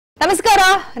ನಮಸ್ಕಾರ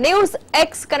news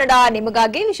X Kannada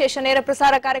ನಿಮಗಾಗಿ ವಿಶೇಷ ನೇರ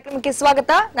ಪ್ರಸಾರ ಕಾರ್ಯಕ್ರಮಕ್ಕೆ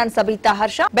ಸ್ವಾಗತ. ನಾನು ಸಬಿತಾ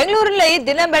ಹರ್ಷ. ಬೆಂಗಳೂರಲ್ಲಿ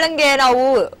ದಿನ ಬೆಳಗ್ಗೆ ನಾವು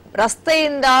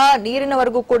ರಸ್ತೆಯಿಂದ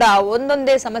ನೀರಿನವರೆಗೂ ಕೂಡ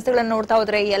ಒಂದೊಂದೇ ಸಮಸ್ಯೆಗಳನ್ನು ನೋಡ್ತಾ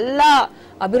ಹೋದ್ರೆ ಎಲ್ಲಾ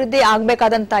ಅಭಿವೃದ್ಧಿ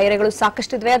ಆಗಬೇಕಾದಂತ ಏರಿಯಾಗಳು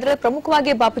ಸಾಕಷ್ಟಿದ್ವೆ. ಅದರಲ್ಲಿ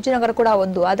ಪ್ರಮುಖವಾಗಿ ಬಾಪೂಜಿ ನಗರ ಕೂಡ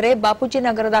ಒಂದು. ಆದ್ರೆ ಬಾಪೂಜಿ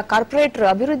ನಗರದ ಕಾರ್ಪೊರೇಟರ್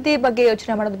ಅಭಿವೃದ್ಧಿ ಬಗ್ಗೆ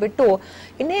ಯೋಚನೆ ಮಾಡೋದು ಬಿಟ್ಟು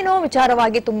ಇನ್ನೇನೋ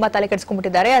ವಿಚಾರವಾಗಿ ತುಂಬಾ ತಲೆ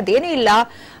ಕೆಡಿಸ್ಕೊಂಡ್ಬಿಟ್ಟಿದ್ದಾರೆ. ಅದೇನೂ ಇಲ್ಲ,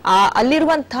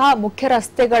 ಅಲ್ಲಿರುವಂತಹ ಮುಖ್ಯ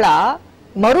ರಸ್ತೆಗಳ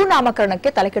ಮರು ನಾಮಕರಣಕ್ಕೆ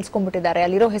ತಲೆ ಕೆಡಿಸ್ಕೊಂಡ್ಬಿಟ್ಟಿದ್ದಾರೆ.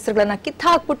 ಅಲ್ಲಿರೋ ಹೆಸರುಗಳನ್ನ ಕಿತ್ತು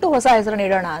ಹಾಕ್ಬಿಟ್ಟು ಹೊಸ ಹೆಸರು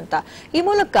ನೀಡೋಣ ಅಂತ ಈ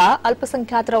ಮೂಲಕ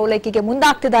ಅಲ್ಪಸಂಖ್ಯಾತರ ಓಲೈಕೆಗೆ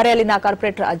ಮುಂದಾಗ್ತಿದ್ದಾರೆ ಅಲ್ಲಿನ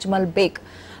ಕಾರ್ಪೊರೇಟರ್ ಅಜ್ಮಲ್ ಬೇಗ್.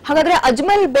 ಹಾಗಾದ್ರೆ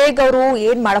ಅಜ್ಮಲ್ ಬೇಗ್ ಅವರು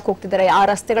ಏನ್ ಮಾಡಕ್ ಹೋಗ್ತಿದ್ದಾರೆ, ಆ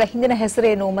ರಸ್ತೆಗಳ ಹಿಂದಿನ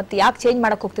ಹೆಸರೇನು, ಮತ್ತೆ ಯಾಕೆ ಚೇಂಜ್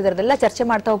ಮಾಡಕ್ ಹೋಗ್ತಿದ್ದಾರೆ ಅದೆಲ್ಲ ಚರ್ಚೆ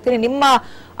ಮಾಡ್ತಾ ಹೋಗ್ತೀನಿ. ನಿಮ್ಮ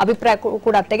ಅಭಿಪ್ರಾಯ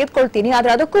ಕೂಡ ತೆಗೆದುಕೊಳ್ತೀನಿ.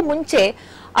 ಆದ್ರೆ ಅದಕ್ಕೂ ಮುಂಚೆ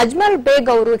ಅಜ್ಮಲ್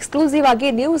ಬೇಗ್ ಅವರು ಎಕ್ಸ್ಕ್ಲೂಸಿವ್ ಆಗಿ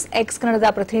ನ್ಯೂಸ್ ಎಕ್ಸ್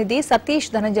ಕನ್ನಡದ ಪ್ರತಿನಿಧಿ ಸತೀಶ್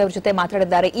ಧನಂಜಯ ಅವರ ಜೊತೆ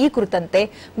ಮಾತಾಡಿದ್ದಾರೆ ಈ ಕುರಿತಂತೆ.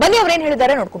 ಬನ್ನಿ ಅವರೇನ್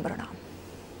ಹೇಳಿದ್ದಾರೆ ನೋಡ್ಕೊಂಡ್ ಬರೋಣ.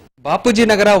 ಬಾಪೂಜಿ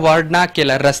ನಗರ ವಾರ್ಡ್ನ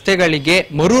ಕೆಲ ರಸ್ತೆಗಳಿಗೆ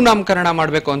ಮರು ನಾಮಕರಣ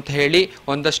ಮಾಡಬೇಕು ಅಂತ ಹೇಳಿ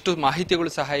ಒಂದಷ್ಟು ಮಾಹಿತಿಗಳು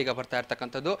ಸಹ ಈಗ ಬರ್ತಾ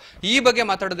ಇರ್ತಕ್ಕಂಥದ್ದು. ಈ ಬಗ್ಗೆ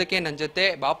ಮಾತಾಡೋದಕ್ಕೆ ನನ್ನ ಜೊತೆ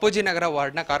ಬಾಪೂಜಿ ನಗರ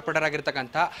ವಾರ್ಡ್ನ ಕಾರ್ಪೊರೇಟರ್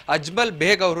ಆಗಿರ್ತಕ್ಕಂಥ ಅಜ್ಮಲ್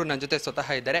ಬೇಗ್ ಅವರು ನನ್ನ ಜೊತೆ ಸ್ವತಃ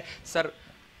ಇದ್ದಾರೆ. ಸರ್,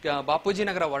 ಬಾಪೂಜಿ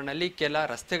ನಗರ ವಾರ್ಡ್ನಲ್ಲಿ ಕೆಲ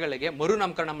ರಸ್ತೆಗಳಿಗೆ ಮರು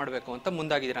ನಾಮಕರಣ ಮಾಡಬೇಕು ಅಂತ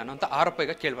ಮುಂದಾಗಿದ್ದೀರಾ ಅನ್ನೋಂಥ ಆರೋಪ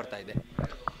ಈಗ ಕೇಳಿ ಬರ್ತಾ ಇದೆ.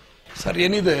 ಸರ್,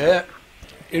 ಏನಿದೆ,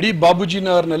 ಇಡೀ ಬಾಪೂಜಿ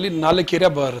ನಗರ್ನಲ್ಲಿ 4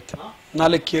 ಏರಿಯಾ ಬರುತ್ತೆ.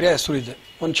 4 ಏರಿಯಾ ಹೆಸರು ಇದೆ.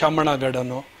 ಒಂದು ಶಾಮಣ್ಣ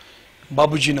ಗಾರ್ಡನು,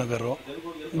 ಬಾಬೂಜಿ ನಗರು,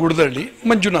 ಗುಡದಳ್ಳಿ,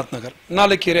 ಮಂಜುನಾಥ್ ನಗರ್,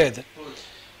 4 ಏರಿಯಾ ಇದೆ.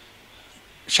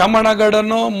 ಶಾಮಣ್ಣ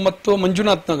ಗಾರ್ಡನು ಮತ್ತು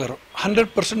ಮಂಜುನಾಥ್ ನಗರು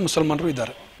 100% ಮುಸಲ್ಮಾನರು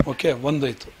ಇದ್ದಾರೆ. ಓಕೆ,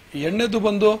 ಒಂದಾಯ್ತು. ಎರಡನೇದು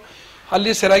ಬಂದು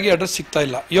ಅಲ್ಲಿ ಸರಿಯಾಗಿ ಅಡ್ರೆಸ್ ಸಿಗ್ತಾ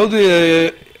ಇಲ್ಲ. ಯಾವುದು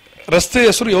ರಸ್ತೆ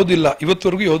ಹೆಸರು ಯಾವುದು ಇಲ್ಲ,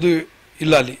 ಇವತ್ತವರೆಗೂ ಯಾವುದು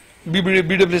ಇಲ್ಲ. ಅಲ್ಲಿ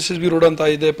BWSSB ರೋಡ್ ಅಂತ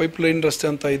ಇದೆ, ಪೈಪ್ ಲೈನ್ ರಸ್ತೆ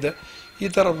ಅಂತ ಇದೆ, ಈ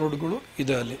ಥರ ರೋಡ್ಗಳು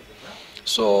ಇದೆ ಅಲ್ಲಿ.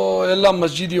 ಸೊ ಎಲ್ಲ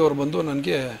ಮಸ್ಜಿದಿಯವರು ಬಂದು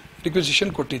ನನಗೆ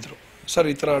ರಿಕ್ವೆಸಿಷನ್ ಕೊಟ್ಟಿದ್ರು. ಸರ್,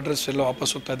 ಈ ಥರ ಅಡ್ರೆಸ್ ಎಲ್ಲ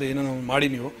ವಾಪಸ್ ಹೋಗ್ತಾ ಇದೆ, ಏನೋ ಮಾಡಿ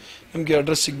ನೀವು ನಮಗೆ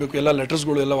ಅಡ್ರೆಸ್ ಸಿಗಬೇಕು, ಎಲ್ಲ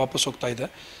ಲೆಟರ್ಸ್ಗಳು ಎಲ್ಲ ವಾಪಸ್ ಹೋಗ್ತಾ ಇದೆ,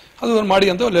 ಅದು ಮಾಡಿ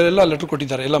ಅಂತ ಎಲ್ಲ ಲೆಟ್ರ್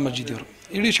ಕೊಟ್ಟಿದ್ದಾರೆ ಎಲ್ಲ ಮಸ್ಜಿದಿಯವರು.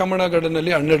 ಇಡೀ ಶಾಮಣ್ಣ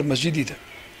ಗಾರ್ಡನಲ್ಲಿ 12 ಮಸ್ಜಿದ್ ಇದೆ.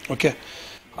 ಓಕೆ,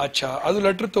 ಅಚ್ಚಾ, ಅದು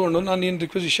ಲೆಟ್ರ್ ತೊಗೊಂಡು ನಾನು ಏನು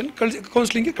ರಿಕ್ವೆಸಿಷನ್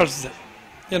ಕೌನ್ಸಿಲಿಂಗ್ಗೆ ಕಳಿಸಿದೆ.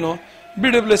 ಏನು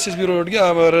BWSSB ರೋಡ್ಗೆ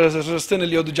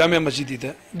ರಸ್ತೆಯಲ್ಲಿ ಯಾವುದು ಜಾಮಿಯಾ ಮಸ್ಜಿದ್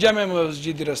ಇದೆ, ಜಾಮಿಯಾ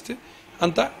ಮಸ್ಜಿದ್ ರಸ್ತೆ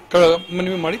ಅಂತ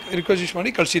ಮನವಿ ಮಾಡಿ ರಿಕ್ವೆಸಿಷನ್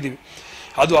ಮಾಡಿ ಕಳಿಸಿದ್ದೀವಿ.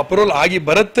 ಅದು ಅಪ್ರೂವಲ್ ಆಗಿ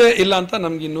ಬರುತ್ತೆ ಇಲ್ಲ ಅಂತ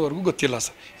ನಮ್ಗೆ ಇನ್ನೂವರೆಗೂ ಗೊತ್ತಿಲ್ಲ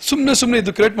ಸರ್. ಸುಮ್ಮನೆ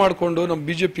ಇದು ಕ್ರಿಯೇಟ್ ಮಾಡಿಕೊಂಡು ನಮ್ಮ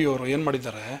BJP ಅವರು ಏನು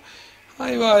ಮಾಡಿದ್ದಾರೆ,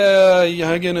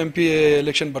 ಹಾಗೇನು MP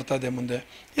ಎಲೆಕ್ಷನ್ ಬರ್ತಾ ಇದೆ ಮುಂದೆ,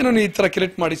 ಏನೋ ಈ ಥರ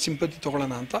ಕ್ರಿಯೇಟ್ ಮಾಡಿ ಸಿಂಪತಿ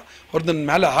ತೊಗೊಳ್ಳೋಣ ಅಂತ ಅವ್ರದ್ದು ನನ್ನ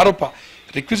ಮೇಲೆ ಆರೋಪ.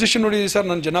 ರಿಕ್ವೆಸಿಷನ್ ನೋಡಿ ಸರ್,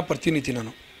 ನಾನು ಜನಪ್ರತಿನಿಧಿ,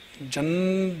 ನಾನು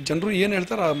ಜನರು ಏನು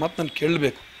ಹೇಳ್ತಾರೆ ಆ ಮಾತು ನಾನು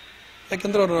ಕೇಳಬೇಕು.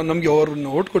 ಯಾಕೆಂದರೆ ಅವರು ಅವ್ರನ್ನ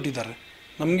ಓಟ್ ಕೊಟ್ಟಿದ್ದಾರೆ,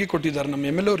 ನಮಗೆ ಕೊಟ್ಟಿದ್ದಾರೆ,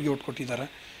 ನಮ್ಮ MLA ಅವ್ರಿಗೆ ಓಟ್ ಕೊಟ್ಟಿದ್ದಾರೆ.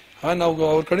 ನಾವು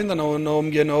ಅವ್ರ ಕಡೆಯಿಂದ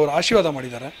ನಮಗೆ ಅವ್ರು ಆಶೀರ್ವಾದ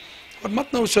ಮಾಡಿದ್ದಾರೆ. ಅವ್ರ ಮಾತು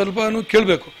ನಾವು ಸ್ವಲ್ಪನೂ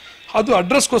ಕೇಳಬೇಕು. ಅದು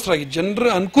ಅಡ್ರೆಸ್ಗೋಸ್ಕರಾಗಿ, ಜನರ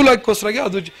ಅನುಕೂಲಕ್ಕೋಸ್ಕರಾಗಿ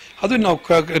ಅದು ನಾವು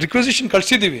ರಿಕ್ವೆಸಿಷನ್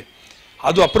ಕಳಿಸಿದ್ದೀವಿ.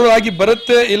 ಅದು ಅಪ್ರೂವ್ ಆಗಿ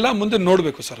ಬರುತ್ತೆ ಇಲ್ಲ ಮುಂದೆ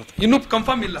ನೋಡಬೇಕು ಸರ್. ಅದು ಇನ್ನೂ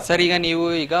ಕನ್ಫರ್ಮ್ ಇಲ್ಲ ಸರ್.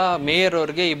 ಈಗ ಮೇಯರ್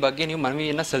ಅವ್ರಿಗೆ ಈ ಬಗ್ಗೆ ನೀವು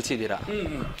ಮನವಿಯನ್ನ ಸಲ್ಲಿಸಿದ್ದೀರಾ?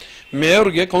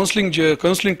 ಮೇಯರ್ಗೆ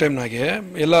ಕೌನ್ಸಿಲಿಂಗ್ ಟೈಮ್ನಾಗೆ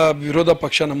ಎಲ್ಲ ವಿರೋಧ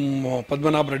ಪಕ್ಷ ನಮ್ಮ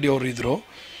ಪದ್ಮನಾಭ ರೆಡ್ಡಿ ಅವರು ಇದ್ರು,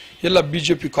 ಎಲ್ಲ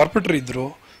BJP ಕಾರ್ಪೊರೇಟರ್ ಇದ್ರು,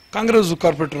 ಕಾಂಗ್ರೆಸ್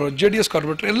ಕಾರ್ಪೊರೇಟರ್, JDS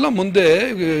ಕಾರ್ಪೊರೇಟರ್ ಎಲ್ಲ ಮುಂದೆ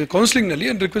ಕೌನ್ಸಿಲಿಂಗ್ನಲ್ಲಿ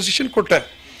ರಿಕ್ವೆಸಿಷನ್ ಕೊಟ್ಟೆ.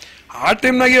 ಆ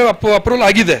ಟೈಮ್ನಾಗೆ ಅಪ್ರೂವಲ್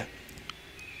ಆಗಿದೆ.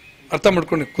 ಅರ್ಥ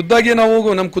ಮಾಡ್ಕೊಂಡು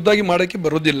ಖುದ್ದಾಗಿ ಮಾಡೋಕ್ಕೆ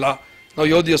ಬರೋದಿಲ್ಲ. ನಾವು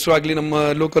ಯಾವ್ದು ಹೆಸರು ಆಗಲಿ, ನಮ್ಮ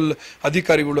ಲೋಕಲ್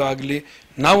ಅಧಿಕಾರಿಗಳು ಆಗಲಿ,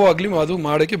 ನಾವು ಆಗಲಿ ಅದು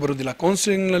ಮಾಡೋಕ್ಕೆ ಬರೋದಿಲ್ಲ.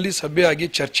 ಕೌನ್ಸಿಲಿಂಗ್ನಲ್ಲಿ ಸಭೆ ಆಗಿ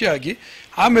ಚರ್ಚೆ ಆಗಿ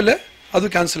ಆಮೇಲೆ ಅದು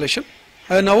ಕ್ಯಾನ್ಸಲೇಷನ್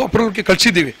ನಾವು ಅಪ್ರೂವಲ್ಗೆ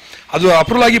ಕಳಿಸಿದ್ದೀವಿ. ಅದು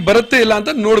ಅಪ್ರೂವಲ್ ಆಗಿ ಬರುತ್ತೆ ಇಲ್ಲ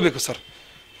ಅಂತ ನೋಡಬೇಕು ಸರ್,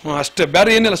 ಅಷ್ಟೇ. ಬೇರೆ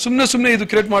ಏನಿಲ್ಲ. ಸುಮ್ಮನೆ ಇದು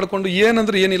ಕ್ರಿಯೇಟ್ ಮಾಡಿಕೊಂಡು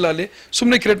ಏನಂದ್ರೆ ಏನಿಲ್ಲ, ಅಲ್ಲಿ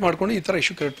ಸುಮ್ಮನೆ ಕ್ರಿಯೇಟ್ ಮಾಡ್ಕೊಂಡು ಈ ಥರ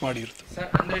ಇಶ್ಯೂ ಕ್ರಿಯೇಟ್ ಮಾಡಿರುತ್ತೆ ಸರ್.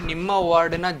 ಅಂದ್ರೆ ನಿಮ್ಮ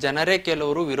ವಾರ್ಡಿನ ಜನರೇ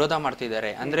ಕೆಲವರು ವಿರೋಧ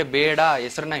ಮಾಡ್ತಿದ್ದಾರೆ, ಅಂದ್ರೆ ಬೇಡ,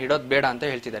 ಹೆಸರನ್ನ ಇಡೋದು ಬೇಡ ಅಂತ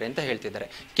ಹೇಳ್ತಿದ್ದಾರೆ.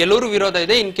 ಕೆಲವರು ವಿರೋಧ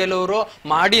ಇದೆ, ಇನ್ ಕೆಲವರು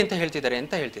ಮಾಡಿ ಅಂತ ಹೇಳ್ತಿದ್ದಾರೆ.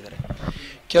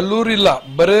 ಕೆಲವರು ಇಲ್ಲ,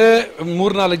 ಬರೇ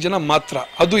 3-4 ಜನ ಮಾತ್ರ.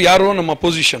 ಅದು ಯಾರೋ ನಮ್ಮ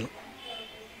ಅಪೋಸಿಷನ್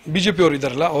BJP ಅವರು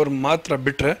ಇದ್ದಾರಲ್ಲ ಅವ್ರು ಮಾತ್ರ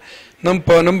ಬಿಟ್ರೆ ನಮ್ಮ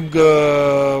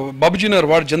ಬಾಬೂಜಿನಗರ್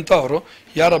ವಾರ್ಡ್ ಜನತಾ ಅವರು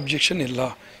ಯಾರು ಅಬ್ಜೆಕ್ಷನ್ ಇಲ್ಲ.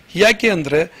 ಯಾಕೆ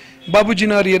ಅಂದರೆ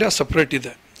ಬಾಬೂಜಿನಗರ್ ಏರಿಯಾ ಸಪ್ರೇಟ್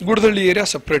ಇದೆ, ಗುಡದಳ್ಳಿ ಏರಿಯಾ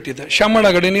ಸಪ್ರೇಟ್ ಇದೆ, ಶಾಮಣ್ಣ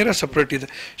ಗಾರ್ಡನ್ ಏರಿಯಾ ಸಪ್ರೇಟ್ ಇದೆ.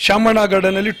 ಶಾಮಣ್ಣ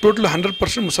ಗಾರ್ಡನಲ್ಲಿ ಟೋಟಲ್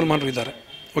 100% ಮುಸಲ್ಮಾನರು ಇದ್ದಾರೆ.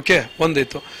 ಓಕೆ,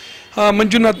 ಒಂದಾಯಿತು.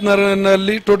 ಮಂಜುನಾಥ್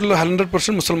ನಗರ್ನಲ್ಲಿ ಟೋಟಲ್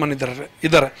 100% ಮುಸಲ್ಮಾನ್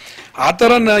ಇದ್ದಾರೆ. ಆ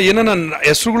ಥರ ಏನಾನ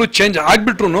ಹೆಸರುಗಳು ಚೇಂಜ್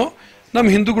ಆಗಿಬಿಟ್ರು ನಮ್ಮ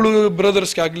ಹಿಂದೂಗಳು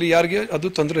ಬ್ರದರ್ಸ್ಗೆ ಆಗಲಿ ಯಾರಿಗೆ ಅದು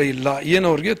ತೊಂದರೆ ಇಲ್ಲ,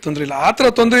 ಏನವ್ರಿಗೆ ತೊಂದರೆ ಇಲ್ಲ. ಆ ಥರ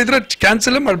ತೊಂದರೆ ಇದ್ರೆ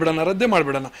ಕ್ಯಾನ್ಸಲೇ ಮಾಡಿಬಿಡೋಣ, ರದ್ದೇ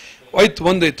ಮಾಡಿಬಿಡೋಣ. ಆಯ್ತು,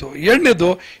 ಒಂದಾಯ್ತು. ಎರಡನೇದು,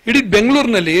 ಇಡೀ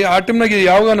ಬೆಂಗಳೂರಿನಲ್ಲಿ ಆ ಟೈಮ್ನಾಗೆ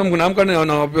ಯಾವಾಗ ನಮ್ಗೆ ನಾಮಕರಣ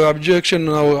ನಾವು ಅಬ್ಜೆಕ್ಷನ್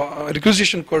ನಾವು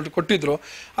ರಿಕ್ವೆಸಿಷನ್ ಕೊಟ್ಟಿದ್ರು,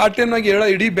 ಆ ಟೈಮ್ನಾಗೆ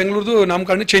ಇಡೀ ಬೆಂಗಳೂರದು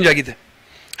ನಾಮಕರಣ ಚೇಂಜ್ ಆಗಿದೆ.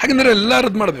 ಹಾಗೆಂದರೆ ಎಲ್ಲ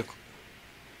ರದ್ದು ಮಾಡಬೇಕು.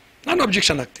 ನಾನು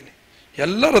ಅಬ್ಜೆಕ್ಷನ್ ಹಾಕ್ತೀನಿ,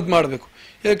 ಎಲ್ಲ ರದ್ದು ಮಾಡಬೇಕು.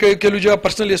 ಯಾಕೆ ಕೆಲವು ಜಾಗ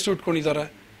ಪರ್ಸ್ನಲ್ ಹೆಸರು ಇಟ್ಕೊಂಡಿದ್ದಾರೆ,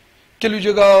 ಕೆಲವು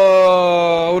ಜಾಗ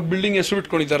ಅವ್ರ ಬಿಲ್ಡಿಂಗ್ ಹೆಸರು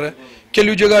ಇಟ್ಕೊಂಡಿದ್ದಾರೆ,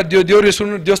 ಕೆಲವು ಜಾಗ ದೇವ್ರ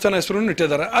ಹೆಸರು, ದೇವಸ್ಥಾನ ಹೆಸರನ್ನು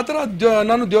ಇಟ್ಟಿದ್ದಾರೆ. ಆ ಥರ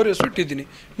ನಾನು ದೇವ್ರ ಹೆಸರು ಇಟ್ಟಿದ್ದೀನಿ,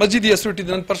 ಮಸ್ಜಿದ್ ಹೆಸರು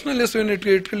ಇಟ್ಟಿದ್ದೀನಿ. ನಾನು ಪರ್ಸನಲ್ ಹೆಸರು ಏನು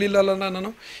ಇಟ್ಕೊಳ್ಳಿಲ್ಲ, ನಾನು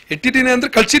ಇಟ್ಟಿದ್ದೀನಿ ಅಂದರೆ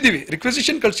ಕಳಿಸಿದ್ದೀವಿ,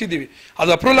 ರಿಕ್ವೆಸಿಷನ್ ಕಳಿಸಿದ್ದೀವಿ.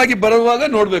 ಅದು ಅಪ್ರೂವಲ್ ಆಗಿ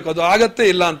ಬರುವಾಗ ನೋಡಬೇಕು ಅದು ಆಗತ್ತೆ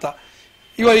ಇಲ್ಲ ಅಂತ.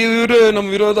 ಇವಾಗ ಇವರು ನಮ್ಮ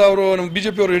ವಿರೋಧ ಅವರು ನಮ್ಮ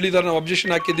ಬಿಜೆಪಿ ಅವರು ಹೇಳಿದ್ದಾರೆ, ನಾವು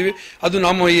ಅಬ್ಜೆಕ್ಷನ್ ಹಾಕಿದ್ದೀವಿ, ಅದು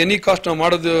ನಮ್ಮ ಎನಿ ಕಾಸ್ಟ್ ನಾವು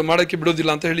ಮಾಡೋಕ್ಕೆ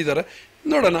ಬಿಡೋದಿಲ್ಲ ಅಂತ ಹೇಳಿದ್ದಾರೆ.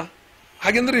 ನೋಡೋಣ.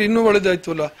 ಹಾಗೆಂದ್ರೆ ಇನ್ನೂ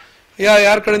ಒಳ್ಳೇದಾಯ್ತು ಅಲ್ಲ.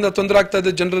 ಯಾರ ಕಡೆಯಿಂದ ತೊಂದರೆ ಆಗ್ತಾ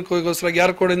ಇದೆ ಜನರಿಗೋಸ್ಕರ,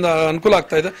 ಯಾರ ಕಡೆಯಿಂದ ಅನುಕೂಲ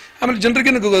ಆಗ್ತಾ ಇದೆ, ಆಮೇಲೆ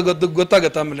ಜನರಿಗೇನು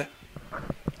ಗೊತ್ತಾಗತ್ತೆ. ಆಮೇಲೆ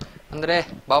ಅಂದ್ರೆ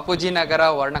ಬಾಪೂಜಿ ನಗರ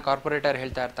ವಾರ್ಡ್ನ ಕಾರ್ಪೊರೇಟರ್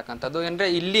ಹೇಳ್ತಾ ಇರ್ತಕ್ಕಂಥದ್ದು ಅಂದ್ರೆ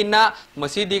ಇಲ್ಲಿನ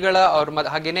ಮಸೀದಿಗಳ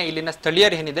ಹಾಗೇನೆ ಇಲ್ಲಿನ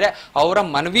ಸ್ಥಳೀಯರು ಏನಿದ್ರೆ ಅವರ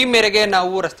ಮನವಿ ಮೇರೆಗೆ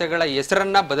ನಾವು ರಸ್ತೆಗಳ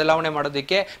ಹೆಸರನ್ನ ಬದಲಾವಣೆ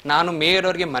ಮಾಡೋದಕ್ಕೆ ನಾನು ಮೇಯರ್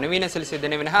ಅವರಿಗೆ ಮನವಿನ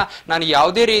ಸಲ್ಲಿಸಿದ್ದೇನೆ ವಿನಃ ನಾನು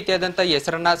ಯಾವುದೇ ರೀತಿಯಾದಂತ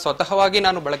ಹೆಸರನ್ನ ಸ್ವತಃವಾಗಿ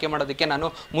ನಾನು ಬಳಕೆ ಮಾಡೋದಕ್ಕೆ ನಾನು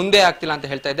ಮುಂದೆ ಆಗ್ತಿಲ್ಲ ಅಂತ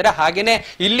ಹೇಳ್ತಾ ಇದ್ದಾರೆ. ಹಾಗೇನೆ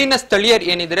ಇಲ್ಲಿನ ಸ್ಥಳೀಯರು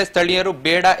ಏನಿದ್ರೆ ಸ್ಥಳೀಯರು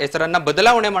ಬೇಡ ಹೆಸರನ್ನ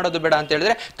ಬದಲಾವಣೆ ಮಾಡೋದು ಬೇಡ ಅಂತ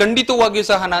ಹೇಳಿದ್ರೆ ಖಂಡಿತವಾಗಿಯೂ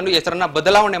ಸಹ ನಾನು ಹೆಸರನ್ನ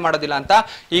ಬದಲಾವಣೆ ಮಾಡೋದಿಲ್ಲ ಅಂತ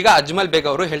ಈಗ ಅಜ್ಮಲ್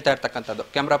ಬೇಗ್ ಅವರು ಹೇಳ್ತಾ ಇರ್ತಕ್ಕಂಥದ್ದು.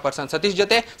 ಕ್ಯಾಮರಾ ಪರ್ಸನ್ ಸತೀಶ್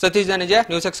ಜೊತೆ ಸತೀಶ್ ಧನಿಜ,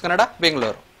 ನ್ಯೂಸ್ ಎಕ್ಸ್ ಕನ್ನಡ,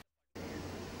 ಬೆಂಗಳೂರು.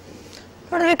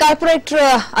 ನೋಡ್ರಿ, ಕಾರ್ಪೊರೇಟರ್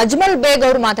ಅಜ್ಮಲ್ ಬೇಗ್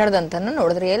ಅವರು ಮಾತಾಡದಂತ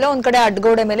ನೋಡಿದ್ರಿ, ಎಲ್ಲೋ ಒಂದ್ ಕಡೆ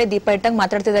ಅಡ್ಗೋಡೆ ಮೇಲೆ ದೀಪ ಇಟ್ಟಂಗ್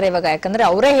ಮಾತಾಡ್ತಿದ್ದಾರೆ ಇವಾಗ. ಯಾಕಂದ್ರೆ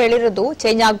ಅವರೇ ಹೇಳಿರೋದು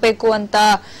ಚೇಂಜ್ ಆಗ್ಬೇಕು ಅಂತ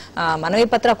ಮನವಿ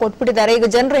ಪತ್ರ ಕೊಟ್ಬಿಟ್ಟಿದ್ದಾರೆ. ಈಗ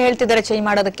ಜನರು ಹೇಳ್ತಿದ್ದಾರೆ ಚೇಂಜ್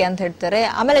ಮಾಡೋದಕ್ಕೆ ಅಂತ ಹೇಳ್ತಾರೆ.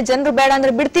 ಆಮೇಲೆ ಜನರು ಬೇಡ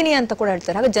ಅಂದ್ರೆ ಬಿಡ್ತೀನಿ ಅಂತ ಕೂಡ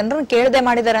ಹೇಳ್ತಾರೆ. ಹಾಗೆ ಜನರನ್ನ ಕೇಳದೆ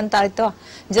ಮಾಡಿದಾರೆ ಅಂತ ಆಯ್ತು.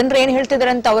 ಜನರು ಏನ್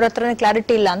ಹೇಳ್ತಿದಾರೆ ಅಂತ ಅವ್ರ ಹತ್ರನೇ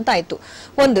ಕ್ಲಾರಿಟಿ ಇಲ್ಲ ಅಂತ ಆಯ್ತು.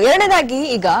 ಎರಡನೇದಾಗಿ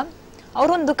ಈಗ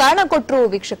ಅವರೊಂದು ಕಾರಣ ಕೊಟ್ರು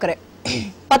ವೀಕ್ಷಕರೇ,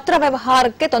 ಪತ್ರ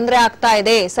ವ್ಯವಹಾರಕ್ಕೆ ತೊಂದರೆ ಆಗ್ತಾ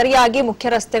ಇದೆ, ಸರಿಯಾಗಿ ಮುಖ್ಯ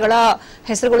ರಸ್ತೆಗಳ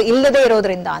ಹೆಸರುಗಳು ಇಲ್ಲದೆ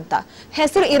ಇರೋದ್ರಿಂದ ಅಂತ.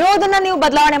 ಹೆಸರು ಇರೋದನ್ನ ನೀವು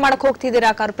ಬದಲಾವಣೆ ಮಾಡಕ್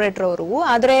ಹೋಗ್ತಿದ್ದೀರಾ ಕಾರ್ಪೊರೇಟರ್ ಅವರು,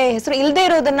 ಆದ್ರೆ ಹೆಸರು ಇಲ್ಲದೆ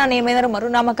ಇರೋದನ್ನ ನೀವೇನಾದ್ರು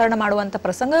ಮರುನಾಮಕರಣ ಮಾಡುವಂತ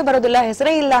ಪ್ರಸಂಗವೇ ಬರೋದಿಲ್ಲ.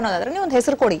 ಹೆಸರೇ ಇಲ್ಲ ಅನ್ನೋದಾದ್ರೆ ನೀವು ಒಂದು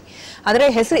ಹೆಸರು ಕೊಡಿ. ಆದ್ರೆ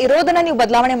ಹೆಸರು ಇರೋದನ್ನ ನೀವು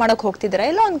ಬದಲಾವಣೆ ಮಾಡಕ್ ಹೋಗ್ತಿದ್ದೀರಾ.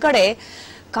 ಎಲ್ಲ ಒಂದ್ ಕಡೆ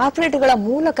ಕಾರ್ಪೊರೇಟ್ಗಳ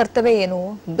ಮೂಲ ಕರ್ತವ್ಯ ಏನು?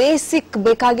 ಬೇಸಿಕ್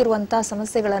ಬೇಕಾಗಿರುವಂತಹ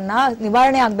ಸಮಸ್ಯೆಗಳನ್ನ,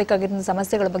 ನಿವಾರಣೆ ಆಗ್ಬೇಕಾಗಿರೋ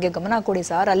ಸಮಸ್ಯೆಗಳ ಬಗ್ಗೆ ಗಮನ ಕೊಡಿ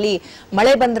ಸರ್. ಅಲ್ಲಿ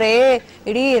ಮಳೆ ಬಂದ್ರೆ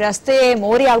ಇಡೀ ರಸ್ತೆ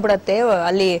ಮೋರಿ ಆಗ್ಬಿಡತ್ತೆ.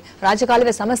 ಅಲ್ಲಿ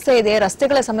ರಾಜಕಾಲುವೆ ಸಮಸ್ಯೆ ಇದೆ,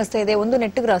 ರಸ್ತೆಗಳ ಸಮಸ್ಯೆ ಇದೆ, ಒಂದು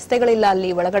ನೆಟ್ಟಿಗೆ ರಸ್ತೆಗಳಿಲ್ಲ ಅಲ್ಲಿ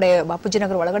ಒಳಗಡೆ.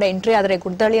 ಬಾಪೂಜಿನಗರ ಒಳಗಡೆ ಎಂಟ್ರಿ ಆದ್ರೆ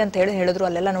ಗುಡ್ದಳ್ಳಿ ಅಂತ ಹೇಳಿದ್ರು,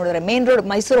 ಅಲ್ಲೆಲ್ಲ ನೋಡಿದ್ರೆ ಮೇನ್ ರೋಡ್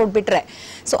ಮೈಸೂರು ರೋಡ್ ಬಿಟ್ರೆ.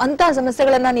 ಸೊ ಅಂತ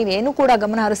ಸಮಸ್ಯೆಗಳನ್ನ ನೀವೇನು ಕೂಡ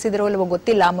ಗಮನ ಹರಿಸಿದ್ರೋ ಇಲ್ವೋ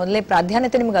ಗೊತ್ತಿಲ್ಲ. ಮೊದಲೇ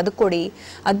ಪ್ರಾಧಾನ್ಯತೆ ನಿಮ್ಗೆ ಅದಕ್ಕೆ ಕೊಡಿ.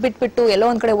 ಅದ್ ಬಿಟ್ಬಿಟ್ಟು ಎಲ್ಲೋ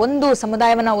ಒಂದ್ ಕಡೆ ಒಂದು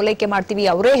ಸಮುದಾಯವನ್ನ ಓಲೈಕೆ ಮಾಡ್ತೀವಿ,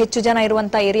 ಅವರೇ ಹೆಚ್ಚು ಜನ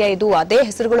ಇರುವಂತ ಏರಿಯಾ ಇದು, ಅದೇ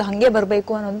ಹೆಸರುಗಳು ಹಂಗೆ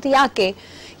ಬರಬೇಕು ಅನ್ನೋದು ಯಾಕೆ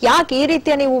ಈ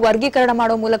ರೀತಿಯ ನೀವು ವರ್ಗೀಕರಣ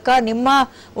ಮಾಡೋ ಮೂಲಕ ನಿಮ್ಮ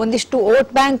ಒಂದಿಷ್ಟು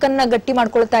ವೋಟ್ ಬ್ಯಾಂಕ್ ಅನ್ನ ಗಟ್ಟಿ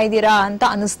ಮಾಡ್ಕೊಳ್ತಾ ಇದ್ದೀರಾ ಅಂತ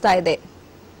ಅನಿಸ್ತಾ ಇದೆ.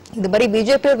 ಇದು ಬರೀ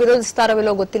ಬಿಜೆಪಿ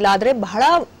ವಿರೋಧಿಸ್ತಾರವಿಲ್ಲೋ ಗೊತ್ತಿಲ್ಲ, ಆದ್ರೆ ಬಹಳ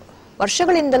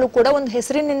ವರ್ಷಗಳಿಂದಲೂ ಕೂಡ ಒಂದು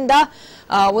ಹೆಸರಿನಿಂದ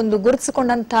ಒಂದು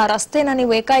ಗುರುತಿಸಿಕೊಂಡಂತ ರಸ್ತೆನ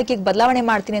ನೀವು ಏಕಾಏಕಿ ಬದಲಾವಣೆ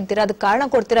ಮಾಡ್ತೀನಿ ಅಂತೀರಾ, ಅದಕ್ಕೆ ಕಾರಣ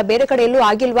ಕೊಡ್ತೀರಾ. ಬೇರೆ ಕಡೆ ಎಲ್ಲೂ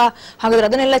ಆಗಿಲ್ವಾ? ಹಾಗಾದ್ರೆ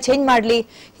ಅದನ್ನೆಲ್ಲ ಚೇಂಜ್ ಮಾಡ್ಲಿ.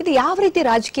 ಇದು ಯಾವ ರೀತಿ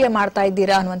ರಾಜಕೀಯ ಮಾಡ್ತಾ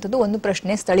ಇದ್ದೀರಾ ಅನ್ನುವಂಥದ್ದು ಒಂದು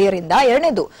ಪ್ರಶ್ನೆ ಸ್ಥಳೀಯರಿಂದ.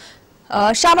 ಎರಡನೇದು,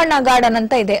 ಶಾಮಣ್ಣ ಗಾರ್ಡನ್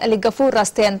ಅಂತ ಇದೆ, ಅಲ್ಲಿ ಗಫೂರ್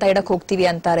ರಸ್ತೆ ಅಂತ ಇಡಕ್ ಹೋಗ್ತೀವಿ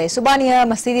ಅಂತಾರೆ. ಸುಬಾನಿಯ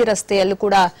ಮಸೀದಿ ರಸ್ತೆಯಲ್ಲೂ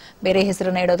ಕೂಡ ಬೇರೆ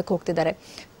ಹೆಸರನ್ನ ಇಡೋದಕ್ಕೆ ಹೋಗ್ತಿದ್ದಾರೆ.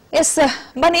 ಎಸ್,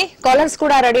 ಬನ್ನಿ, ಕಾಲರ್ಸ್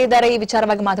ಕೂಡ ರೆಡಿ ಇದ್ದಾರೆ ಈ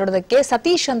ವಿಚಾರವಾಗಿ ಮಾತಾಡೋದಕ್ಕೆ.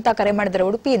 ಸತೀಶ್ ಅಂತ ಕರೆ ಮಾಡಿದ್ದಾರೆ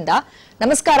ಉಡುಪಿಯಿಂದ.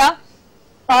 ನಮಸ್ಕಾರ.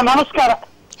 ನಮಸ್ಕಾರ.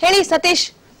 ಹೇಳಿ ಸತೀಶ್.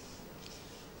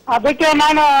 ಅದಕ್ಕೆ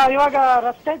ನಾನು ಇವಾಗ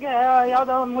ರಸ್ತೆಗೆ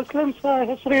ಯಾವ್ದೋ ಮುಸ್ಲಿಮ್ಸ್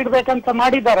ಹೆಸರು ಇಡ್ಬೇಕಂತ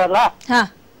ಮಾಡಿದಾರಲ್ಲ,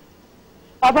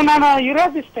 ಅದು ನಾನು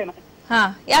ವಿರೋಧಿಸ್ತೇನೆ.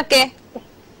 ಯಾಕೆ?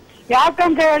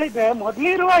 ಯಾಕಂತ ಹೇಳಿದ್ರೆ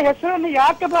ಮೊದ್ಲಿರುವ ಹೆಸರನ್ನು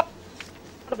ಯಾಕೆ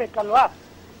ಮಾಡ್ಬೇಕಲ್ವಾ?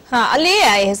 ಅಲ್ಲಿ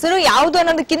ಹೆಸರು ಯಾವ್ದು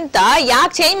ಅನ್ನೋದಕ್ಕಿಂತ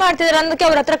ಯಾಕೆ ಚೇಂಜ್ ಮಾಡ್ತಿದಾರೆ ಅನ್ನೋದಕ್ಕೆ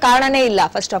ಅವ್ರ ಹತ್ರ ಕಾರಣನೇ ಇಲ್ಲ,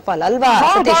 ಫಸ್ಟ್ ಆಫ್ ಆಲ್, ಅಲ್ವಾ?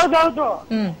 ಹೌದೌದು.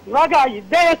 ಇವಾಗ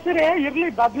ಇದ್ದೇ ಹೆಸರೇ ಇರ್ಲಿ,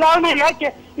 ಬದಲಾವಣೆ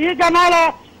ಯಾಕೆ? ಈಗ ನಾಳೆ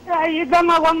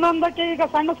ಇದನ್ನ ಒಂದೊಂದಕ್ಕೆ ಈಗ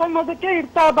ಸಣ್ಣ ಸಣ್ಣದಕ್ಕೆ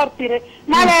ಇಡ್ತಾ ಬರ್ತೀರಿ,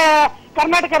 ನಾಳೆ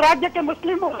ಕರ್ನಾಟಕ ರಾಜ್ಯಕ್ಕೆ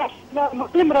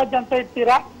ಮುಸ್ಲಿಂ ರಾಜ್ಯ ಅಂತ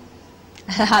ಇರ್ತೀರಾ?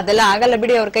 ಅದೆಲ್ಲ ಆಗಲ್ಲ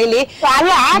ಬಿಡಿ ಅವ್ರ ಕೈಲಿ.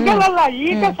 ಅಲ್ಲ, ಆಗಲ್ಲ.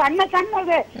 ಈಗ ಸಣ್ಣ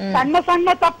ಸಣ್ಣ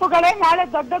ತಪ್ಪುಗಳೇ ನಾಳೆ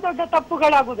ದೊಡ್ಡ ದೊಡ್ಡ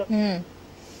ತಪ್ಪುಗಳಾಗುದು.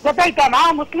 ಗೊತ್ತಾಯ್ತಾ?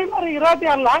 ನಾವು ಮುಸ್ಲಿಮರು ಇರೋದೇ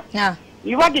ಅಲ್ಲ.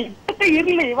 ಇವಾಗ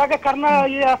ಇರ್ಲಿ, ಇವಾಗ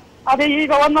ಅದೇ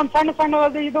ಈಗ ಒಂದೊಂದ್ ಸಣ್ಣ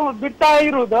ಇದು ಬಿಡ್ತಾ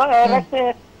ಇರುವುದು ರಸ್ತೆ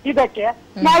ಇದಕ್ಕೆ,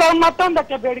 ನಾಳೆ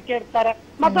ಮತ್ತೊಂದಕ್ಕೆ ಬೇಡಿಕೆ ಇರ್ತಾರೆ,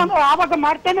 ಮತ್ತೊಂದು ಆವಾಗ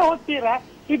ಮಾಡ್ತಾನೆ ಹೋಗ್ತೀರಾ.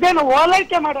 ಇದೇನು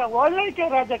ಓಲೈಕೆ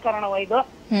ರಾಜಕಾರಣವ ಇದು?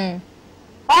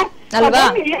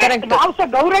 ನಾವು ಸಹ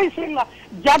ಗೌರವಿಸಿಲ್ಲ.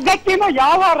 ಜಗತ್ತಿನ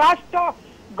ಯಾವ ರಾಷ್ಟ್ರ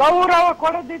ಗೌರವ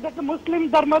ಕೊಡದಿದ್ದಕ್ಕೆ ಮುಸ್ಲಿಂ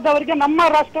ಧರ್ಮದವರಿಗೆ ನಮ್ಮ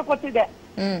ರಾಷ್ಟ್ರ ಕೊಟ್ಟಿದೆ.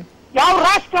 ಯಾವ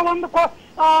ರಾಷ್ಟ್ರ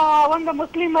ಒಂದು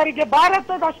ಮುಸ್ಲಿಮರಿಗೆ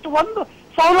ಭಾರತದಷ್ಟು ಒಂದು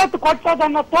ಸವಲತ್ತು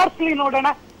ಕೊಟ್ಟದನ್ನ ತೋರಿಸ್ಲಿ ನೋಡೋಣ.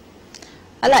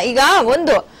 ಅಲ್ಲ, ಈಗ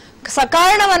ಒಂದು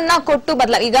ಸಕಾರಣವನ್ನ ಕೊಟ್ಟು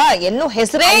ಈಗ ಎಲ್ಲೂ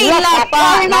ಹೆಸರೇ ಇಲ್ಲಪ್ಪ,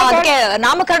 ಅದಕ್ಕೆ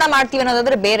ನಾಮಕರಣ ಮಾಡ್ತೀವಿ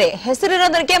ಅನ್ನೋದಾದ್ರೆ ಬೇರೆ.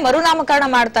 ಹೆಸರಿರೋದಕ್ಕೆ ಮರುನಾಮಕರಣ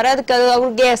ಮಾಡ್ತಾರೆ, ಅದಕ್ಕೆ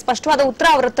ಅವ್ರಿಗೆ ಸ್ಪಷ್ಟವಾದ ಉತ್ತರ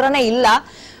ಅವ್ರ ಹತ್ರನೇ ಇಲ್ಲ.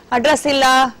 ಅಡ್ರೆಸ್ ಇಲ್ಲ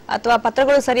ಅಥವಾ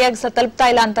ಪತ್ರಗಳು ಸರಿಯಾಗಿ ತಲುಪ್ತಾ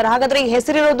ಇಲ್ಲ ಅಂತಾರೆ. ಹಾಗಾದ್ರೆ ಈ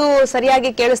ಹೆಸರಿರೋದು ಸರಿಯಾಗಿ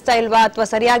ಕೇಳಿಸ್ತಾ ಇಲ್ವಾ ಅಥವಾ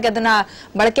ಸರಿಯಾಗಿ ಅದನ್ನ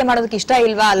ಬಳಕೆ ಮಾಡೋದಕ್ಕೆ ಇಷ್ಟ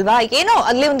ಇಲ್ವಾ ಅಲ್ವಾ? ಏನೋ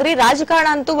ಅಲ್ಲಿ ಒಂದ್ರಿ ರಾಜಕಾರಣ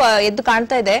ಅಂತೂ ಎದ್ದು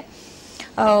ಕಾಣ್ತಾ ಇದೆ.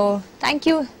 ಥ್ಯಾಂಕ್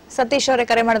ಯು ಸತೀಶ್ ಅವರೇ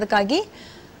ಕರೆ ಮಾಡೋದಕ್ಕಾಗಿ.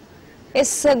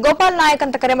 ಎಸ್, ಗೋಪಾಲ್ ನಾಯಕ್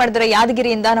ಅಂತ ಕರೆ ಮಾಡಿದ್ರೆ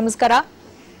ಯಾದಗಿರಿಯಿಂದ. ನಮಸ್ಕಾರ.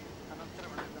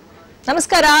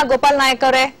 ನಮಸ್ಕಾರ ಗೋಪಾಲ್ ನಾಯಕ್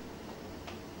ಅವರೇ,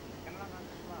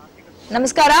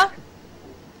 ನಮಸ್ಕಾರ.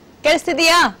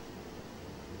 ಕೇಳಿಸ್ತಿದೀಯಾ?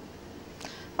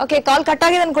 ಓಕೆ, ಕಾಲ್ ಕಟ್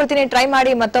ಆಗಿದೆ ಅನ್ಕೊಳ್ತೀನಿ, ಟ್ರೈ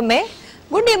ಮಾಡಿ ಮತ್ತೊಮ್ಮೆ.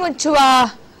 ಗುಂಡಿ ಮುಚ್ಚುವ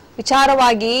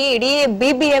ವಿಚಾರವಾಗಿ ಇಡೀ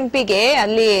ಬಿಬಿಎಂಪಿಗೆ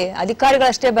ಅಲ್ಲಿ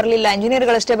ಅಧಿಕಾರಿಗಳಷ್ಟೇ ಬರಲಿಲ್ಲ,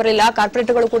 ಇಂಜಿನಿಯರ್ಗಳಷ್ಟೇ ಬರಲಿಲ್ಲ,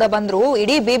 ಕಾರ್ಪೊರೇಟರ್ಗಳು ಕೂಡ ಬಂದ್ರು.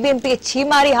 ಇಡೀ ಬಿಬಿಎಂಪಿಗೆ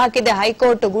ಛೀಮಾರಿ ಹಾಕಿದೆ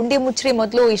ಹೈಕೋರ್ಟ್, ಗುಂಡಿ ಮುಚ್ಚ್ರಿ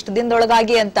ಮೊದಲು ಇಷ್ಟು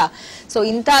ದಿನದೊಳಗಾಗಿ ಅಂತ. ಸೊ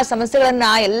ಇಂತಹ ಸಮಸ್ಯೆಗಳನ್ನ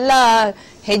ಎಲ್ಲ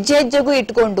ಹೆಜ್ಜೆ ಹೆಜ್ಜೆಗೂ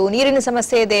ಇಟ್ಕೊಂಡು, ನೀರಿನ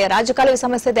ಸಮಸ್ಯೆ ಇದೆ, ರಾಜಕಾಲುವೆ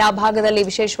ಸಮಸ್ಯೆ ಇದೆ ಆ ಭಾಗದಲ್ಲಿ,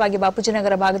 ವಿಶೇಷವಾಗಿ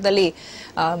ಬಾಪೂಜಿನಗರ ಭಾಗದಲ್ಲಿ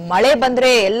ಮಳೆ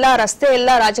ಬಂದ್ರೆ ಎಲ್ಲ ರಸ್ತೆ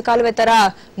ಎಲ್ಲ ರಾಜಕಾಲುವೆ ತರ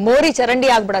ಮೋರಿ ಚರಂಡಿ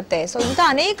ಆಗ್ಬಿಡತ್ತೆ. ಸೊ ಇಂತ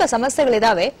ಅನೇಕ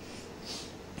ಸಮಸ್ಯೆಗಳಿದಾವೆ.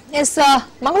 ಎಸ್,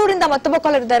 ಮಂಗಳೂರಿಂದ ಮತ್ತೊಬ್ಬ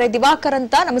ಕಾಲರ್ ಇದ್ದಾರೆ, ದಿವಾಕರ್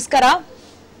ಅಂತ. ನಮಸ್ಕಾರ.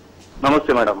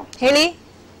 ನಮಸ್ತೆ ಮೇಡಮ್. ಹೇಳಿ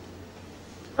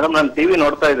ಮೇಡಮ್, ನಾನು ಟಿವಿ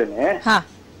ನೋಡ್ತಾ ಇದ್ದೇನೆ.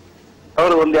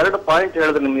 ಅವರು ಒಂದೆರಡು ಪಾಯಿಂಟ್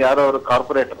ಹೇಳಿದ್ರು ನಿಮ್ಗೆ ಯಾರೋ ಅವರು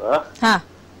ಕಾರ್ಪೊರೇಟರ್.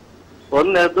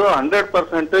 ಒಂದನೇದು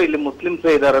 100% ಇಲ್ಲಿ ಮುಸ್ಲಿಮ್ಸ್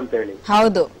ಇದಾರೆ ಅಂತ ಹೇಳಿ.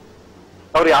 ಹೌದು.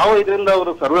 ಅವ್ರು ಯಾವ ಇದರಿಂದ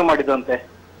ಅವರು ಸರ್ವೆ ಮಾಡಿದಂತೆ?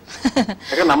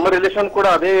 ಯಾಕಂದ್ರೆ ನಮ್ಮ ರಿಲೇಷನ್ ಕೂಡ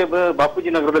ಅದೇ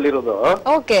ಬಾಪೂಜಿ ನಗರದಲ್ಲಿ ಇರೋದು.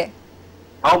 ಓಕೆ.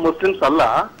 ನಾವು ಮುಸ್ಲಿಮ್ಸ್ ಅಲ್ಲ.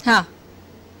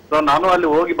 ಸೊ ನಾನು ಅಲ್ಲಿ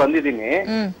ಹೋಗಿ ಬಂದಿದ್ದೀನಿ.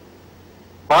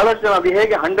 ಬಹಳಷ್ಟು ಜನ ಅದು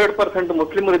ಹೇಗೆ 100%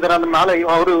 ಮುಸ್ಲಿಮರು ಇದಾರೆ ಅಂದ್ರೆ, ನಾಳೆ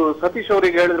ಅವರು ಸತೀಶ್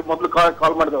ಅವರಿಗೆ ಹೇಳಿದ್ರು ಮೊದಲು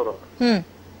ಕಾಲ್ ಮಾಡಿದವರು.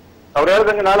 ಅವ್ರು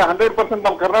ಹೇಳ್ದಂಗೆ ನಾಳೆ 100%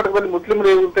 ನಮ್ಮ ಕರ್ನಾಟಕದಲ್ಲಿ ಮುಸ್ಲಿಮರು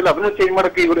ಇರುತ್ತಿಲ್ಲ, ಅದನ್ನು ಚೇಂಜ್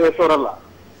ಮಾಡಕ್ಕೆ ಇವರು ಹೆಸರಲ್ಲ.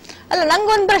 ಅಲ್ಲ,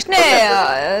 ನಂಗೊಂದ್ ಪ್ರಶ್ನೆ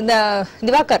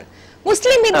ದಿವಾಕರ್,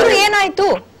 ಮುಸ್ಲಿಂ ಇದ್ರು ಏನಾಯ್ತು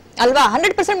ಅಲ್ವಾ?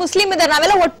 100% ಮುಸ್ಲಿಂ ಇದ್ದಾರೆ,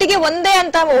 ನಾವೆಲ್ಲ ಒಟ್ಟಿಗೆ ಒಂದೇ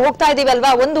ಅಂತ ಹೋಗ್ತಾ ಇದೀವಿ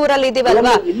ಅಲ್ವಾ, ಒಂದ್ ಊರಲ್ಲಿ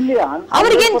ಇದೀವಲ್ವಾ,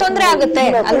 ಅವ್ರಿಗೇನ್ ತೊಂದ್ರೆ ಆಗುತ್ತೆ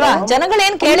ಅಲ್ವಾ?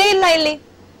 ಜನಗಳೇನ್ ಕೇಳೇ ಇಲ್ಲ ಇಲ್ಲಿ.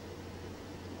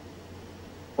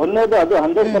 ಒಂದೇದು ಅದು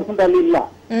 100% ಅಲ್ಲಿ ಇಲ್ಲ.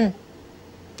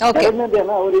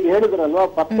 ಎರಡನೇದೇನ ಅವ್ರಿಗೆ ಹೇಳಿದ್ರಲ್ವಾ,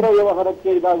 ಪತ್ರ ವ್ಯವಹಾರಕ್ಕೆ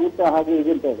ಇದಾಗುತ್ತೆ ಹಾಗೆ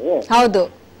ಇದೆ ಅಂತ ಹೇಳಿ. ಹೌದು.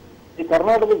 ಈ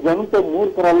ಕರ್ನಾಟಕದ ಜನತೆ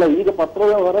ಮೂರ್ಖರಲ್ಲ. ಈಗ ಪತ್ರ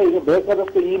ವ್ಯವಹಾರ ಈಗ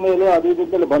ಬೇಕಾದಷ್ಟು ಇಮೇಲ್ ಅದು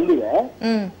ಇದು ಬಂದಿದೆ.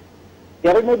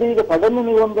 ಎರಡನೇದು, ಈಗ ಸಡನ್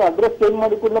ನೀವೊಂದು ಅಡ್ರೆಸ್ ಚೇಂಜ್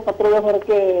ಮಾಡಿ ಕೂಡಲೇ ಪತ್ರ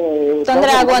ವ್ಯವಹಾರಕ್ಕೆ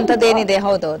ತೊಂದರೆ ಆಗುವಂತದ್ದು ಏನಿದೆ.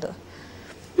 ಹೌದೌದು.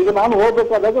 ಈಗ ನಾನು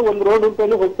ಹೋಗ್ಬೇಕಾದಾಗ ಒಂದು ರೋಡ್ ಅಂತ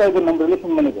ಹೋಗ್ತಾ ಇದ್ದೇನೆ ನಮ್ಮ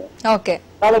ರಿಲೇಷನ್ ಮನೆಗೆ.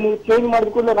 ನಾಳೆ ನೀವು ಚೇಂಜ್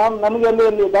ಮಾಡಿದ ಕೂಡಲೇ ನಮಗೆ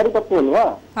ಅಲ್ಲಿ ದಾರಿ ತಪ್ಪಲ್ವಾ?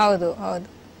 ಹೌದು ಹೌದು.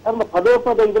 ನಮ್ಮ ಪದೇ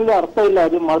ಪದೇ ಇದ್ರಲ್ಲಿ ಅರ್ಥ ಇಲ್ಲ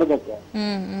ಅದು ಮಾಡೋದಕ್ಕೆ.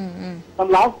 ನಮ್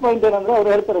ಲಾಸ್ಟ್ ಪಾಯಿಂಟ್ ಏನಂದ್ರೆ ಅವ್ರು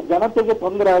ಹೇಳ್ತಾರೆ ಜನತೆಗೆ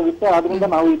ತೊಂದರೆ ಆಗುತ್ತೆ, ಆದ್ರಿಂದ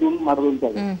ನಾವು ಇದು ಮಾಡೋದು ಅಂತ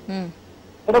ಹೇಳಿ.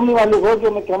 ಮೇಡಮ್, ನೀವು ಅಲ್ಲಿ ಹೋಗಿ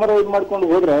ಒಮ್ಮೆ ಕ್ಯಾಮರಾ ಇದು ಮಾಡ್ಕೊಂಡು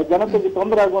ಹೋದ್ರೆ ಜನತೆಗೆ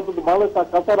ತೊಂದರೆ ಆಗುವಂತದ್ದು ಬಹಳ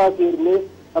ಕಸ ರಾಶಿ ಇರ್ಲಿ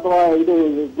ಅಥವಾ ಇದು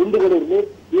ಗುಂಡಿಗಳಿರ್ಲಿ,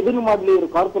 ಇದನ್ನು ಮಾಡ್ಲಿ ಇವರು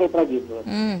ಕಾರ್ಪೊರೇಟರ್ ಆಗಿ ಇದ್ರು.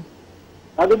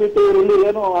 ಅದು ಬಿಟ್ಟು ಇವರು ಇಲ್ಲಿ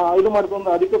ಏನು ಇದು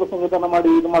ಮಾಡ್ಕೊಂಡು ಅಧಿಕೃತ ಸಂಘಟನೆ ಮಾಡಿ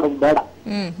ಇದು ಮಾಡೋದು ಬೇಡ.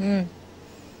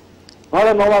 ಬಹಳ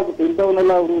ನೋವಾಗುತ್ತೆ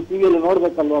ಇಂಥವನ್ನೆಲ್ಲ ಅವರು ಟಿವಿಯಲ್ಲಿ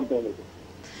ನೋಡ್ಬೇಕಲ್ವ ಅಂತ ಹೇಳಿದ್ರು.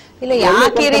 ಇಲ್ಲ,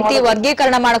 ಯಾಕೆ ಈ ರೀತಿ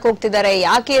ವರ್ಗೀಕರಣ ಮಾಡಕ್ ಹೋಗ್ತಿದ್ದಾರೆ,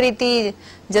 ಯಾಕೆ ಈ ರೀತಿ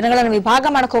ಜನಗಳನ್ನ ವಿಭಾಗ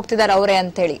ಮಾಡಕ್ ಹೋಗ್ತಿದ್ದಾರೆ ಅವರೇ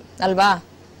ಅಂತ ಹೇಳಿ ಅಲ್ವಾ?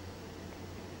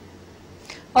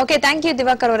 ಓಕೆ, ಥ್ಯಾಂಕ್ ಯು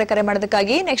ದಿವಾಕರ್ ಅವರೇ ಕರೆ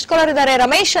ಮಾಡೋದಕ್ಕಾಗಿ. ನೆಕ್ಸ್ಟ್ ಕಾಲರ್ ಇದ್ದಾರೆ,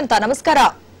 ರಮೇಶ್ ಅಂತ. ನಮಸ್ಕಾರ.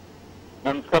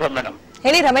 ನಮಸ್ಕಾರ ಮೇಡಮ್.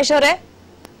 ಹೇಳಿ ರಮೇಶ್ ಅವರೇ.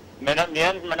 ಮೇಡಮ್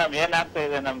ಏನ್ ಆಗ್ತಾ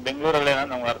ಇದೆ ನಮ್ ಬೆಂಗಳೂರಲ್ಲಿ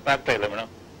ನಮ್ಗೆ ಅರ್ಥ ಆಗ್ತಾ ಇಲ್ಲ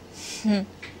ಮೇಡಮ್.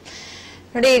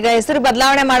 ನೋಡಿ, ಈಗ ಹೆಸರು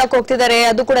ಬದಲಾವಣೆ ಮಾಡಕ್ ಹೋಗ್ತಿದ್ದಾರೆ,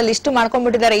 ಅದು ಕೂಡ ಲಿಸ್ಟ್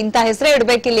ಮಾಡ್ಕೊಂಡ್ಬಿಟ್ಟಿದ್ದಾರೆ, ಇಂತ ಹೆಸರೇ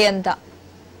ಇಡ್ಬೇಕಿಲ್ಲಿ ಅಂತ.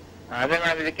 ಅದೇ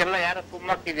ಮೇಡಮ್, ಇದಕ್ಕೆಲ್ಲ ಯಾರ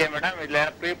ಕುಮ್ಮಕ್ಕಿದೆಯಾ ಮೇಡಮ್? ಇಲ್ಲ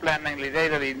ಪ್ರೀ ಪ್ಲಾನ್ ಇದೆ,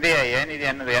 ಇದೆಯಾ ಏನಿದೆ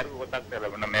ಅನ್ನೋದು ಯಾರಿಗೂ ಗೊತ್ತಾಗ್ತಾ ಇಲ್ಲ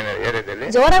ಮೇಡಮ್ ಏರಿಯಾದಲ್ಲಿ.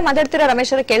 ಜೋರಾಗಿ ಮಾತಾಡ್ತೀರಾ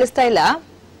ರಮೇಶ್ ಅವರೇ, ಕೇಳಿಸ್ತಾ ಇಲ್ಲ.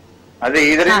 ಅದೇ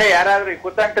ಇದರಿಂದ ಯಾರಾದ್ರೂ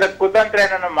ಕುತಂತ್ರ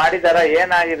ಏನೋ ಮಾಡಿದಾರ,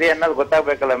 ಏನಾಗಿದೆ ಅನ್ನೋದು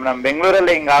ಗೊತ್ತಾಗ್ಬೇಕಲ್ಲ ಮೇಡಮ್.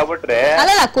 ಬೆಂಗಳೂರಲ್ಲಿ ಹಿಂಗ ಆಗ್ಬಿಟ್ರೆ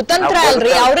ಅಲ್ಲ, ಕುತಂತ್ರ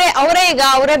ಅಲ್ರಿ,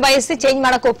 ಅವರೇ ಬಯಸಿ ಚೇಂಜ್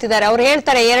ಮಾಡಕ್ ಹೋಗ್ತಿದ್ದಾರೆ. ಅವ್ರು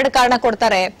ಹೇಳ್ತಾರೆ, 2 ಕಾರಣ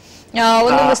ಕೊಡ್ತಾರೆ.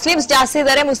 ಒಂದು, ಮುಸ್ಲಿಮ್ಸ್ ಜಾಸ್ತಿ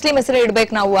ಇದಾರೆ, ಮುಸ್ಲಿಂ ಹೆಸರು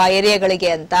ಇಡ್ಬೇಕು ನಾವು ಆ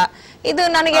ಏರಿಯಾಗಳಿಗೆ ಅಂತ. ಇದು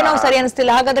ನನಗೇನೋ ಸರಿ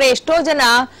ಅನಿಸ್ತಿಲ್ಲ. ಹಾಗಾದ್ರೆ ಎಷ್ಟೋ ಜನ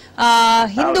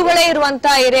ಹಿಂದೂಗಳೇ ಇರುವಂತ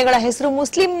ಏರಿಯಾಗಳ ಹೆಸರು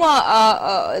ಮುಸ್ಲಿಂ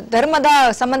ಧರ್ಮದ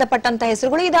ಸಂಬಂಧಪಟ್ಟಂತ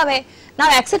ಹೆಸರುಗಳು ಇದಾವೆ.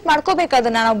 ನಾವು ಆಕ್ಸೆಪ್ಟ್ ಮಾಡ್ಕೋಬೇಕು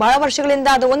ಅದನ್ನ. ನಾವು ಬಹಳ ವರ್ಷಗಳಿಂದ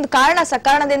ಅದು ಒಂದು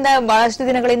ಸಕಾರಣದಿಂದ ಬಹಳಷ್ಟು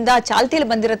ದಿನಗಳಿಂದ ಚಾಲ್ತಿಯಲ್ಲಿ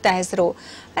ಬಂದಿರುತ್ತೆ ಆ ಹೆಸರು.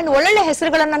 ಅಂಡ್ ಒಳ್ಳೊಳ್ಳೆ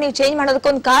ಹೆಸರುಗಳನ್ನ ನೀವು ಚೇಂಜ್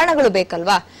ಮಾಡೋದಕ್ಕೊಂದು ಕಾರಣಗಳು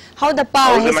ಬೇಕಲ್ವಾ? ಹೌದಪ್ಪ,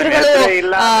 ಹೆಸರುಗಳು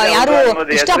ಯಾರು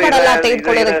ಇಷ್ಟಪಡಲ್ಲ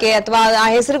ತೆಗೆದುಕೊಳ್ಳೋದಕ್ಕೆ, ಅಥವಾ ಆ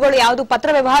ಹೆಸರುಗಳು ಯಾವ್ದು ಪತ್ರ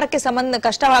ವ್ಯವಹಾರಕ್ಕೆ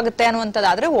ಕಷ್ಟವಾಗುತ್ತೆ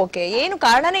ಅನ್ನುವಂಥದ್ದಾದ್ರೆ ಓಕೆ, ಏನು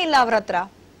ಕಾರಣನೇ ಇಲ್ಲ ಅವ್ರ ಹತ್ರ.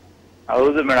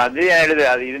 ಹೌದು ಮೇಡಮ್, ಅದೇ ಹೇಳಿದೆ,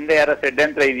 ಅದು ಇದರಿಂದ ಯಾರ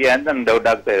ಷಡ್ಯಂತ್ರ ಇದೆಯಾ ಅಂತ ನನ್ಗೆ ಡೌಟ್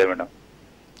ಆಗ್ತಾ ಇದೆ ಮೇಡಮ್.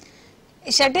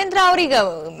 ಷಡ್ಯಂತ್ರ ಅವ್ರೀಗ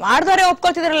ಮಾಡಿದವರೇ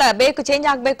ಒಪ್ಕೊಳ್ತಿದಾರಲ್ಲ, ಬೇಕು ಚೇಂಜ್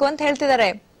ಆಗ್ಬೇಕು ಅಂತ ಹೇಳ್ತಿದ್ದಾರೆ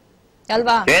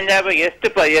ಅಲ್ವಾ? ಚೇಂಜ್ ಆಗ್ಬೇಕು.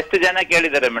 ಎಷ್ಟು ಜನ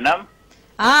ಕೇಳಿದ್ದಾರೆ ಮೇಡಮ್?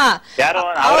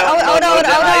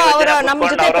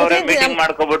 ಮೀಟಿಂಗ್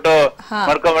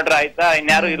ಮಾಡ್ಕೊಬಿಟ್ರೆ ಆಯ್ತಾ?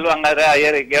 ಇನ್ಯಾರು ಇಲ್ವ ಹಂಗಾದ್ರೆ?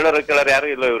 ಕೇಳೋರು ಯಾರು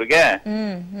ಇಲ್ವ ಇವ್ರಿಗೆ?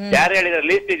 ಯಾರು ಹೇಳಿದಾರೆ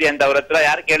ಲೀಸ್ಟ್ ಇದೆಯಾ ಅಂತ ಅವ್ರ ಹತ್ರ?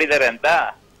 ಯಾರು ಕೇಳಿದಾರೆ ಅಂತ?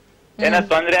 ಏನಾದ್ರು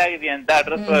ತೊಂದ್ರೆ ಆಗಿದೆಯಾ ಅಂತ?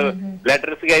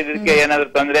 ಲೆಟರ್ಸ್ಗೆ ಇದಕ್ಕೆ ಏನಾದ್ರು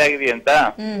ತೊಂದ್ರೆ ಆಗಿದೆಯಾ ಅಂತ?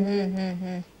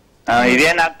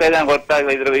 ಇದೇನಾಗ್ತಾ ಇದೆ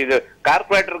ಗೊತ್ತಾಗಲ್ಲ. ಇದು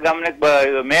ಕಾರ್ಪೊರೇಟರ್ ಗಮನಕ್ಕೆ,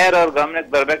 ಮೇಯರ್ ಅವ್ರ ಗಮನಕ್ಕೆ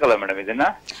ಬರ್ಬೇಕಲ್ಲ ಮೇಡಮ್ ಇದನ್ನ?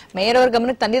 ಮೇಯರ್ ಅವ್ರ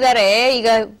ಗಮನಕ್ಕೆ ತಂದಿದ್ದಾರೆ. ಈಗ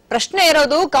ಪ್ರಶ್ನೆ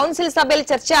ಇರೋದು, ಕೌನ್ಸಿಲ್ ಸಭೆಯಲ್ಲಿ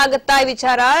ಚರ್ಚೆ ಆಗುತ್ತಾ ಈ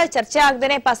ವಿಚಾರ? ಚರ್ಚೆ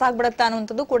ಆಗದೇನೆ ಪಾಸ್ ಆಗ್ಬಿಡತ್ತಾ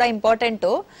ಅನ್ನುವಂಥದ್ದು ಕೂಡ ಇಂಪಾರ್ಟೆಂಟ್.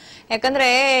 ಯಾಕಂದ್ರೆ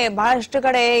ಬಹಳಷ್ಟು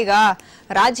ಕಡೆ ಈಗ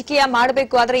ರಾಜಕೀಯ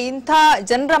ಮಾಡ್ಬೇಕು, ಆದ್ರೆ ಇಂಥ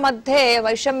ಜನರ ಮಧ್ಯೆ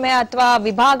ವೈಷಮ್ಯ ಅಥವಾ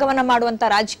ವಿಭಾಗವನ್ನ ಮಾಡುವಂತ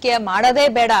ರಾಜಕೀಯ ಮಾಡೋದೇ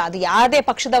ಬೇಡ, ಅದು ಯಾರದೇ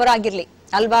ಪಕ್ಷದವರಾಗಿರ್ಲಿ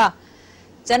ಅಲ್ವಾ?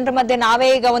 ಜನರ ಮಧ್ಯೆ ನಾವೇ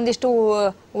ಈಗ ಒಂದಿಷ್ಟು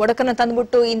ಒಡಕನ್ನು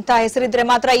ತಂದ್ಬಿಟ್ಟು ಇಂಥ ಹೆಸರಿದ್ರೆ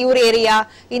ಮಾತ್ರ ಇವ್ರ ಏರಿಯಾ,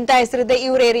 ಇಂಥ ಹೆಸರಿದ್ರೆ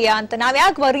ಇವ್ರ ಏರಿಯಾ ಅಂತ ನಾವ್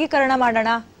ಯಾಕೆ ವರ್ಗೀಕರಣ ಮಾಡೋಣ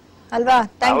ಅಲ್ವಾ?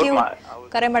 ಥ್ಯಾಂಕ್ ಯು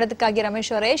ಕರೆ ಮಾಡೋದಕ್ಕಾಗಿ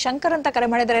ರಮೇಶ್ ಅವರೇ. ಶಂಕರ್ ಅಂತ ಕರೆ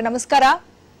ಮಾಡಿದರೆ. ನಮಸ್ಕಾರ.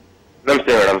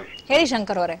 ನಮಸ್ತೆ ಮೇಡಮ್. ಹೇಳಿ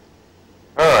ಶಂಕರ್ ಅವರೇ.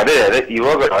 ಅದೇ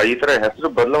ಇವಾಗ ಈ ತರ ಹೆಸರು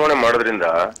ಬದಲಾವಣೆ ಮಾಡೋದ್ರಿಂದ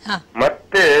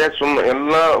ಮತ್ತೆ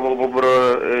ಎಲ್ಲ ಒಬ್ಬೊಬ್ರು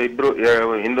ಇಬ್ರು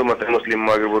ಹಿಂದೂ ಮತ್ತೆ ಮುಸ್ಲಿಂ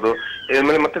ಆಗಿರ್ಬೋದು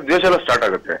ಇದ್ಮೇಲೆ ಮತ್ತೆ ದ್ವೇಷ ಎಲ್ಲ ಸ್ಟಾರ್ಟ್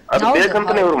ಆಗುತ್ತೆ. ಅದು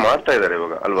ಬೇಕಂತಾನೆ ಇವ್ರು ಮಾಡ್ತಾ ಇದಾರೆ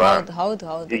ಇವಾಗ ಅಲ್ವಾ.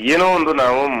 ಏನೋ ಒಂದು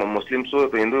ನಾವು ಮುಸ್ಲಿಮ್ಸ್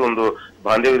ಹಿಂದೂ ಒಂದು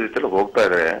ಬಾಂಧವ್ಯ ರೀತಿಯಲ್ಲಿ ಹೋಗ್ತಾ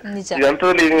ಇದಾರೆ.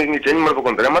 ಅಂತದ್ರಲ್ಲಿ ಚೇಂಜ್ ಮಾಡ್ಬೇಕು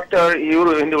ಅಂತಾರೆ ಮತ್ತೆ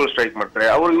ಇವರು ಹಿಂದೂಗಳು ಸ್ಟ್ರೈಕ್ ಮಾಡ್ತಾರೆ,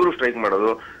 ಇವರು ಸ್ಟ್ರೈಕ್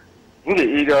ಮಾಡೋದು. ಹಿಂಗೆ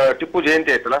ಈಗ ಟಿಪ್ಪು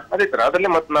ಜಯಂತಿ ಆಯ್ತಲ್ಲ ಅದೇ ತರ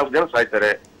ಅದ್ರಲ್ಲಿ ಮತ್ತೆ 4 ಜನ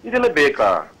ಸಾಯ್ತಾರೆ. ಇದೆಲ್ಲ ಬೇಕಾ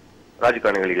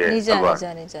ರಾಜಕಾರಣಿಗಳಿಗೆ?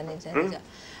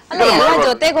 ಅಲ್ಲ ಎಲ್ಲ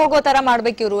ಜೊತೆಗೆ ಹೋಗೋ ತರ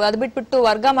ಮಾಡ್ಬೇಕು ಇವ್ರು. ಅದ್ ಬಿಟ್ಬಿಟ್ಟು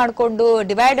ವರ್ಗ ಮಾಡ್ಕೊಂಡು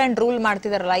ಡಿವೈಡ್ ಅಂಡ್ ರೂಲ್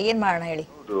ಮಾಡ್ತಿದಾರಲ್ಲ, ಏನ್ ಮಾಡೋಣ ಹೇಳಿ.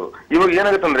 ಇವಾಗ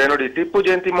ಏನಾಗುತ್ತಂದ್ರೆ ನೋಡಿ, ಟಿಪ್ಪು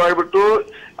ಜಯಂತಿ ಮಾಡ್ಬಿಟ್ಟು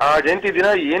ಆ ಜಯಂತಿ ದಿನ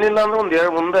ಏನಿಲ್ಲ ಅಂದ್ರೆ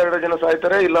ಒಂದೆರಡು ಜನ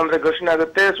ಸಾಯ್ತಾರೆ, ಇಲ್ಲಾಂದ್ರೆ ಘರ್ಷಣೆ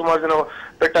ಆಗುತ್ತೆ, ಸುಮಾರು ಜನ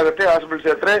ಪೆಟ್ಟಾಗುತ್ತೆ, ಹಾಸ್ಪಿಟಲ್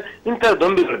ಸೇರ್ತಾರೆ. ಇಂತ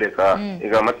ದೊಂಬಿಗಳು ಬೇಕಾ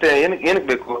ಈಗ? ಮತ್ತೆ ಏನಕ್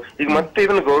ಬೇಕು ಈಗ? ಮತ್ತೆ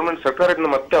ಇದನ್ನ ಗೌರ್ಮೆಂಟ್ ಸರ್ಕಾರ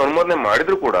ಮತ್ತೆ ಅನುಮೋದನೆ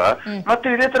ಮಾಡಿದ್ರು ಕೂಡ ಮತ್ತೆ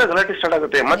ಇದೇ ತರ ಗಲಾಟೆ ಸ್ಟಾರ್ಟ್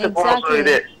ಆಗುತ್ತೆ, ಮತ್ತೆ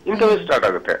ಇದೆ ಇಂಥವೇ ಸ್ಟಾರ್ಟ್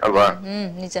ಆಗುತ್ತೆ ಅಲ್ವಾ.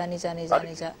 ನಿಜ ನಿಜ ನಿಜ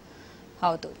ನಿಜ.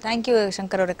 ಹೌದು, ಥ್ಯಾಂಕ್ ಯು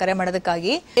ಶಂಕರ್ ಅವರ ಕರೆ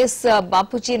ಮಾಡೋದಕ್ಕಾಗಿ.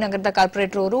 ಬಾಪೂಜಿ ನಗರದ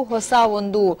ಕಾರ್ಪೊರೇಟರ್ ಅವರು ಹೊಸ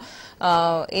ಒಂದು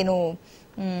ಏನು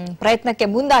ಪ್ರಯತ್ನಕ್ಕೆ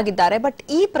ಮುಂದಾಗಿದ್ದಾರೆ. ಬಟ್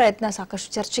ಈ ಪ್ರಯತ್ನ ಸಾಕಷ್ಟು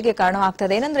ಚರ್ಚೆಗೆ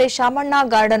ಕಾರಣವಾಗ್ತದೆ. ಏನಂದ್ರೆ ಶಾಮಣ್ಣ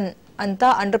ಗಾರ್ಡನ್ ಅಂತ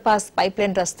ಅಂಡರ್ ಪಾಸ್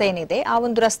ಪೈಪ್ಲೈನ್ ರಸ್ತೆ ಏನಿದೆ, ಆ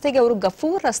ಒಂದು ರಸ್ತೆಗೆ ಅವರು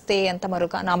ಗಫೂರ್ ರಸ್ತೆ ಅಂತ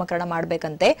ನಾಮಕರಣ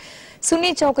ಮಾಡ್ಬೇಕಂತೆ.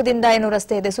 ಸುನ್ನಿ ಚೌಕದಿಂದ ಏನು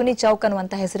ರಸ್ತೆ ಇದೆ, ಸುನ್ನಿ ಚೌಕ್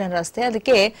ಅನ್ನುವಂತ ಹೆಸರಿನ ರಸ್ತೆ,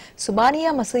 ಅದಕ್ಕೆ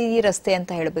ಸುಬಾನಿಯಾ ಮಸೀದಿ ರಸ್ತೆ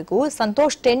ಅಂತ ಹೇಳಬೇಕು.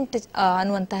 ಸಂತೋಷ್ ಟೆಂಟ್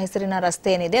ಅನ್ನುವಂತ ಹೆಸರಿನ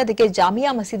ರಸ್ತೆ ಏನಿದೆ ಅದಕ್ಕೆ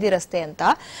ಜಾಮಿಯಾ ಮಸೀದಿ ರಸ್ತೆ ಅಂತ.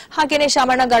 ಹಾಗೇನೆ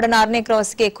ಶಾಮಣ್ಣ ಗಾರ್ಡನ್ 6ನೇ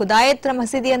ಕ್ರಾಸ್ಗೆ ಖುದಾಯತ್ರ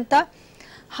ಮಸೀದಿ ಅಂತ.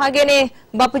 ಹಾಗೇನೆ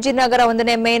ಬಾಪೂಜಿ ನಗರ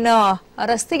 1ನೇ ಮೇನ್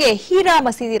ರಸ್ತೆಗೆ ಹೀರಾ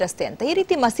ಮಸೀದಿ ರಸ್ತೆ ಅಂತ. ಈ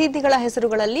ರೀತಿ ಮಸೀದಿಗಳ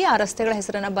ಹೆಸರುಗಳಲ್ಲಿ ಆ ರಸ್ತೆಗಳ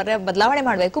ಹೆಸರನ್ನ ಬದಲಾವಣೆ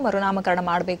ಮಾಡಬೇಕು, ಮರುನಾಮಕರಣ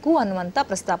ಮಾಡಬೇಕು ಅನ್ನುವಂತ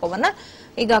ಪ್ರಸ್ತಾಪವನ್ನ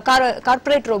ಈಗ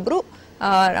ಕಾರ್ಪೊರೇಟರ್ ಒಬ್ರು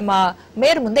ನಮ್ಮ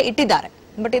ಮೇಯರ್ ಮುಂದೆ ಇಟ್ಟಿದ್ದಾರೆ.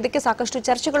 ಬಟ್ ಇದಕ್ಕೆ ಸಾಕಷ್ಟು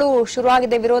ಚರ್ಚೆಗಳು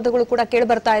ಶುರುವಾಗಿದೆ, ವಿರೋಧಗಳು ಕೂಡ ಕೇಳಿ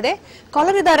ಬರ್ತಾ ಇದೆ.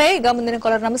 ಕಾಲರ್ ಇದ್ದಾರೆ ಈಗ, ಮುಂದಿನ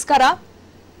ಕಾಲರ್. ನಮಸ್ಕಾರ.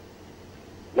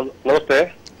 ನಮಸ್ತೆ,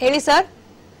 ಹೇಳಿ ಸರ್.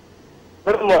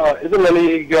 ಮೇಡಮ್, ಇದು ನಾನು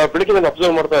ಈಗ ಬೆಳಿಗ್ಗೆ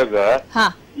ಅಬ್ಸರ್ವ್ ಮಾಡ್ತಾ ಇದ್ದೆ,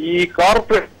 ಈ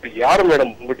ಕಾರ್ಪೊರೇಟ್ ಯಾರು ಮೇಡಮ್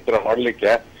ಬಂದ್ಬಿಟ್ಟಿರ್ತಾರ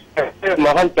ಮಾಡ್ಲಿಕ್ಕೆ?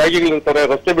 ಮಹಾನ್ ತ್ಯಾಗಿಗಳು ಇರ್ತಾರೆ,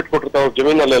 ರಸ್ತೆ ಬಿಟ್ಕೊಟ್ಟಿರ್ತಾರೆ ಅವ್ರ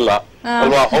ಜಮೀನಲ್ಲೆಲ್ಲ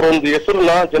ಅಲ್ವಾ, ಅವ್ರೊಂದು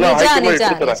ಹೆಸರನ್ನ ಜನ ಆಯ್ಕೆ ಮಾಡಿ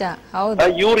ಇಟ್ಟಿರ್ತಾರೆ.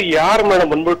 ಇವ್ರು ಯಾರು ಮೇಡಮ್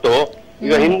ಬಂದ್ಬಿಟ್ಟು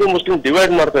ಈಗ ಹಿಂದೂ ಮುಸ್ಲಿಂ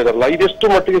ಡಿವೈಡ್ ಮಾಡ್ತಾ ಇದಾರಲ್ಲ, ಇದೆಷ್ಟು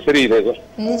ಮಟ್ಟಿಗೆ ಸರಿ ಇದೆ ಇದು?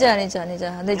 ನಿಜ ನಿಜ ನಿಜ.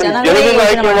 ಜನಗಳನ್ನ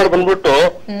ಆಯ್ಕೆ ಮಾಡಿ ಬಂದ್ಬಿಟ್ಟು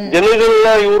ಜನಗಳನ್ನ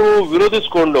ಇವರು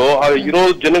ವಿರೋಧಿಸ್ಕೊಂಡು ಇರೋ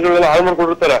ಜನಗಳನ್ನ ಹಾಳು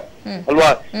ಮಾಡ್ಕೊಂಡಿರ್ತಾರೆ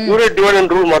ಅಲ್ವಾ, ಇವರೇ ಡಿವೈಡ್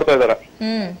ಅಂಡ್ ರೂಲ್ ಮಾಡ್ತಾ ಇದಾರೆ.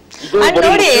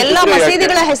 ನೋಡಿ, ಎಲ್ಲಾ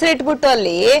ಮಸೀದಿಗಳ ಹೆಸರು ಇಟ್ಬಿಟ್ಟು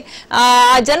ಅಲ್ಲಿ ಆ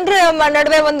ಜನರ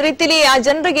ನಡುವೆ ಒಂದ್ ರೀತಿಲಿ ಆ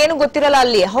ಜನರಿಗೆ ಏನು ಗೊತ್ತಿರಲ್ಲ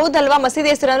ಅಲ್ಲಿ, ಹೌದಲ್ವಾ? ಮಸೀದಿ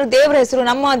ಹೆಸರು ಅಂದ್ರೆ ದೇವ್ರ ಹೆಸರು,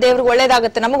 ನಮ್ಮ ದೇವ್ರಿಗೆ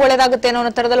ಒಳ್ಳೇದಾಗುತ್ತೆ, ನಮಗ್ ಒಳ್ಳೇದಾಗುತ್ತೆ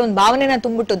ಅನ್ನೋ ತರದಲ್ಲಿ ಒಂದು ಭಾವನೆನ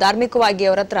ತುಂಬಿಟ್ಟು ಧಾರ್ಮಿಕವಾಗಿ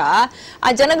ಅವ್ರ ಹತ್ರ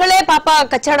ಆ ಜನಗಳೇ ಪಾಪ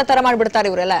ಕಚ್ಚಾಡ ತರ ಮಾಡ್ಬಿಡ್ತಾರೆ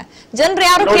ಇವರೆಲ್ಲ. ಜನರು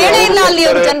ಯಾರು ಕೇಳೇ ಇಲ್ಲ ಅಲ್ಲಿ,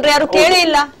 ಅವ್ರು ಜನರು ಯಾರು ಕೇಳೇ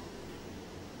ಇಲ್ಲ.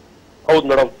 ಹೌದು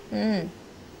ಮೇಡಮ್.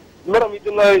 ಮೇಡಮ್,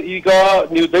 ಇದನ್ನ ಈಗ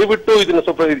ನೀವು ದಯವಿಟ್ಟು ಇದನ್ನ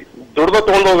ಸ್ವಲ್ಪ ದೊಡ್ಡದಾಗ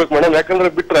ತಗೊಂಡು ಹೋಗ್ಬೇಕು ಮೇಡಮ್. ಯಾಕಂದ್ರೆ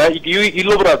ಬಿಟ್ರೆ ಈಗ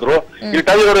ಇಲ್ಲೊಬ್ರಾದ್ರು ಈ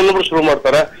ಟಾಲಿಗರು ಇನ್ನೊಬ್ರು ಶುರು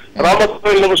ಮಾಡ್ತಾರೆ,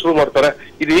 ರಾಮತ್ವ ಇನ್ನೊಬ್ರು ಶುರು ಮಾಡ್ತಾರೆ,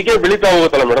 ಇದು ಹೀಗೆ ಬೆಳೀತಾ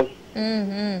ಹೋಗುತ್ತಲ್ಲ ಮೇಡಮ್.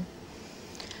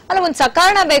 ಅಲ್ಲ, ಒಂದ್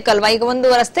ಸಕಾರಣ ಬೇಕಲ್ವಾ? ಈಗ ಒಂದು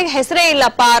ರಸ್ತೆಗೆ ಹೆಸರೇ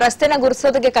ಇಲ್ಲಪ್ಪ, ಆ ರಸ್ತೆನ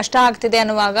ಗುರುಸೋದಕ್ಕೆ ಕಷ್ಟ ಆಗ್ತಿದೆ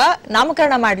ಅನ್ನುವಾಗ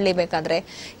ನಾಮಕರಣ ಮಾಡ್ಲಿ. ಬೇಕಾದ್ರೆ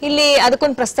ಇಲ್ಲಿ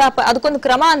ಅದಕ್ಕೊಂದು ಪ್ರಸ್ತಾಪ, ಅದಕ್ಕೊಂದು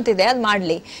ಕ್ರಮ ಅಂತಿದೆ, ಅದ್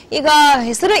ಮಾಡ್ಲಿ. ಈಗ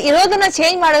ಹೆಸರು ಇರೋದನ್ನ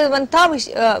ಚೇಂಜ್ ಮಾಡುವಂತ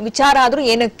ವಿಚಾರ ಆದ್ರೂ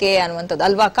ಏನಕ್ಕೆ ಅನ್ನುವಂಥದ್ದು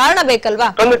ಅಲ್ವಾ? ಕಾರಣ ಬೇಕಲ್ವಾ?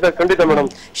 ಖಂಡಿತ ಮೇಡಮ್.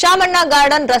 ಶಾಮಣ್ಣ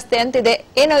ಗಾರ್ಡನ್ ರಸ್ತೆ ಅಂತಿದೆ,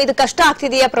 ಏನೋ ಇದು ಕಷ್ಟ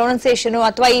ಆಗ್ತಿದೆಯಾ ಪ್ರೊನೌನ್ಸಿಯೇಷನ್,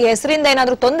 ಅಥವಾ ಈ ಹೆಸರಿಂದ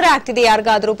ಏನಾದ್ರೂ ತೊಂದರೆ ಆಗ್ತಿದೆಯಾ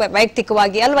ಯಾರಿಗಾದ್ರೂ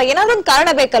ವೈಯಕ್ತಿಕವಾಗಿ ಅಲ್ವಾ? ಏನಾದ್ರೂ ಒಂದು ಕಾರಣ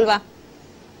ಬೇಕಲ್ವಾ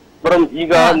ಮೇಡಮ್?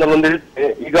 ಈಗ ನಾನೊಂದು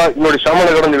ಈಗ ನೋಡಿ,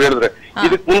 ಶಾಮಣ್ಣಗೌಡ ನೀವು ಹೇಳಿದ್ರೆ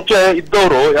ಇದಕ್ ಮುಂಚೆ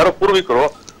ಇದ್ದವರು ಯಾರೋ ಪೂರ್ವಿಕರು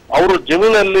ಅವರು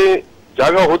ಜಮೀನಲ್ಲಿ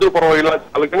ಜಾಗ ಹೋದ್ರೂ ಪರವಾಗಿಲ್ಲ,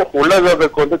 ಅದಕ್ಕೆ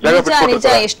ಒಳ್ಳೇದಾಗಬೇಕು ಅಂತ ಜಾಗ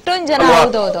ಬಿಟ್ಕೊಡ್ತಾರೆ. ಎಷ್ಟೊಂದ್ ಜನ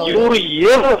ಇವರು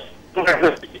ಏನು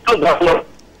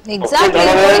ಎಕ್ಸಾಕ್ಟ್ಲಿ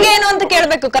ಕೊಡುಗೆ ಏನು ಅಂತ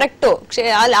ಕೇಳ್ಬೇಕು. ಕರೆಕ್ಟ್,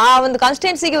 ಆ ಒಂದು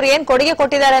ಕಾನ್ಸ್ಟಿಟ್ಯೂನ್ಸಿಗೆ ಇವ್ರು ಏನ್ ಕೊಡುಗೆ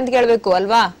ಕೊಟ್ಟಿದ್ದಾರೆ ಅಂತ ಕೇಳ್ಬೇಕು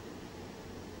ಅಲ್ವಾ?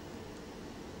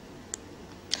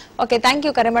 ಓಕೆ, ಥ್ಯಾಂಕ್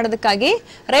ಯು ಕರೆ ಮಾಡೋದಕ್ಕಾಗಿ.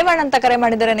 ರೇವಣ್ಣ ಅಂತ ಕರೆ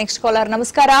ಮಾಡಿದ್ದಾರೆ ನೆಕ್ಸ್ಟ್ ಕಾಲರ್.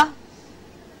 ನಮಸ್ಕಾರ.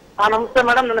 ನಮಸ್ತೆ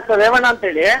ಮೇಡಮ್, ನನ್ನ ಹೆಸರು ರೇವಣ್ಣ ಅಂತ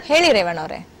ಹೇಳಿ. ಹೇಳಿ ರೇವಣ್ಣ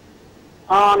ಅವರೇ.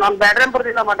 ನಾನು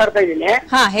ಬ್ಯಾಡ್ರಾಂಪುರದಿಂದ ಮಾತಾಡ್ತಾ ಇದ್ದೀನಿ.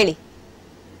 ಹಾ, ಹೇಳಿ.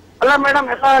 ಅಲ್ಲ ಮೇಡಮ್,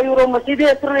 ಎಲ್ಲ ಇವರು ಮಸೀದಿ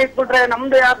ಹೆಸರು ಇಟ್ಬಿಟ್ರೆ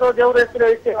ನಮ್ದು ಯಾವ್ದೋ ದೇವ್ರ ಹೆಸರು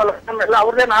ಇಟ್ಟಿಲ್ಲ,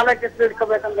 ಅವ್ರದೇ 4 ಹೆಸರು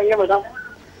ಇಟ್ಕೋಬೇಕಂತಂಗೆ ಮೇಡಮ್.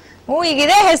 ಈಗ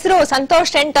ಇದೇ ಹೆಸರು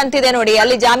ಸಂತೋಷ್ ಟೆಂಟ್ ಅಂತಿದೆ ನೋಡಿ,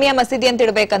 ಅಲ್ಲಿ ಜಾಮಿಯಾ ಮಸೀದಿ ಅಂತ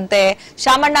ಇಡ್ಬೇಕಂತೆ.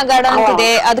 ಶಾಮಣ್ಣ ಗಾರ್ಡನ್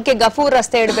ಅಂತಿದೆ, ಅದಕ್ಕೆ ಗಫೂರ್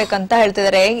ರಸ್ತೆ ಇಡ್ಬೇಕಂತ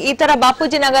ಹೇಳ್ತಿದ್ದಾರೆ. ಈ ತರ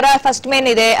ಬಾಪೂಜಿ ನಗರ ಫಸ್ಟ್ ಮೇನ್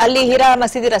ಇದೆ, ಅಲ್ಲಿ ಹೀರಾ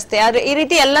ಮಸೀದಿ ರಸ್ತೆ, ಆದ್ರೆ ಈ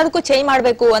ರೀತಿ ಎಲ್ಲದಕ್ಕೂ ಚೇಂಜ್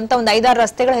ಮಾಡ್ಬೇಕು ಅಂತ ಒಂದ್ 5-6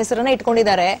 ರಸ್ತೆಗಳ ಹೆಸರನ್ನ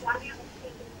ಇಟ್ಕೊಂಡಿದ್ದಾರೆ.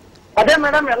 ಅದೇ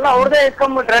ಮೇಡಮ್, ಎಲ್ಲ ಅವ್ರದೇ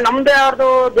ಇಟ್ಕೊಂಡ್ಬಿಟ್ರೆ ನಮ್ದೇ ಯಾರ್ದು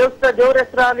ದೇವ್ರ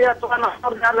ಹೆಸರಾಗಲಿ ಅಥವಾ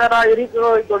ಯಾರ ಹಿರಿಯರು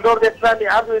ದೊಡ್ಡವ್ರದ್ದು ಹೆಸರಾಗಲಿ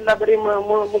ಯಾರ್ದು ಇಲ್ಲ, ಬರೀ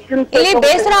ಮುಸ್ಲಿಂ. ಇಲ್ಲಿ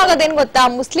ಬೇಸರ ಆಗೋದೇನ್ ಗೊತ್ತಾ,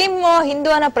 ಮುಸ್ಲಿಂ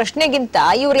ಹಿಂದೂ ಅನ್ನೋ ಪ್ರಶ್ನೆಗಿಂತ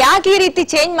ಇವ್ರು ಯಾಕೆ ಈ ರೀತಿ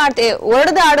ಚೇಂಜ್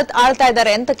ಆಳ್ತಾ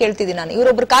ಇದ್ದಾರೆ ಅಂತ ಕೇಳ್ತಿದ್ದೀನಿ ನಾನು.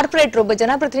 ಇವರೊಬ್ರು ಕಾರ್ಪೊರೇಟರ್, ಒಬ್ಬ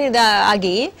ಜನಪ್ರತಿನಿಧಿ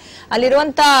ಆಗಿ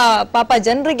ಅಲ್ಲಿರುವಂತ ಪಾಪ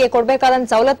ಜನರಿಗೆ ಕೊಡ್ಬೇಕಾದಂತ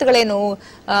ಸವಲತ್ತುಗಳೇನು,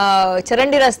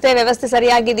 ಚರಂಡಿ ರಸ್ತೆ ವ್ಯವಸ್ಥೆ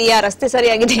ಸರಿಯಾಗಿದೆಯಾ, ರಸ್ತೆ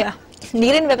ಸರಿಯಾಗಿದೆಯಾ,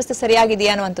 ನೀರಿನ ವ್ಯವಸ್ಥೆ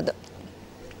ಸರಿಯಾಗಿದೆಯಾ ಅನ್ನುವಂಥದ್ದು.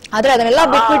 ಆದ್ರೆ ಅದನ್ನೆಲ್ಲ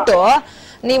ಬಿಟ್ಬಿಟ್ಟು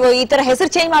ನೀವು ಈ ತರ ಹೆಸರು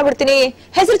ಚೇಂಜ್ ಮಾಡ್ಬಿಡ್ತೀನಿ,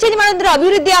 ಹೆಸರು ಚೇಂಜ್ ಮಾಡಿದ್ರೆ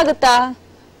ಅಭಿವೃದ್ಧಿ ಆಗುತ್ತಾ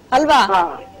ಅಲ್ವಾ?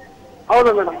 ಹೌದು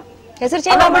ಮೇಡಮ್. ಹೆಸರು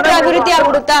ಚೇಂಜ್ ಮಾಡ್ಬಿಟ್ರೆ ಅಭಿವೃದ್ಧಿ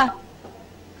ಆಗ್ಬಿಡುತ್ತಾ?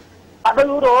 ಅದು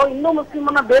ಇವರು ಹಿಂದೂ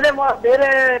ಮುಸ್ಲಿಮನ್ನ ಬೇರೆ ಬೇರೆ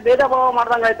ಭೇದ ಭಾವ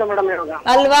ಮಾಡ್ದಂಗ ಆಯ್ತು ಮೇಡಮ್ ಇವಾಗ.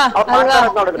 ಅಲ್ವಾ?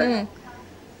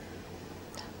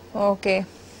 ಓಕೆ,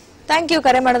 ಥ್ಯಾಂಕ್ ಯು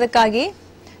ಕರೆ ಮಾಡೋದಕ್ಕಾಗಿ.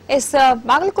 ಎಸ್,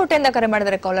 ಬಾಗಲಕೋಟೆಯಿಂದ ಕರೆ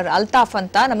ಮಾಡಿದರೆ ಕಾಲರ್ ಅಲ್ತಾಫ್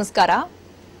ಅಂತ. ನಮಸ್ಕಾರ.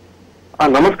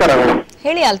 ನಮಸ್ಕಾರ ಮೇಡಮ್.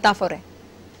 ಹೇಳಿ ಅಲ್ತಾಫ್ ಅವರೇ.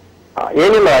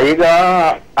 ಏನಿಲ್ಲ, ಈಗ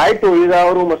ಆಯ್ತು, ಈಗ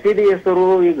ಅವರು ಮಸೀದಿ ಹೆಸರು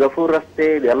ಈ ಗಫೂರ್ ರಸ್ತೆ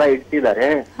ಇದೆಲ್ಲ ಇಟ್ಟಿದ್ದಾರೆ.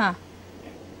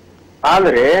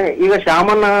 ಆದ್ರೆ ಈಗ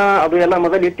ಶಾಮಣ್ಣ ಅದು ಎಲ್ಲ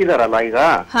ಮೊದಲು ಇಟ್ಟಿದಾರಲ್ಲ,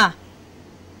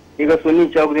 ಈಗ ಸುನ್ನಿ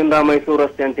ಚೌಕದಿಂದ ಮೈಸೂರು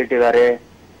ರಸ್ತೆ ಅಂತ ಇಟ್ಟಿದ್ದಾರೆ.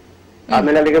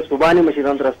 ಆಮೇಲೆ ಅಲ್ಲಿಗೆ ಸುಬಾನಿ ಮಸೀದ್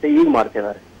ಅಂತ ರಸ್ತೆ ಈಗ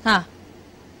ಮಾಡ್ತಿದ್ದಾರೆ.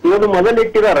 ಇವತ್ತು ಮೊದಲು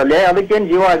ಇಟ್ಟಿದಾರಲ್ಲೇ, ಅದಕ್ಕೇನ್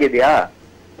ಜೀವ ಆಗಿದ್ಯಾ?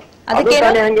 ಅದು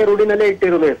ತಾನೇ ಹಂಗೆ ರೂಢಿನಲ್ಲೇ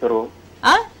ಇಟ್ಟಿರೋದು ಹೆಸರು.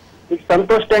 ಈಗ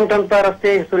ಸಂತೋಷ್ ಟೆಂಟ್ ಅಂತ ರಸ್ತೆ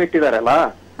ಹೆಸರು ಇಟ್ಟಿದಾರಲ್ಲ,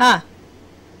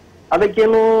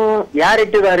 ಅದಕ್ಕೇನು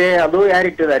ಯಾರಿಟ್ಟಿದ್ದಾರೆ, ಅದು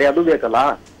ಯಾರಿಟ್ಟಿದ್ದಾರೆ ಅದು ಬೇಕಲ್ಲ.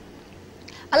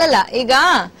 ಅಲ್ಲಲ್ಲ, ಈಗ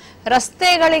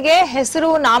ರಸ್ತೆಗಳಿಗೆ ಹೆಸರು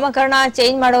ನಾಮಕರಣ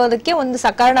ಚೇಂಜ್ ಮಾಡೋದಕ್ಕೆ ಒಂದು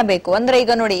ಸಕಾರಣ ಬೇಕು. ಅಂದ್ರೆ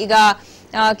ಈಗ ನೋಡಿ, ಈಗ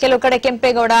ಕೆಲವು ಕಡೆ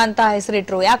ಕೆಂಪೇಗೌಡ ಅಂತ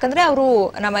ಹೆಸರಿಟ್ರು, ಯಾಕಂದ್ರೆ ಅವರು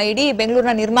ನಮ್ಮ ಇಡೀ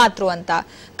ಬೆಂಗಳೂರಿನ ನಿರ್ಮಾತೃ ಅಂತ.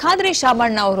 ಖಾದ್ರಿ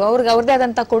ಶಾಮಣ್ಣ ಅವರು, ಅವ್ರದೇ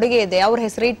ಆದಂತ ಕೊಡುಗೆ ಇದೆ, ಅವ್ರ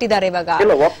ಹೆಸರು ಇಟ್ಟಿದ್ದಾರೆ. ಇವಾಗ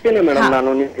ಒಪ್ತೀನಿ ಮೇಡಮ್,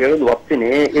 ನಾನು ಹೇಳುದು ಒಪ್ತೀನಿ.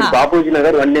 ಈಗ ಬಾಪೂಜಿ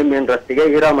ನಗರ್ 1 ಮೇನ್ ರಸ್ತೆಗೆ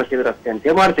ಹೀರಾ ಮಸೀದ್ ರಸ್ತೆ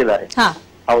ಅಂತ ಮಾಡ್ತಿದ್ದಾರೆ,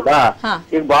 ಹೌದಾ?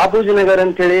 ಈಗ ಬಾಪೂಜಿ ನಗರ್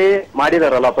ಅಂತ ಹೇಳಿ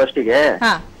ಮಾಡಿದಾರಲ್ಲ ಫಸ್ಟಿಗೆ,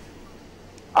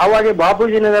 ಅವಾಗ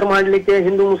ಬಾಪೂಜಿ ನಗರ್ ಮಾಡ್ಲಿಕ್ಕೆ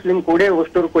ಹಿಂದೂ ಮುಸ್ಲಿಂ ಕೂಡ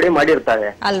ಅಷ್ಟೂರು ಕೂಡ ಮಾಡಿರ್ತಾರೆ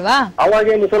ಅಲ್ವಾ?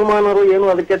 ಅವಾಗ ಮುಸಲ್ಮಾನರು ಏನು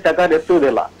ಅದಕ್ಕೆ ತಕಾರ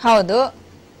ಎತ್ತುವುದಿಲ್ಲ, ಹೌದು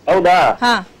ಹೌದಾ?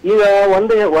 ಈಗ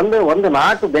ಒಂದು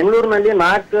 4 ಬೆಂಗಳೂರಿನಲ್ಲಿ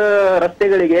 4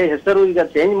 ರಸ್ತೆಗಳಿಗೆ ಹೆಸರು ಈಗ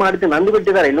ಚೇಂಜ್ ಮಾಡ್ತೀನಿ ಅಂದು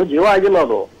ಬಿಟ್ಟಿದ್ದಾರೆ, ಇನ್ನು ಜೀವ ಆಗಿಲ್ಲ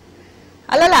ಅದು.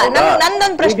 ಅಲ್ಲಲ್ಲ,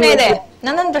 ನಂದೊಂದು ಪ್ರಶ್ನೆ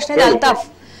ಇದೆ ಅಲ್ತಾಫ್.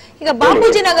 ಈಗ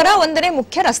ಬಾಪೂಜಿ ನಗರ ಒಂದನೇ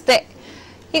ಮುಖ್ಯ ರಸ್ತೆ,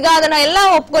 ಈಗ ಅದನ್ನ ಎಲ್ಲ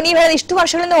ನೀವ್ ಹೇಳಿದ ಇಷ್ಟು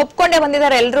ವರ್ಷಗಳಿಂದ ಒಪ್ಕೊಂಡೇ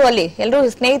ಬಂದಿದ್ದಾರೆ ಎಲ್ರು, ಅಲ್ಲಿ ಎಲ್ರು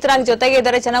ಸ್ನೇಹಿತರಾಗಿ ಜೊತೆಗೆ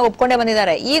ಇದ್ದಾರೆ, ಚೆನ್ನಾಗಿ ಒಪ್ಕೊಂಡೇ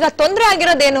ಬಂದಿದ್ದಾರೆ. ಈಗ ತೊಂದ್ರೆ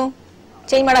ಆಗಿರೋದೇನು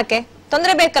ಚೇಂಜ್ ಮಾಡಕ್ಕೆ?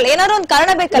 ತೊಂದ್ರೆ ಬೇಕಲ್ಲ, ಏನಾದ್ರು ಒಂದು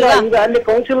ಕಾರಣ ಬೇಕಲ್ವಾ? ಈಗ ಅಲ್ಲಿ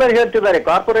ಕೌನ್ಸಿಲರ್ ಹೇಳ್ತಿದ್ದಾರೆ,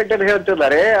 ಕಾರ್ಪೊರೇಟರ್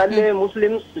ಹೇಳ್ತಿದ್ದಾರೆ, ಅಲ್ಲಿ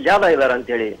ಮುಸ್ಲಿಮ್ಸ್ ಜಾದ ಇದಾರೆ ಅಂತ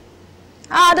ಹೇಳಿ.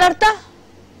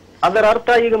 ಅದರ ಅರ್ಥ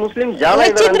ಈಗ ಮುಸ್ಲಿಂ ಜಾದ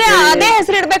ಇದ್ರೆ ಅದೇ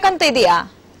ಹೆಸರು ಇಡ್ಬೇಕಂತ ಇದೆಯಾ?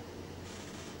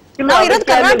 ನಾವು ಇರೋದು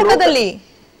ಕರ್ನಾಟಕದಲ್ಲಿ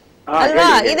ಅಲ್ವಾ?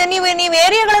 ಇದು ನೀವ್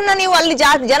ಏರಿಯಾಗಳನ್ನ ನೀವು ಅಲ್ಲಿ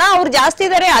ಜನ ಅವ್ರು ಜಾಸ್ತಿ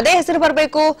ಇದಾರೆ, ಅದೇ ಹೆಸರು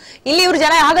ಬರ್ಬೇಕು. ಇಲ್ಲಿ ಇವ್ರು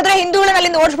ಜನ, ಹಾಗಾದ್ರೆ ಹಿಂದೂಗಳನ್ನ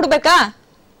ಅಲ್ಲಿಂದ ಓಡಿಸ್ಬಿಡ್ಬೇಕಾ?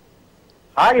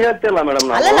 ಹಾಗೆ ಹೇಳ್ತಿಲ್ಲ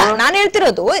ಮೇಡಮ್. ಅಲ್ಲಲ್ಲ, ನಾನ್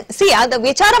ಹೇಳ್ತಿರೋದು, ಅದ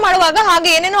ವಿಚಾರ ಮಾಡುವಾಗ ಹಾಗೆ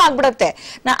ಏನೇನೋ ಆಗ್ಬಿಡತ್ತೆ.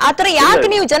 ಆತರ ಯಾಕೆ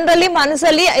ನೀವು ಜನರಲ್ಲಿ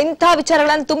ಮನಸ್ಸಲ್ಲಿ ಇಂತಹ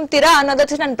ವಿಚಾರಗಳನ್ನ ತುಂಬ್ತೀರಾ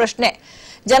ಅನ್ನೋದಕ್ಕೆ ನನ್ನ ಪ್ರಶ್ನೆ.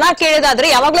 ಜನ ಕೇಳಿದಾದ್ರೆ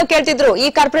ಯಾವಾಗ್ಲೂ ಕೇಳ್ತಿದ್ರು, ಈ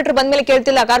ಕಾರ್ಪೊರೇಟರ್ ಬಂದ್ಮೇಲೆ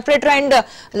ಕೇಳ್ತಿಲ್ಲ. ಕಾರ್ಪೊರೇಟರ್ ಅಂಡ್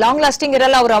ಲಾಂಗ್ ಲಾಸ್ಟಿಂಗ್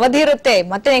ಇರಲ್ಲ, ಅವ್ರ ಅವಧಿ ಇರುತ್ತೆ,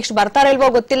 ಮತ್ತೆ ನೆಕ್ಸ್ಟ್ ಬರ್ತಾರ ಇಲ್ವೋ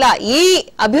ಗೊತ್ತಿಲ್ಲ. ಈ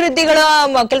ಅಭಿವೃದ್ಧಿಗಳ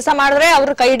ಕೆಲಸ ಮಾಡಿದ್ರೆ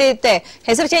ಅವ್ರ ಕೈ ಹಿಡಿಯುತ್ತೆ,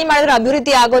 ಹೆಸರು ಚೇಂಜ್ ಮಾಡಿದ್ರೆ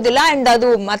ಅಭಿವೃದ್ಧಿ ಆಗೋದಿಲ್ಲ. ಅಂಡ್ ಅದು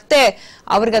ಮತ್ತೆ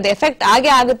ಅವ್ರಿಗೆ ಅದು ಎಫೆಕ್ಟ್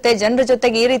ಆಗೇ ಆಗುತ್ತೆ ಜನರ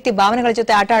ಜೊತೆಗೆ ಈ ರೀತಿ ಭಾವನೆಗಳ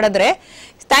ಜೊತೆ ಆಟ ಆಡಿದ್ರೆ.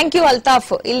 Thank you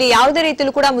Altaf. ಇಲ್ಲಿ ಯಾವುದೇ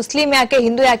ರೀತಿಯಲ್ಲೂ ಕೂಡ ಮುಸ್ಲಿಂ ಯಾಕೆ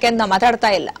ಹಿಂದೂ ಯಾಕೆ ಅಂತ ನಾವು ಮಾತಾಡ್ತಾ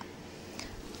ಇಲ್ಲ.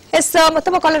 ಎಸ್,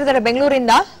 ಮತ್ತೊಬ್ಬ ಕಾಲರ್ ಇದ್ದಾರೆ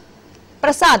ಬೆಂಗಳೂರಿಂದ,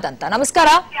 ಪ್ರಸಾದ್ ಅಂತ. ನಮಸ್ಕಾರ.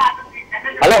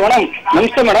 Hello madam.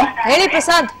 ನಮಸ್ತೆ ಮೇಡಮ್. ಹೇಳಿ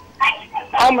ಪ್ರಸಾದ್.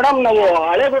 ಮೇಡಮ್, ನಾವು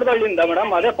ಹಳೆಗುಡದಳ್ಳಿಯಿಂದ ಮೇಡಮ್,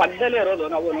 ಅದೇ ಪಕ್ಕದಲ್ಲೇ ಇರೋದು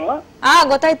ನಾವು.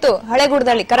 ಗೊತ್ತಾಯ್ತು,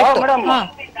 ಹಳೆಗುಡದಳ್ಳಿ. Correct madam,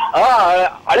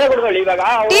 ಹಳೆಗುಡದಳ್ಳಿ. ಇವಾಗ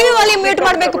ಟಿವಿ ವಾಲ್ಯೂಮ್ ಮ್ಯೂಟ್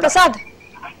ಮಾಡ್ಬೇಕು Prasad.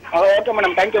 Okay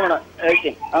madam, thank you madam.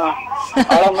 ಹೇಳ್ತೀನಿ.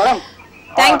 Hello madam.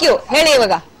 Thank you. ಹೇಳಿ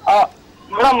ಇವಾಗ.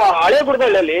 ಮೇಡಮ್,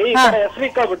 ಹಳೆಗುಡದಳ್ಳಿಯಲ್ಲಿ ಈ ಕಡೆ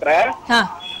ಹೆಸರು ಬಿಟ್ರೆ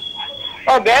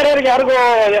ಬೇರೆಯವ್ರಿಗೆ ಯಾರಿಗೂ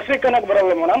ಹೆಸರು ಅನ್ನಕ್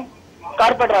ಬರಲ್ಲ ಮೇಡಮ್,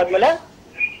 ಕಾರ್ಪೊರೇಟರ್ ಆದ್ಮೇಲೆ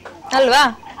ಅಲ್ವಾ?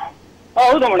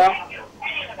 ಹೌದು ಮೇಡಮ್.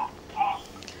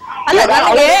 ಅಲ್ಲ,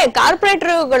 ನನಗೆ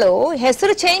ಕಾರ್ಪೊರೇಟರ್ಗಳು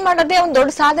ಹೆಸರು ಚೇಂಜ್ ಮಾಡೋದೇ ಒಂದ್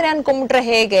ದೊಡ್ಡ ಸಾಧನೆ ಅನ್ಕೊಂಡ್ಬಿಟ್ರೆ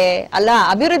ಹೇಗೆ? ಅಲ್ಲ,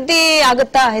 ಅಭಿವೃದ್ಧಿ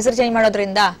ಆಗುತ್ತಾ ಹೆಸರು ಚೇಂಜ್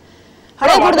ಮಾಡೋದ್ರಿಂದ?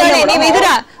 ಹಳೆಗುಡದಳ್ಳಿ ನೀವ್ ಇದೀರ,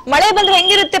 ಮಳೆ ಬಂದ್ರೆ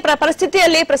ಹೆಂಗಿರುತ್ತೆ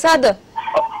ಪರಿಸ್ಥಿತಿಯಲ್ಲಿ ಪ್ರಸಾದ್?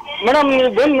 ಮೇಡಮ್,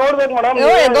 ನೀವು ಬಂದು ನೋಡ್ಬೇಕು ಮೇಡಮ್.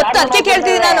 ಗೊತ್ತು, ಅದಕ್ಕೆ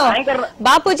ಕೇಳ್ತಿದ್ದೀನಿ ನಾನು.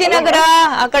 ಬಾಪೂಜಿ ನಗರ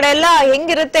ಆ ಕಡೆ ಎಲ್ಲ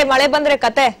ಹೆಂಗಿರುತ್ತೆ ಮಳೆ ಬಂದ್ರೆ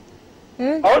ಕತೆ?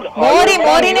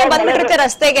 ಮೋರಿನೇ ಬಂದ್ಬಿಟ್ಟಿರುತ್ತೆ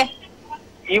ರಸ್ತೆಗೆ.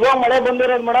 ಇವಾಗ ಮಳೆ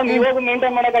ಬಂದಿರೋದು ಮೇಡಮ್, ಇವಾಗ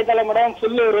ಮೇಂಟೈನ್ ಮಾಡಕ್ ಆಯ್ತಲ್ಲ ಮೇಡಮ್,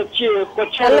 ಫುಲ್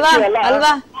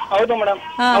ಅಲ್ವಾ? ಹೌದು ಮೇಡಮ್.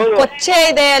 ಕೊಚ್ಚೆ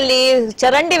ಇದೆ ಅಲ್ಲಿ,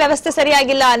 ಚರಂಡಿ ವ್ಯವಸ್ಥೆ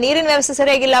ಸರಿಯಾಗಿಲ್ಲ, ನೀರಿನ ವ್ಯವಸ್ಥೆ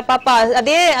ಸರಿಯಾಗಿಲ್ಲ. ಪಾಪ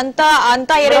ಅದೇ ಅಂತ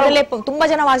ಏರಿಯಾದಲ್ಲೇ ತುಂಬಾ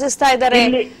ಜನ ವಾಸಿಸ್ತಾ ಇದ್ದಾರೆ.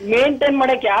 ಮೇಂಟೈನ್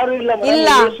ಮಾಡಕ್ ಯಾರು ಇಲ್ಲ.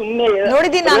 ಸುಮ್ನೆ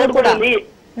ನೋಡಿದೀನಿ ನಾನು ಕೂಡ.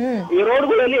 ಈ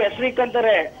ರೋಡ್ಗಳಲ್ಲಿ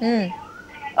ಹೆಸರಿಕ್ಕಂತಾರೆ.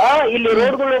 ಇಲ್ಲಿ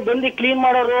ರೋಡ್ಗಳು ಬಂದು ಕ್ಲೀನ್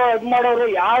ಮಾಡೋರು, ಅದ್ ಮಾಡೋರು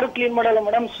ಯಾರು ಕ್ಲೀನ್ ಮಾಡಲ್ಲ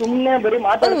ಮೇಡಮ್, ಸುಮ್ನೆ ಬರೀ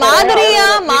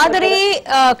ಮಾದರಿ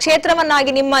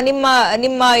ಕ್ಷೇತ್ರವನ್ನಾಗಿ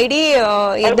ನಿಮ್ಮ ಇಡೀ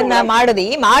ಇದನ್ನ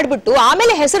ಮಾಡ್ಬಿಟ್ಟು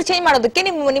ಆಮೇಲೆ ಹೆಸರು ಚೇಂಜ್ ಮಾಡೋದಕ್ಕೆ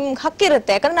ನಿಮ್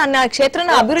ಹಕ್ಕಿರುತ್ತೆ. ಯಾಕಂದ್ರೆ ನನ್ನ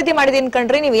ಕ್ಷೇತ್ರನ ಅಭಿವೃದ್ಧಿ ಮಾಡಿದೀನಿ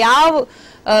ಕಣ್ರಿ, ನೀವು ಯಾವ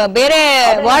ಬೇರೆ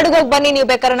ವಾರ್ಡ್ಗೆ ಹೋಗಿ ಬನ್ನಿ, ನೀವು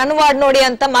ಬೇಕಾದ್ರೆ ನನ್ನ ವಾರ್ಡ್ ನೋಡಿ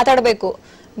ಅಂತ ಮಾತಾಡ್ಬೇಕು.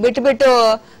 ಬಿಟ್ಟು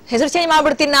ಹೆಸರು ಚೇಂಜ್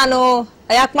ಮಾಡ್ಬಿಡ್ತೀನಿ ನಾನು,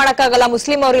 ಯಾಕೆ ಮಾಡಕ್ಕಾಗಲ್ಲ,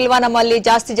 ಮುಸ್ಲಿಂ ಅವ್ರು ಇಲ್ವಾ ನಮ್ಮಲ್ಲಿ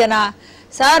ಜಾಸ್ತಿ ಜನ?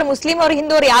 ಸರ್, ಮುಸ್ಲಿಂ ಅವ್ರು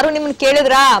ಹಿಂದೂರು ಯಾರು ನಿಮ್ಮನ್ನ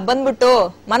ಕೇಳಿದ್ರಾ? ಬಂದ್ಬಿಟ್ಟು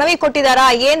ಮನವಿ ಕೊಟ್ಟಿದಾರಾ?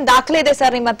 ಏನ್ ದಾಖಲೆ ಇದೆ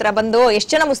ಸರ್ ನಿಮ್ಮ ಹತ್ರ? ಬಂದು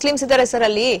ಎಷ್ಟು ಜನ ಮುಸ್ಲಿಮ್ಸ್ ಇದಾರೆ ಸರ್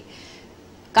ಅಲ್ಲಿ?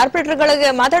 ಕಾರ್ಪೊರೇಟರ್ಗಳಿಗೆ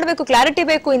ಮಾತಾಡ್ಬೇಕು, ಕ್ಲಾರಿಟಿ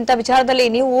ಬೇಕು ಇಂಥ ವಿಚಾರದಲ್ಲಿ.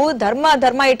 ನೀವು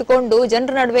ಧರ್ಮ ಇಟ್ಕೊಂಡು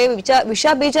ಜನರ ನಡುವೆ ವಿಷ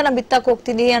ಬೀಜನ ಬಿತ್ತಕ್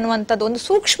ಹೋಗ್ತೀನಿ ಅನ್ನುವಂಥದ್ದು ಒಂದು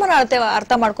ಸೂಕ್ಷ್ಮ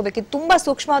ಅರ್ಥ ಮಾಡ್ಕೋಬೇಕು. ಇದು ತುಂಬಾ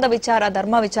ಸೂಕ್ಷ್ಮವಾದ ವಿಚಾರ.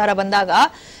 ಧರ್ಮ ವಿಚಾರ ಬಂದಾಗ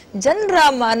ಜನರ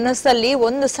ಮನಸ್ಸಲ್ಲಿ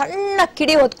ಒಂದು ಸಣ್ಣ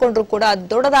ಕಿಡಿ ಹೊತ್ಕೊಂಡ್ರು ಕೂಡ ಅದು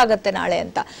ದೊಡ್ಡದಾಗತ್ತೆ ನಾಳೆ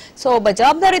ಅಂತ. ಸೊ ಒಬ್ಬ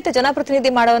ಜವಾಬ್ದಾರಿಯುತ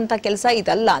ಜನಪ್ರತಿನಿಧಿ ಮಾಡುವಂತ ಕೆಲಸ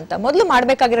ಇದಲ್ಲ ಅಂತ ಮೊದಲು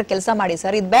ಮಾಡ್ಬೇಕಾಗಿರೋ ಕೆಲಸ ಮಾಡಿ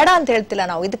ಸರ್. ಇದು ಬೇಡ ಅಂತ ಹೇಳ್ತಿಲ್ಲ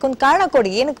ನಾವು, ಇದಕ್ಕೊಂದು ಕಾರಣ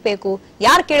ಕೊಡಿ. ಏನಕ್ಕೆ ಬೇಕು,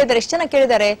 ಯಾರು ಕೇಳಿದಾರೆ, ಎಷ್ಟು ಜನ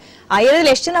ಕೇಳಿದಾರೆ, ಆ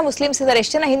ಏರಿಯಾದಲ್ಲಿ ಎಷ್ಟು ಜನ ಮುಸ್ಲಿಮ್ಸ್ ಇದಾರೆ,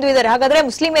 ಎಷ್ಟು ಜನ ಹಿಂದೂ ಇದಾರೆ, ಹಾಗಾದ್ರೆ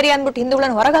ಮುಸ್ಲಿಂ ಏರಿಯಾ ಅಂದ್ಬಿಟ್ಟು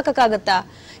ಹಿಂದೂಗಳನ್ನ ಹೊರಗೆ ಹಾಕಕ್ಕಾಗತ್ತಾ?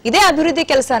 ಇದೇ ಅಭಿವೃದ್ಧಿ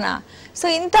ಕೆಲಸನ? ಸೊ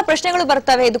ಇಂಥ ಪ್ರಶ್ನೆಗಳು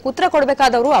ಬರ್ತವೆ, ಇದಕ್ಕೆ ಉತ್ತರ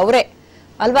ಕೊಡ್ಬೇಕಾದವರು ಅವರೇ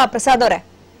ಅಲ್ವಾ ಪ್ರಸಾದ್ ಅವರೇ?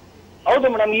 ಹೌದು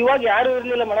ಮೇಡಮ್, ಇವಾಗ ಯಾರು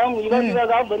ಇರ್ಲಿಲ್ಲ ಮೇಡಮ್,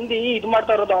 ಇವಾಗ ಬಂದು ಇದು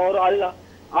ಮಾಡ್ತಾ ಇರೋದು ಅವರು ಅಲ್ಲ.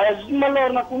 ಆ ಅಜ್ಮಲ್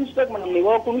ಅವ್ರನ್ನ ಕುಣಿಸ್ಬೇಕು ಮೇಡಮ್,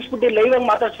 ನೀವು ಕುಣಿಸ್ಬಿಟ್ಟು ಲೈವ್ ಆಗಿ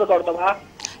ಮಾತಾಡ್ಸ್ಬೇಕು ಅವ್ರದವ.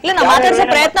 ಇಲ್ಲ, ನಾವು ಮಾತಾಡ್ಸೋ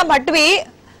ಪ್ರಯತ್ನ ಪಟ್ವಿ.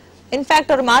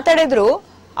 ಇನ್ಫ್ಯಾಕ್ಟ್ ಅವ್ರು ಮಾತಾಡಿದ್ರು,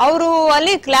 ಅವರು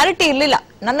ಅಲ್ಲಿ ಕ್ಲಾರಿಟಿ ಇರ್ಲಿಲ್ಲ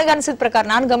ನನಗನ್ಸಿದ ಪ್ರಕಾರ.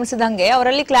 ನಾನು ಗಮನಿಸಿದಂಗೆ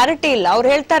ಅವರಲ್ಲಿ ಕ್ಲಾರಿಟಿ ಇಲ್ಲ. ಅವ್ರು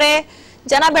ಹೇಳ್ತಾರೆ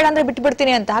ಜನ ಬೇಡ ಅಂದ್ರೆ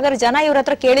ಬಿಟ್ಬಿಡ್ತೀನಿ ಅಂತ. ಹಾಗಾದ್ರೆ ಜನ ಇವ್ರ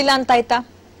ಹತ್ರ ಕೇಳಿಲ್ಲ ಅಂತ ಆಯ್ತಾ?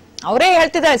 ಅವರೇ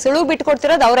ಹೇಳ್ತಿದ್ದಾರೆ, ಸುಳುವು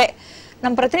ಬಿಟ್ಕೊಡ್ತಿರೋದು ಅವರೇ.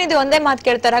 ನಮ್ ಪ್ರತಿನಿಧಿ ಒಂದೇ ಮಾತು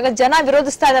ಕೇಳ್ತಾರೆ, ಹಾಗಾದ್ರೆ ಜನ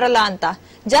ವಿರೋಧಿಸ್ತಾ ಇದಾರಲ್ಲ ಅಂತ.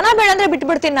 ಜನ ಬೇಡ ಅಂದ್ರೆ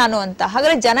ಬಿಟ್ಬಿಡ್ತೀನಿ ನಾನು ಅಂತ.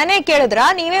 ಹಾಗಾದ್ರೆ ಜನನೇ ಕೇಳಿದ್ರ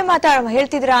ನೀವೇ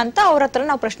ಹೇಳ್ತಿದ್ರಾ ಅಂತ ಅವ್ರ ಹತ್ರ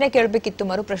ನಾವು ಪ್ರಶ್ನೆ ಕೇಳ್ಬೇಕಿತ್ತು,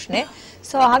 ಮರು ಪ್ರಶ್ನೆ.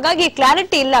 ಸೊ ಹಾಗಾಗಿ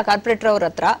ಕ್ಲಾರಿಟಿ ಇಲ್ಲ ಕಾರ್ಪೊರೇಟರ್ ಅವ್ರ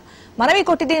ಹತ್ರ. ಮನವಿ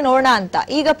ಕೊಟ್ಟಿದ್ದೀನಿ ನೋಡೋಣ ಅಂತ.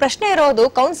 ಈಗ ಪ್ರಶ್ನೆ ಇರೋದು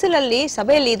ಕೌನ್ಸಿಲ್ ಅಲ್ಲಿ,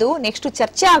 ಸಭೆಯಲ್ಲಿ ಇದು ನೆಕ್ಸ್ಟ್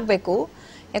ಚರ್ಚೆ ಆಗ್ಬೇಕು.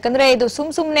 ಯಾಕಂದ್ರೆ ಇದು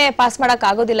ಸುಮ್ನೆ ಪಾಸ್ ಮಾಡಕ್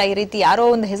ಆಗೋದಿಲ್ಲ. ಈ ರೀತಿ ಯಾರೋ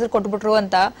ಒಂದು ಹೆಸರು ಕೊಟ್ಬಿಟ್ರು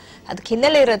ಅಂತ ಅದಕ್ಕೆ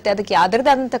ಹಿನ್ನೆಲೆ ಇರುತ್ತೆ, ಅದಕ್ಕೆ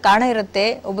ಅದರದಾದಂತ ಕಾರಣ ಇರುತ್ತೆ.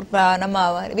 ಒಬ್ರು ನಮ್ಮ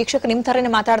ವೀಕ್ಷಕ ನಿಮ್ ತರನೇ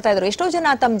ಮಾತಾಡ್ತಾ ಇದ್ರು, ಎಷ್ಟೋ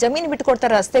ಜನ ತಮ್ಮ ಜಮೀನು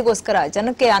ಬಿಟ್ಕೊಡ್ತಾರೆ ರಸ್ತೆಗೋಸ್ಕರ,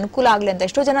 ಜನಕ್ಕೆ ಅನುಕೂಲ ಆಗ್ಲಿ ಅಂತ.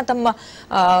 ಎಷ್ಟೋ ಜನ ತಮ್ಮ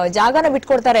ಜಾಗನ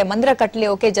ಬಿಟ್ಕೊಡ್ತಾರೆ ಮಂದಿರ ಕಟ್ಲಿ,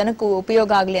 ಓಕೆ ಜನಕ್ಕೂ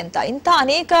ಉಪಯೋಗ ಆಗ್ಲಿ ಅಂತ. ಇಂಥ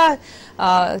ಅನೇಕ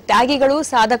ತ್ಯಾಗಿಗಳು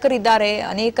ಸಾಧಕರಿದ್ದಾರೆ,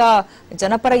 ಅನೇಕ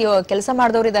ಜನಪರ ಕೆಲಸ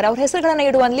ಮಾಡಿದವರು ಇದ್ದಾರೆ. ಅವ್ರ ಹೆಸರುಗಳನ್ನ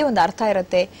ಇಡುವಲ್ಲಿ ಒಂದು ಅರ್ಥ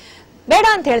ಇರುತ್ತೆ. ಬೇಡ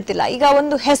ಅಂತ ಹೇಳ್ತಿಲ್ಲ. ಈಗ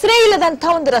ಒಂದು ಹೆಸರೇ ಇಲ್ಲದಂತ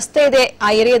ಒಂದು ರಸ್ತೆ ಇದೆ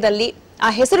ಆ ಏರಿಯಾದಲ್ಲಿ, ಆ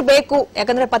ಹೆಸರು ಬೇಕು.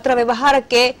 ಯಾಕಂದ್ರೆ ಪತ್ರ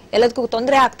ವ್ಯವಹಾರಕ್ಕೆ ಎಲ್ಲದಕ್ಕೂ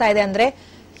ತೊಂದರೆ ಆಗ್ತಾ ಇದೆ ಅಂದ್ರೆ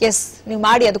ಎಸ್ ನೀವು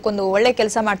ಮಾಡಿ, ಅದಕ್ಕೊಂದು ಒಳ್ಳೆ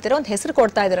ಕೆಲಸ ಮಾಡ್ತೀರಾ, ಒಂದು ಹೆಸರು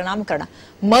ಕೊಡ್ತಾ ಇದ್ದೀರಾ, ನಾಮಕರಣ.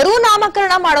 ಮರು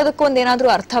ನಾಮಕರಣ ಮಾಡೋದಕ್ಕೆ ಒಂದೇನಾದ್ರೂ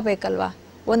ಅರ್ಥ ಬೇಕಲ್ವಾ,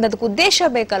 ಅದಕ್ಕೆ ಉದ್ದೇಶ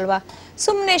ಬೇಕಲ್ವಾ?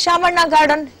 ಸುಮ್ನೆ ಶಾಮಣ್ಣ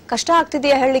ಗಾರ್ಡನ್ ಕಷ್ಟ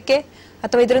ಆಗ್ತಿದೆಯಾ ಹೇಳಲಿಕ್ಕೆ,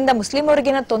 ಅಥವಾ ಇದರಿಂದ ಮುಸ್ಲಿಂ ಅವ್ರಿಗೆ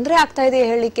ಏನೋ ತೊಂದರೆ ಆಗ್ತಾ ಇದೆಯಾ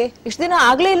ಹೇಳಲಿಕ್ಕೆ? ಇಷ್ಟು ದಿನ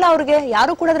ಆಗ್ಲೇ ಇಲ್ಲ ಅವ್ರಿಗೆ,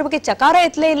 ಯಾರು ಕೂಡ ಅದ್ರ ಬಗ್ಗೆ ಚಕಾರ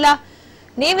ಎತ್ತಲೇ ಇಲ್ಲ.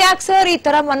 ನೀವ್ ಯಾಕೆ ಸರ್ ಈ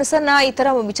ತರ ಮನಸ್ಸನ್ನ, ಈ ತರ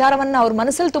ವಿಚಾರವನ್ನ ಅವ್ರ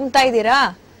ಮನಸ್ಸಲ್ಲಿ ತುಂಬ್ತಾ ಇದ್ದೀರಾ?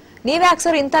 ನೀವ್ ಯಾಕೆ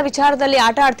ಸರ್ ಇಂಥ ವಿಚಾರದಲ್ಲಿ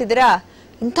ಆಟ ಆಡ್ತಿದ್ದೀರಾ?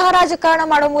 ಇಂಥ ರಾಜಕಾರಣ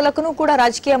ಮಾಡೋ ಮೂಲಕನೂ ಕೂಡ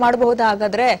ರಾಜಕೀಯ ಮಾಡಬಹುದಾ?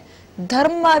 ಹಾಗಾದ್ರೆ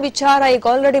ಧರ್ಮ ವಿಚಾರ ಈಗ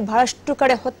ಆಲ್ರೆಡಿ ಬಹಳಷ್ಟು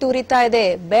ಕಡೆ ಹೊತ್ತು ಉರಿತಾ ಇದೆ.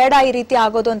 ಬೇಡ ಈ ರೀತಿ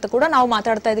ಆಗೋದು ಅಂತ ಕೂಡ ನಾವು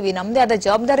ಮಾತಾಡ್ತಾ ಇದೀವಿ. ನಮ್ದೇ ಆದ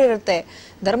ಜವಾಬ್ದಾರಿ ಇರುತ್ತೆ.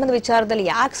 ಧರ್ಮದ ವಿಚಾರದಲ್ಲಿ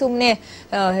ಯಾಕೆ ಸುಮ್ನೆ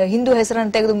ಹಿಂದೂ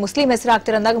ಹೆಸರನ್ನು ತೆಗೆದು ಮುಸ್ಲಿಂ ಹೆಸರು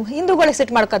ಹಾಕ್ತಿರ ಅಂದಾಗ ಹಿಂದೂಗಳಿಗೆ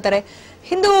ಸಿಟ್ ಮಾಡ್ಕೋತಾರೆ,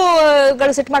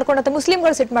 ಹಿಂದೂಗಳು ಸಿಟ್ ಮಾಡ್ಕೊಂಡಂತ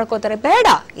ಮುಸ್ಲಿಂಗಳು ಸಿಟ್ ಮಾಡ್ಕೋತಾರೆ. ಬೇಡ,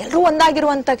 ಎಲ್ರೂ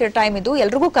ಒಂದಾಗಿರುವಂತ ಟೈಮ್ ಇದು.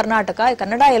 ಎಲ್ರಿಗೂ ಕರ್ನಾಟಕ,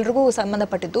 ಕನ್ನಡ ಎಲ್ರಿಗೂ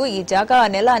ಸಂಬಂಧಪಟ್ಟಿದ್ದು. ಈ ಜಾಗ,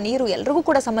 ನೆಲ, ನೀರು ಎಲ್ರಿಗೂ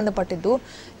ಕೂಡ ಸಂಬಂಧಪಟ್ಟಿದ್ದು.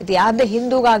 ಇದು ಯಾವ್ದೇ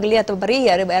ಹಿಂದೂಗಾಗ್ಲಿ ಅಥವಾ ಬರೀ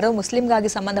ಯಾರೋ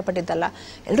ಮುಸ್ಲಿಂಗಾಗಿ ಸಂಬಂಧಪಟ್ಟಿದ್ದಲ್ಲ.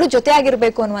 ಎಲ್ಲರೂ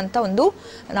ಜೊತೆಯಾಗಿರ್ಬೇಕು ಅನ್ನುವಂತ ಒಂದು,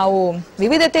 ನಾವು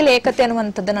ವಿವಿಧತೆಯಲ್ಲಿ ಏಕತೆ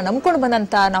ಅನ್ನುವಂಥದ್ದನ್ನ ನಂಬ್ಕೊಂಡು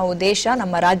ಬಂದಂತ ನಾವು ದೇಶ,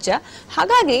 ನಮ್ಮ ರಾಜ್ಯ.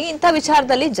 ಹಾಗಾಗಿ ಇಂಥ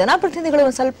ವಿಚಾರದಲ್ಲಿ ಜನಪ್ರತಿನಿಧಿಗಳು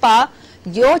ಒಂದ್ ಸ್ವಲ್ಪ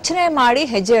ಯೋಚನೆ ಮಾಡಿ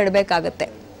ಹೆಜ್ಜೆ ಇಡಬೇಕಾಗತ್ತೆ.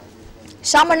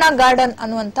 ಶಾಮಣ್ಣ ಗಾರ್ಡನ್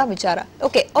ಅನ್ನುವಂತ ವಿಚಾರ,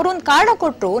 ಓಕೆ, ಅವ್ರು ಒಂದು ಕಾರಣ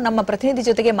ಕೊಟ್ಟರು. ನಮ್ಮ ಪ್ರತಿನಿಧಿ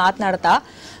ಜೊತೆಗೆ ಮಾತನಾಡ್ತಾ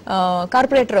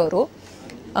ಕಾರ್ಪೊರೇಟರ್ ಅವರು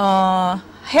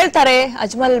ಹೇಳ್ತಾರೆ,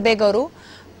 ಅಜ್ಮಲ್ ಬೇಗ್ ಅವರು,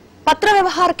 ಪತ್ರ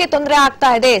ವ್ಯವಹಾರಕ್ಕೆ ತೊಂದರೆ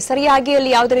ಆಗ್ತಾ ಇದೆ, ಸರಿಯಾಗಿ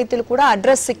ಅಲ್ಲಿ ಯಾವುದೇ ರೀತಿಯಲ್ಲೂ ಕೂಡ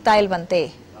ಅಡ್ರೆಸ್ ಸಿಗ್ತಾ ಇಲ್ವಂತೆ.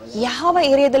 ಯಾವ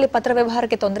ಏರಿಯಾದಲ್ಲಿ ಪತ್ರ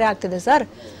ವ್ಯವಹಾರಕ್ಕೆ ತೊಂದರೆ ಆಗ್ತಿದೆ ಸರ್?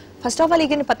 ಫಸ್ಟ್ ಆಫ್ ಆಲ್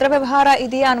ಈಗಿನ ಪತ್ರ ವ್ಯವಹಾರ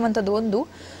ಇದೆಯಾ ಅನ್ನುವಂಥದ್ದು ಒಂದು.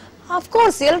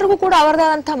 ಅಫ್ಕೋರ್ಸ್ ಎಲ್ರಿಗೂ ಕೂಡ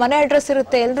ಅವರದಂತಹ ಮನೆ ಅಡ್ರೆಸ್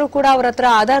ಇರುತ್ತೆ, ಎಲ್ರೂ ಕೂಡ ಅವ್ರ ಹತ್ರ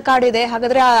ಆಧಾರ್ ಕಾರ್ಡ್ ಇದೆ.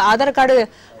 ಹಾಗಾದ್ರೆ ಆ ಆಧಾರ್ ಕಾರ್ಡ್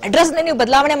ಅಡ್ರೆಸ್ ನೀವು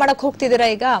ಬದಲಾವಣೆ ಮಾಡಕ್ ಹೋಗ್ತಿದ್ದೀರಾ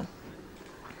ಈಗ?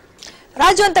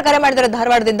 ರಾಜು ಅಂತ ಕರೆ ಮಾಡಿದಾರೆ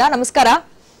ಧಾರವಾಡದಿಂದ. ನಮಸ್ಕಾರ.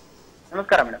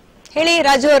 ನಮಸ್ಕಾರ ಮೇಡಮ್. ಹೇಳಿ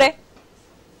ರಾಜು ಅವರೇ.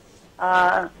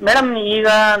 ಮೇಡಮ್, ಈಗ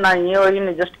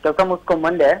ನಾನು ಜಸ್ಟ್ ಕೆಲಸ ಮುಗಿಸ್ಕೊಂಡ್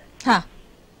ಬಂದೆ.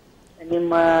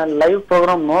 ನಿಮ್ಮ ಲೈವ್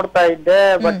ಪ್ರೋಗ್ರಾಮ್ ನೋಡ್ತಾ ಇದ್ದೆ.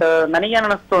 ಬಟ್ ನನಗೇನ್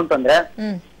ಅನಿಸ್ತು ಅಂತಂದ್ರೆ,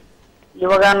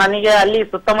 ಇವಾಗ ನನಗೆ ಅಲ್ಲಿ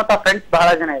ಸುತ್ತಮುತ್ತ ಫ್ರೆಂಡ್ಸ್ ಬಹಳ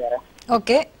ಜನ ಇದಾರೆ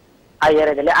ಆ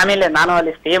ಏರಿಯಾದಲ್ಲಿ. ಆಮೇಲೆ ನಾನು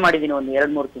ಅಲ್ಲಿ ಸ್ಟೇ ಮಾಡಿದೀನಿ ಒಂದು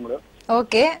 2-3 ತಿಂಗಳು.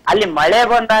 ಅಲ್ಲಿ ಮಳೆ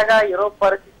ಬಂದಾಗ ಇರೋ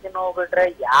ಪರಿಸ್ಥಿತಿ ನೋಡ್ಬಿಟ್ರೆ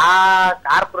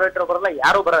ಕಾರ್ಪೊರೇಟರ್ ಬರಲ್ಲ,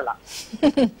 ಯಾರು ಬರಲ್ಲ.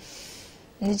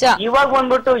 ಇವಾಗ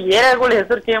ಬಂದ್ಬಿಟ್ಟು ಏರಿಯಾಗಳು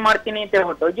ಹೆಸರು ಚೇಂಜ್ ಮಾಡ್ತೀನಿ ಅಂತ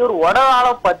ಹೇಳ್ಬಿಟ್ಟು ಇವ್ರು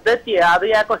ಆಳೋ ಪದ್ಧತಿ ಅದು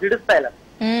ಯಾಕೋ ಹಿಡಿಸ್ತಾ ಇಲ್ಲ.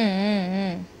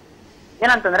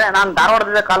 ಏನಂತಂದ್ರೆ, ನಾನ್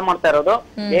ಧಾರವಾಡದಿಂದ ಕಾಲ್ ಮಾಡ್ತಾ ಇರೋದು.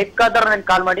 ಬೇಕಾದ್ರೆ ನನ್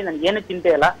ಕಾಲ್ ಮಾಡಿ, ನನ್ಗೆ ಏನು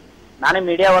ಚಿಂತೆ ಇಲ್ಲ. ನಾನೇ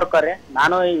ಮೀಡಿಯಾ ವರ್ಕರ್,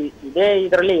 ನಾನು ಇದೇ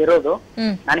ಇದ್ರಲ್ಲಿ ಇರೋದು,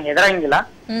 ನಾನು ಹೆದರಂಗಿಲ್ಲ.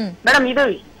 ಮೇಡಮ್, ಇದು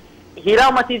ಹೀರಾ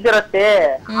ಮಸೀದಿ ರಸ್ತೆ,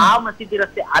 ಆ ಮಸೀದಿ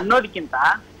ರಸ್ತೆ ಅನ್ನೋದಕ್ಕಿಂತ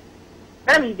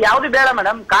ಮೇಡಮ್ ಇದು ಯಾವ್ದು ಬೇಡ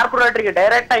ಮೇಡಮ್. ಕಾರ್ಪೊರೇಟರ್ಗೆ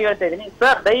ಡೈರೆಕ್ಟ್ ಆಗಿ ಹೇಳ್ತಾ ಇದೀನಿ,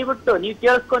 ಸರ್ ದಯವಿಟ್ಟು ನೀವು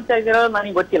ಕೇಳಿಸ್ಕೊಂತ ಇದ್ದೀರೋ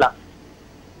ನನಗೆ ಗೊತ್ತಿಲ್ಲ.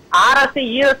 ಆ ರಸ್ತೆ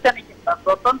ಈ ರಸ್ತೆ ಅನ್ನೋಕ್ಕಿಂತ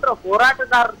ಸ್ವತಂತ್ರ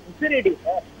ಹೋರಾಟಗಾರರ ಹೆಸರಿಡಿ,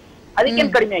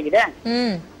 ಅದಕ್ಕೇನ್ ಕಡಿಮೆ ಆಗಿದೆ?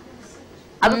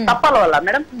 ಅದು ತಪ್ಪಲ್ವಲ್ಲ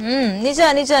ಮೇಡಮ್? ನಿಜ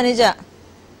ನಿಜ ನಿಜ.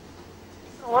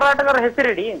 ಹೋರಾಟಗಾರರ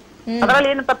ಹೆಸರಿಡಿ, ಅದ್ರಲ್ಲಿ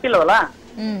ಏನು ತಪ್ಪಿಲ್ವಲ್ಲ.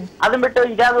 ಅದನ್ ಬಿಟ್ಟು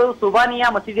ಇದ್ಯಾವುದು ಸುಬಾನಿಯಾ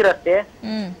ಮಸೀದಿ ರಸ್ತೆ,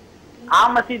 ಆ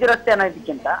ಮಸೀದಿ ರಸ್ತೆ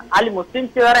ಅನ್ನೋದಕ್ಕಿಂತ ಅಲ್ಲಿ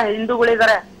ಮುಸ್ಲಿಮ್ಸ್ ಇದಾರೆ,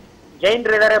 ಹಿಂದೂಗಳಿದಾರೆ,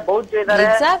 ಜೈನರು ಇದಾರೆ, ಬೌದ್ಧ ಇದಾರೆ,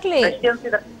 Exactly. ಕ್ರಿಶ್ಚಿಯನ್ಸ್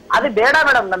ಇದಾರೆ. ಅದು ಬೇಡ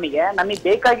ಮೇಡಮ್. ನಮಗೆ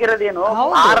ಬೇಕಾಗಿರೋದೇನು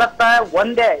ಭಾರತ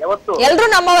ಒಂದೇ ಯಾವತ್ತು. ಎಲ್ರು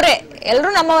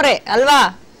ನಮ್ಮವರೇ ಅಲ್ವಾ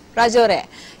ರಾಜು ಅವರೇ?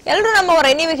 ಎಲ್ರು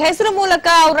ನಮ್ಮವರೇ. ನೀವು ಹೆಸರು ಮೂಲಕ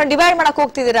ಅವ್ರನ್ನ ಡಿವೈಡ್ ಮಾಡಕ್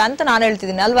ಹೋಗ್ತಿದ್ದೀರಾ ಅಂತ ನಾನು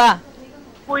ಹೇಳ್ತಿದ್ದೀನಿ ಅಲ್ವಾ?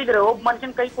 ಕೂಯಿದ್ರೆ ಒಬ್ಬ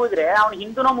ಮನುಷ್ಯನ್ ಕೈ ಕೂಯಿದ್ರೆ ಅವ್ನು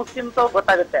ಹಿಂದೂನೋ ಮುಸ್ಲಿಮ್ಸೋ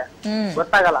ಗೊತ್ತಾಗುತ್ತೆ,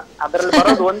 ಗೊತ್ತಾಗಲ್ಲ. ಅದ್ರಲ್ಲಿ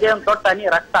ಬರೋದು ಒಂದೇ ಒಂದು ದೊಡ್ಡ ಹನಿ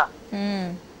ರಕ್ತ.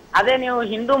 ಅದೇ ನೀವು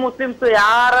ಹಿಂದೂ ಮುಸ್ಲಿಮ್ಸ್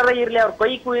ಯಾರ ಇರ್ಲಿ ಅವ್ರ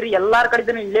ಕೈ ಕೂಯಿರಿ ಎಲ್ಲಾರ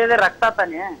ಕಡೆ ಇಳ್ಳೇದೇ ರಕ್ತ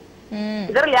ತಾನೆ.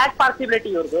 ಇದ್ರಲ್ಲಿ ಯಾಕೆ ಪಾರ್ಸಿಬಿಲಿಟಿ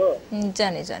ಇವ್ರದ್ದು? ನಿಜ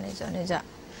ನಿಜ ನಿಜ ನಿಜ.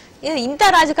 ಇಂಥ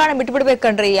ರಾಜಕಾರಣ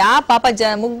ಬಿಟ್ಬಿಡ್ಬೇಕಣ್ರಿ. ಪಾಪ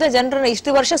ಮುಗ್ಧ ಜನರನ್ನ ಇಷ್ಟು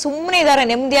ವರ್ಷ ಸುಮ್ಮನೆ ಇದಾರೆ,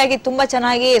 ನೆಮ್ಮದಿಯಾಗಿ ತುಂಬಾ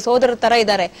ಚೆನ್ನಾಗಿ ಸೋದರ ತರ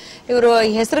ಇದಾರೆ. ಇವರು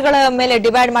ಹೆಸರುಗಳ ಮೇಲೆ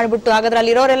ಡಿವೈಡ್ ಮಾಡ್ಬಿಟ್ಟು ಹಾಗಾದ್ರೆ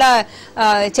ಅಲ್ಲಿ ಇರೋರೆಲ್ಲ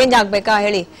ಚೇಂಜ್ ಆಗ್ಬೇಕಾ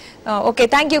ಹೇಳಿ? ಓಕೆ,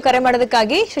 ಥ್ಯಾಂಕ್ ಯು ಕರೆ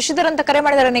ಮಾಡೋದಕ್ಕಾಗಿ. ಶಶಿಧರ್ ಅಂತ ಕರೆ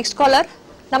ಮಾಡಿದಾರೆ. Next collar.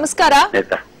 ನಮಸ್ಕಾರ.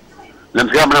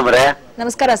 ನಮಸ್ಕಾರ ಮೇಡಮ್ ಅವರೇ.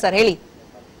 ನಮಸ್ಕಾರ ಸರ್, ಹೇಳಿ.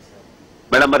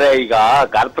 ಮೇಡಮ್ ಅವರೇ, ಈಗ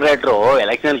ಕಾರ್ಪೊರೇಟ್ರು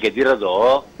ಎಲೆಕ್ಷನ್ ಗೆದ್ದಿರೋದು,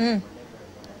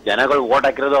 ಜನಗಳು ವೋಟ್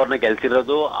ಹಾಕಿರೋದು, ಅವ್ರನ್ನ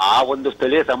ಗೆಲ್ಸಿರೋದು ಆ ಒಂದು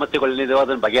ಸ್ಥಳೀಯ ಸಮಸ್ಯೆಗಳೇನಿದೆ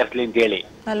ಅದನ್ನ ಬಗೆಹರಿಸಲಿ ಅಂತ ಹೇಳಿ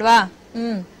ಅಲ್ವಾ?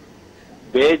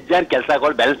 ಬೇಜಾನ್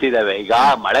ಕೆಲಸಗಳು ಬೆಳೆಸಿದಾವೆ. ಈಗ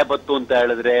ಮಳೆ ಬತ್ತು ಅಂತ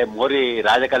ಹೇಳಿದ್ರೆ ಮೋರಿ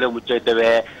ರಾಜಕಾಲುವೆ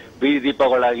ಮುಚ್ಚೋಯ್ತವೆ, ಬೀದಿ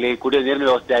ದೀಪಗಳಾಗ್ಲಿ, ಕುಡಿಯೋ ನೀರಿನ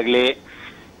ವ್ಯವಸ್ಥೆ ಆಗ್ಲಿ,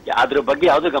 ಅದ್ರ ಬಗ್ಗೆ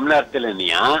ಯಾವ್ದು ಗಮನ ಹರಿಸ್ತಿಲ್ಲ.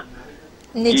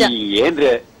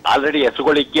 ಏನ್ರಿ ಆಲ್ರೆಡಿ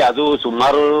ಹೆಸರುಗಳಿಕ್ಕಿ ಅದು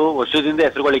ಸುಮಾರು ವರ್ಷದಿಂದ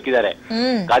ಹೆಸರುಗಳಿಕ್ಕಿದ್ದಾರೆ.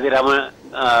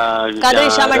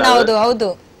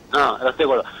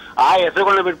 ರಸ್ತೆಗಳು ಆ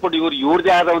ಹೆಸರುಗಳನ್ನ ಬಿಟ್ಬಿಟ್ಟು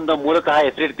ಇವ್ರದೇ ಆದ ಒಂದು ಮೂಲತಃ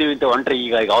ಹೆಸರು ಇಡ್ತೀವಿ ಅಂತ ಹೊಂಟ್ರೆ,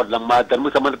 ಈಗ ಅವ್ರು ನಮ್ಮ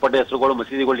ಧರ್ಮಕ್ಕೆ ಸಂಬಂಧಪಟ್ಟ ಹೆಸರುಗಳು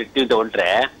ಮಸೀದಿಗಳು ಇಡ್ತೀವಿ ಅಂತ ಹೊಂಟ್ರೆ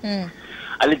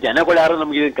ಅಲ್ಲಿ ಜನಗಳು ಯಾರು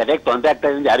ನಮ್ಗೆ ಇದನ್ನ ಕರೆಕ್ಟ್ ತೊಂದರೆ ಆಗ್ತಾ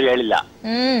ಇದೆ ಯಾರು ಹೇಳಿಲ್ಲ.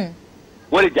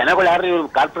 ಓಲಿ ಜನಗಳು ಯಾರು ಇವ್ರು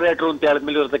ಕಾರ್ಪೊರೇಟರ್ ಅಂತ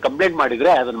ಹೇಳಿದ್ಮೇಲೆ ಇವ್ರ ಕಂಪ್ಲೇಂಟ್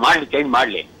ಮಾಡಿದ್ರೆ ಅದನ್ನ ಮಾಡ್ಲಿ, ಚೇಂಜ್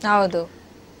ಮಾಡ್ಲಿ.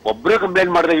 ಒಬ್ರು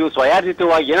ಕಂಪ್ಲೇಂಟ್ ಮಾಡಿದ್ರೆ ಇವ್ರು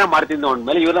ಸ್ವಯಾರ್ಜಿತವಾಗಿ ಏನೋ ಮಾಡ್ತೀನಿ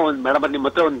ಅಂದ್ಮೇಲೆ ಇವ್ರನ್ನ ಒಂದ್ ಮೇಡಮ್ ನಿಮ್ಮ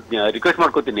ಹತ್ರ ಒಂದ್ ರಿಕ್ವೆಸ್ಟ್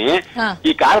ಮಾಡ್ಕೋತೀನಿ,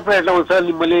 ಈ ಕಾರ್ಪೊರೇಟರ್ ಒಂದ್ಸಲ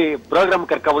ನಿಮ್ಮಲ್ಲಿ ಪ್ರೋಗ್ರಾಮ್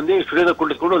ಕರ್ಕ ಬಂದು ಸ್ಟುಡಿಯೋದಾಗ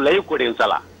ಕುಂಡಿಸ್ಕೊಂಡು ಲೈವ್ ಕೊಡಿ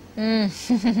ಒಂದ್ಸಲ.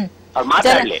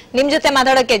 ಮಾತಾಡ್ಲಿ, ನಿಮ್ ಜೊತೆ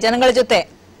ಮಾತಾಡಕ್ಕೆ ಜನಗಳ ಜೊತೆ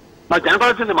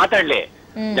ಮಾತಾಡ್ಲಿ,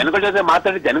 ಜನಗಳ ಜೊತೆ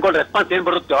ಮಾತಾಡಿ ಜನಗಳ ರೆಸ್ಪಾನ್ಸ್ ಏನ್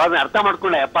ಬರುತ್ತೋ ಅದನ್ನ ಅರ್ಥ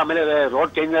ಮಾಡ್ಕೊಳ್ಳಿ. ಅಪ್ಪ ಆಮೇಲೆ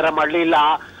ರೋಡ್ ಚೇಂಜ್ ಮಾಡ್ಲಿ, ಇಲ್ಲ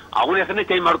ಅವನ ಹೆಸರನ್ನೇ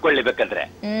ಚೇಂಜ್ ಮಾಡ್ಕೊಳ್ಳಿ ಬೇಕಾದ್ರೆ,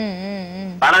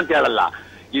 ಬೇಡ ಅಂತ ಹೇಳಲ್ಲ.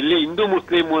 ಇಲ್ಲಿ ಹಿಂದೂ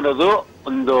ಮುಸ್ಲಿಂ ಅನ್ನೋದು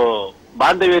ಒಂದು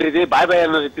ಬಾಂಧವ್ಯ ರೀತಿ ಬಾಯ್ ಬಾಯ್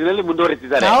ಅನ್ನೋ ರೀತಿಯಲ್ಲಿ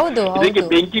ಮುಂದುವರಿತಿದ್ದಾರೆ.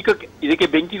 ಇದಕ್ಕೆ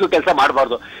ಬೆಂಕಿಗೂ ಕೆಲಸ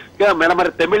ಮಾಡಬಾರ್ದು. ಮೇಡಮ್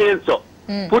ಅವ್ರ ತಮಿಳಿಯನ್ಸ್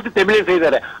ಪೂರ್ತಿ ತಮಿಳಿಯನ್ಸ್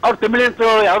ಇದ್ದಾರೆ. ಅವ್ರು ತಮಿಳಿಯನ್ಸ್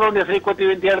ಯಾವ್ದೋ ಒಂದು ಹೆಸರು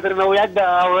ಕೊಡ್ತೀವಿ ಅಂತ ಹೇಳಿದ್ರೆ ನಾವು ಯಾಕೆ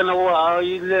ನಾವು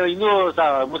ಇನ್ನೂ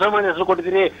ಮುಸಲ್ಮಾನ್ ಹೆಸರು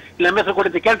ಕೊಟ್ಟಿದ್ದೀರಿ, ಇಲ್ಲ ನಮ್ಮ ಹೆಸರು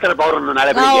ಕೊಟ್ಟಿದ್ದೀವಿ ಕೇಳ್ತಾರಪ್ಪ ಅವ್ರನ್ನು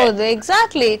ನಾಳೆ ಬೆಳಿಗ್ಗೆ.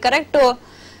 ಎಕ್ಸಾಕ್ಟ್ಲಿ ಕರೆಕ್ಟ್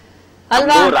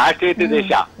ಅಲ್ವಾ? ರಾಷ್ಟ್ರೀಯತೆ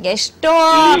ದೇಶ. ಎಷ್ಟೋ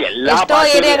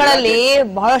ಏರಿಯಾಗಳಲ್ಲಿ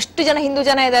ಬಹಳಷ್ಟು ಜನ ಹಿಂದೂ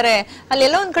ಜನ ಇದ್ದಾರೆ.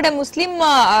 ಅಲ್ಲೆಲ್ಲ ಒಂದ್ ಕಡೆ ಮುಸ್ಲಿಂ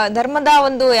ಧರ್ಮದ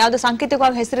ಒಂದು ಯಾವ್ದು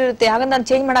ಸಾಂಕೇತಿಕವಾಗಿ ಹೆಸರು ಇರುತ್ತೆ, ಹಾಗಂತ ನಾನು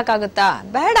ಚೇಂಜ್ ಮಾಡಕ್ ಆಗುತ್ತಾ?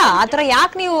 ಬೇಡ. ಆತರ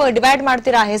ಯಾಕೆ ನೀವು ಡಿವೈಡ್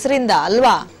ಮಾಡ್ತೀರಾ ಹೆಸರಿಂದ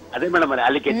ಅಲ್ವಾ? ಅದೇ ಮೇಡಮ್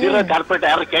ಅಲ್ಲಿ ಗೆದ್ದಿರೋ ಕಾರ್ಪೊರೇಟ್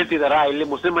ಯಾರು ಕೇಳ್ತಿದಾರಾ? ಇಲ್ಲಿ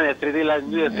ಮುಸ್ಲಿಮನ್ ಹೆಸರಿದೆ, ಇಲ್ಲ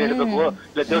ಹಿಂದೂ ಹೆಸರು ಇಡಬೇಕು,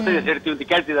 ಇಲ್ಲ ದೇವಸ್ಥಾನ ಹೆಸರು ಇಡ್ತೀವಿ ಅಂತ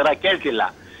ಕೇಳ್ತಿದಾರಾ? ಕೇಳ್ತಿಲ್ಲ.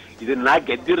 ಇದನ್ನ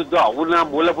ಗೆದ್ದಿರೋದು ಅವನ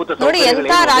ಮೂಲಭೂತ ನೋಡಿ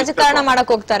ಎಂತ ರಾಜಕಾರಣ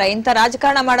ಮಾಡಕ್ ಹೋಗ್ತಾರೆ. ಇಂತ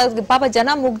ರಾಜಕಾರಣ ಮಾಡೋದು ಪಾಪ ಜನ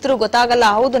ಮುಗ್ದ್ರು ಗೊತ್ತಾಗಲ್ಲ.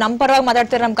 ಹೌದು ನಮ್ ಪರವಾಗಿ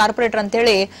ಮಾತಾಡ್ತಾರೆ ನಮ್ ಕಾರ್ಪೊರೇಟರ್ ಅಂತ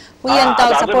ಹೇಳಿ ಅಂತ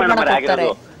ಸಪೋರ್ಟ್ ಮಾಡಕ್ ಹೋಗ್ತಾರೆ.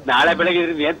 ನಾಳೆ ಬೆಳಗ್ಗೆ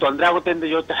ಏನ್ ತೊಂದ್ರೆ ಆಗುತ್ತೆ ಅಂತ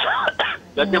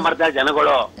ಯೋಚನೆ ಮಾಡ್ತಾರೆ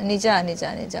ಜನಗಳು. ನಿಜ ನಿಜ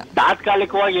ನಿಜ.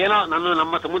 ತಾತ್ಕಾಲಿಕವಾಗಿ ಏನೋ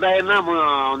ನಮ್ಮ ಸಮುದಾಯನ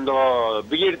ಒಂದು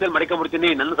ಬಿಗಿ ಹಿಡಿತಲ್ಲಿ ಮಡ್ಕೊಂಡ್ಬಿಡ್ತೀನಿ,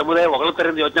 ನನ್ನ ಸಮುದಾಯ ಹೊಗಳುತ್ತಾರೆ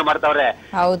ಅಂತ ಯೋಚನೆ ಮಾಡ್ತಾವ್ರೆ.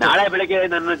 ನಾಳೆ ಬೆಳಗ್ಗೆ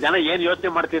ನನ್ನ ಜನ ಏನ್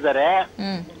ಯೋಚನೆ ಮಾಡ್ತಿದ್ದಾರೆ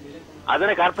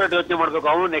ಅದನ್ನೇ ಕಾರ್ಪೊರೇಟ್ ಯೋಚನೆ ಮಾಡ್ಬೇಕು.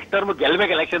 ಅವ್ನು ನೆಕ್ಸ್ಟ್ ಟರ್ಮ್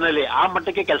ಗೆಲ್ಬೇಕು ಎಲೆಕ್ಷನ್ ಅಲ್ಲಿ, ಆ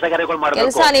ಮಟ್ಟಕ್ಕೆ ಕೆಲಸ ಕಾರ್ಯಗಳು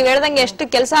ಮಾಡ್ಬೇಕು. ನೀವ್ ಹೇಳ್ದಂಗೆ ಎಷ್ಟು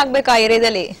ಕೆಲಸ ಆಗ್ಬೇಕು ಆ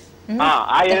ಏರಿಯಾದಲ್ಲಿ.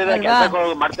 ಆ ಏರಿಯಾದಲ್ಲಿ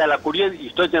ಕೆಲಸಗಳು ಮಾಡ್ತಾ ಇಲ್ಲ. ಕುಡಿಯೋ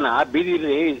ಇಷ್ಟೋ ಜನ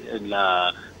ಬೀದಿಲಿ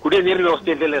ಕುಡಿಯೋ ನೀರಿನ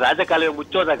ವ್ಯವಸ್ಥೆ ಇರಲಿಲ್ಲ, ರಾಜಕಾಲುವೆ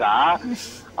ಮುಚ್ಚೋದಾಗ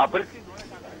ಆ ಪರಿಸ್ಥಿತಿ.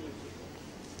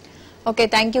 ಓಕೆ,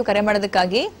 ಥ್ಯಾಂಕ್ ಯು ಕರೆ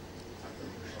ಮಾಡೋದಕ್ಕಾಗಿ.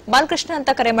 ಬಾಲಕೃಷ್ಣ ಅಂತ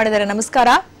ಕರೆ ಮಾಡಿದ್ದಾರೆ. ನಮಸ್ಕಾರ.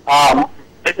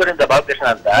 ಬಾಲಕೃಷ್ಣ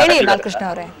ಅಂತ ಹೇಳಿ ಬಾಲಕೃಷ್ಣ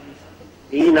ಅವರೇ.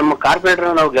 ಈ ನಮ್ಮ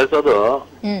ಕಾರ್ಪೊರೇಟರ್ ನಾವು ಗೆಲ್ಸೋದು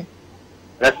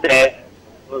ರಸ್ತೆ,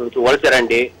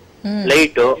 ಒಳಚರಂಡಿ,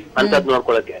 ಲೈಟ್ ಅಂತದ್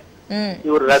ನೋಡ್ಕೊಳಕ್ಕೆ.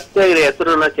 ಇವ್ರು ರಸ್ತೆ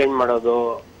ಹೆಸರನ್ನ ಚೇಂಜ್ ಮಾಡೋದು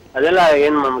ಅದೆಲ್ಲ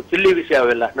ಏನ್ ಚಿಲ್ಲಿ ವಿಷಯ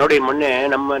ಅವೆಲ್ಲ. ನೋಡಿ ಮೊನ್ನೆ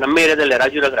ನಮ್ಮ ಏರಿಯಾದಲ್ಲಿ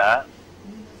ರಾಜನಗರ,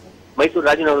 ಮೈಸೂರು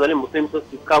ರಾಜನಗರದಲ್ಲಿ ಮುಸ್ಲಿಮ್ಸ್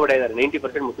ಸಿಕ್ಕಾಪಟ್ಟೆ ಇದಾರೆ.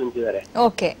 90% ಮುಸ್ಲಿಮ್ಸ್ ಇದಾರೆ.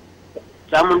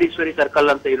 ಚಾಮುಂಡೇಶ್ವರಿ ಸರ್ಕಲ್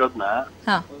ಅಂತ ಇರೋದ್ನ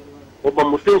ಒಬ್ಬ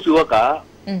ಮುಸ್ಲಿಮ್ಸ್ ಯುವಕ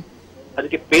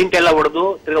ಅದಕ್ಕೆ ಪೇಂಟ್ ಎಲ್ಲ ಹೊಡೆದು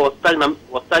ತಿರ್ಗಾ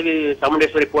ಹೊಸದಾಗಿ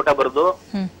ಚಾಮುಂಡೇಶ್ವರಿ ಫೋಟೋ ಬರೆದು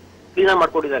ಕ್ಲೀನ್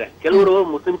ಮಾಡ್ಕೊಂಡಿದ್ದಾರೆ. ಕೆಲವರು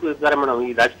ಮುಸ್ಲಿಮ್ಸ್ ಇರ್ತಾರೆ ಮೇಡಮ್ ಈ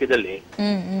ರಾಜಕೀಯದಲ್ಲಿ,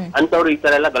 ಅಂತವ್ರು ಈ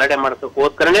ತರ ಎಲ್ಲ ಗಲಾಟೆ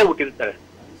ಮಾಡ್ಸೋಕೋಸ್ಕರನೇ ಹುಟ್ಟಿರ್ತಾರೆ.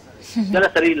 ಇದೆಲ್ಲ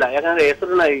ಸರಿ ಇಲ್ಲ. ಯಾಕಂದ್ರೆ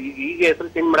ಹೆಸರನ್ನ ಈಗ ಹೆಸರು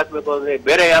ಚೇಂಜ್ ಮಾಡಕ್ಬೇಕು ಅಂದ್ರೆ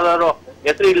ಬೇರೆ ಯಾವ್ದಾದ್ರು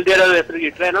ಹೆಸರು ಇಲ್ದೇ ಇರೋ ಹೆಸರು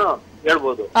ಇಟ್ರೇನೋ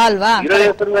ಹೇಳ್ಬೋದು.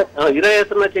 ಇರೋ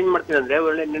ಹೆಸರನ್ನ ಚೇಂಜ್ ಮಾಡ್ತೀನಿ ಅಂದ್ರೆ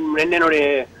ಒಳ್ಳೆ ನಿನ್ನೆ ನೋಡಿ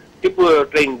ಟಿಪ್ಪು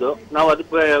ಟ್ರೈನ್ದು ನಾವು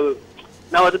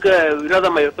ಅದಕ್ಕೆ ವಿರೋಧ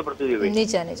ವ್ಯಕ್ತಪಡಿಸಿದೀವಿ.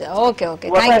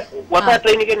 ಹೊಸ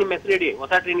ಟ್ರೈನಿಗೆ ನಿಮ್ಮ ಹೆಸರು ಇಡಿ,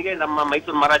 ಹೊಸ ಟ್ರೈನಿಗೆ ನಮ್ಮ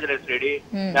ಮೈಸೂರು ಮಹಾರಾಜರ ಹೆಸರು ಇಡಿ,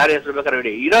 ಯಾರ ಹೆಸರು ಬೇಕಾದ್ರೆ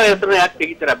ಇಡಿ. ಇರೋ ಹೆಸರನ್ನ ಯಾಕೆ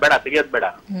ತೆಗಿತೀರಾ? ಬೇಡ, ತೆಗಿಯೋದ್ ಬೇಡ.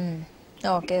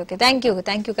 ಓಕೆ ಓಕೆ, ಥ್ಯಾಂಕ್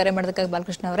ಯು ಕರೆ ಮಾಡೋದಕ್ಕಾಗಿ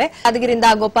ಬಾಲಕೃಷ್ಣ ಅವರೇ. ಅದಗಿರಿಂದ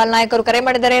ಗೋಪಾಲ್ ನಾಯಕ್ ಅವರು ಕರೆ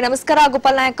ಮಾಡಿದ್ದಾರೆ. ನಮಸ್ಕಾರ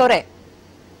ಗೋಪಾಲ್ ನಾಯಕ್ ಅವರೇ.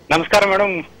 ನಮಸ್ಕಾರ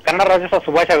ಮೇಡಮ್, ಕನ್ನಡ ರಾಜ್ಯೋತ್ಸವ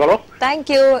ಶುಭಾಶಯಗಳು.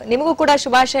 ಥ್ಯಾಂಕ್ ಯು, ನಿಮಗೂ ಕೂಡ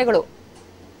ಶುಭಾಶಯಗಳು.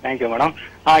 Thank you madam.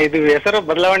 ಇದು ಹೆಸರು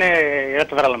ಬದಲಾವಣೆ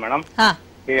ಹೇಳ್ತಿದಾರಲ್ಲ ಮೇಡಮ್,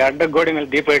 ಈ ಅಡ್ಡ ಗೋಡಿ ಮೇಲೆ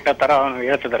ದೀಪ ಇಟ್ಟ ತರ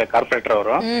ಹೇಳ್ತಿದ್ದಾರೆ ಕಾರ್ಪೊರೇಟರ್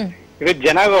ಅವರು. ಇದು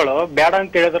ಜನಗಳು ಬೇಡ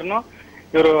ಅಂತ ಹೇಳಿದ್ರು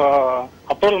ಇವರು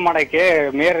ಅಪ್ರೂವಲ್ ಮಾಡಕ್ಕೆ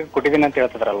ಮೇಯರ್ ಕೊಟ್ಟಿದ್ದೀನಿ ಅಂತ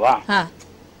ಹೇಳ್ತಿದ್ರಲ್ವಾ,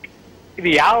 ಇದು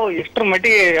ಎಷ್ಟ್ರ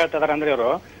ಮಟ್ಟಿಗೆ ಹೇಳ್ತಿದಾರ ಅಂದ್ರೆ ಇವರು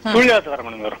ಸುಳ್ಳು ಹೇಳ್ತಿದಾರ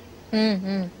ಮೇಡಮ್. ಇವರು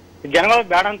ಜನಗಳು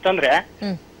ಬೇಡ ಅಂತಂದ್ರೆ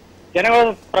ಜನಗಳ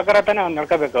ಪ್ರಕಾರ ತಾನೇ ಅವ್ರು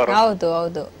ನಡ್ಕೋಬೇಕು ಅವರು. ಹೌದು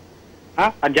ಹೌದು.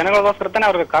 ಆ ಜನಗಳಿಗೋಸ್ಕರ ತಾನೇ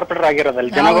ಅವ್ರಿಗೆ ಕಾರ್ಪೊರೇಟರ್ ಆಗಿರೋದಲ್ಲ,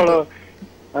 ಜನಗಳು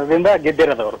ಅದರಿಂದ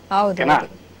ಗೆದ್ದಿರೋದವ್ರು. ಓಕೆನಾ?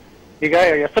 ಈಗ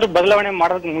ಹೆಸರು ಬದಲಾವಣೆ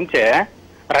ಮಾಡೋದಕ್ಕೆ ಮುಂಚೆ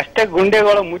ರಸ್ತೆ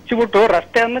ಗುಂಡೆಗಳು ಮುಚ್ಚಿಬಿಟ್ಟು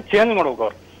ರಸ್ತೆಯನ್ನು ಚೇಂಜ್ ಮಾಡ್ಬೇಕು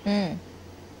ಅವ್ರು,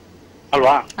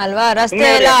 ಅಲ್ವಾ? ಅಲ್ವಾ? ರಸ್ತೆ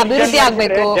ಎಲ್ಲ ಅಭಿವೃದ್ಧಿ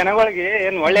ಆಗ್ಬೇಕು. ಜನಗಳಿಗೆ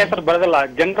ಏನ್ ಒಳ್ಳೆ ಹೆಸರು ಬರೋದಿಲ್ಲ,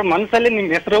 ಜನರ ಮನಸ್ಸಲ್ಲಿ ನಿಮ್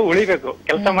ಹೆಸರು ಉಳಿಬೇಕು,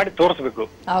 ಕೆಲಸ ಮಾಡಿ ತೋರಿಸ್ಬೇಕು.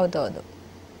 ಹೌದೌದು.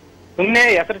 ಸುಮ್ನೆ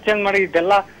ಹೆಸರು ಚೇಂಜ್ ಮಾಡಿ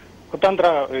ಇದೆಲ್ಲ ಕುತಂತ್ರ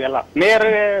ಎಲ್ಲ. ಮೇಯರ್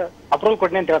ಅಪ್ರೂವಲ್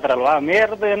ಕೊಟ್ನಿ ಅಂತ ಹೇಳ್ತಾರಲ್ವಾ,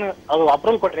 ಮೇಯರ್ದು ಏನು ಅದು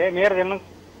ಅಪ್ರೂವಲ್ ಕೊಟ್ರೆ ಮೇಯರ್ ಏನು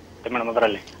ಮೇಡಮ್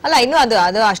ಅದರಲ್ಲಿ ಅಲ್ಲ, ಇನ್ನು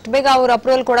ಅದು ಅಷ್ಟು ಬೇಗ ಅವ್ರು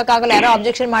ಅಪ್ರೂವಲ್ ಕೊಡಕ್ ಆಗಲ್ಲ. ಯಾರೋ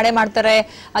ಅಬ್ಜೆಕ್ಷನ್ ಮಾಡೇ ಮಾಡ್ತಾರೆ.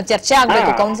 ಅದು ಚರ್ಚೆ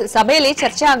ಆಗ್ಬೇಕು, ಕೌನ್ಸಿಲ್ ಸಭೆಯಲ್ಲಿ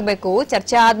ಚರ್ಚೆ ಆಗ್ಬೇಕು.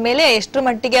 ಚರ್ಚೆ ಆದ್ಮೇಲೆ ಎಷ್ಟ್ರ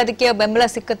ಮಟ್ಟಿಗೆ ಅದಕ್ಕೆ ಬೆಂಬಲ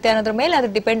ಸಿಕ್ಕುತ್ತೆ ಅನ್ನೋದ್ರ ಮೇಲೆ ಅದು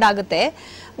ಡಿಪೆಂಡ್ ಆಗುತ್ತೆ.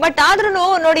 ಬಟ್ ಆದ್ರೂ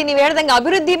ನೋಡಿ, ನೀವ್ ಹೇಳ್ದಂಗೆ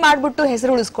ಅಭಿವೃದ್ಧಿ ಮಾಡ್ಬಿಟ್ಟು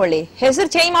ಹೆಸರು ಉಳಿಸ್ಕೊಳ್ಳಿ, ಹೆಸರು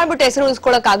ಚೇಂಜ್ ಮಾಡ್ಬಿಟ್ಟು ಹೆಸರು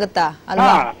ಉಳಿಸ್ಕೊಳಕ್ ಆಗುತ್ತಾ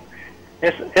ಅಲ್ವಾ?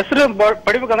 ಹೆಸರು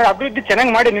ಪಡಿಬೇಕಂದ್ರೆ ಅಭಿವೃದ್ಧಿ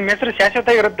ಚೆನ್ನಾಗಿ ಮಾಡಿ, ನಿಮ್ ಹೆಸರು ಶಾಶ್ವತ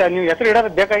ಇರುತ್ತೆ, ನೀವು ಹೆಸರು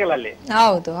ಇಡೋದು ಬೇಕಾಗಿಲ್ಲ ಅಲ್ಲಿ.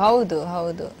 ಹೌದು ಹೌದು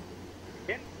ಹೌದು.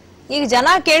 ಈಗ ಜನ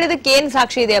ಕೇಳಿದಕ್ಕೆ ಏನ್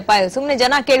ಸಾಕ್ಷಿ ಇದೆಯಪ್ಪ? ಸುಮ್ನೆ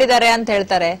ಜನ ಕೇಳಿದಾರೆ ಅಂತ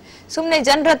ಹೇಳ್ತಾರೆ. ಸುಮ್ನೆ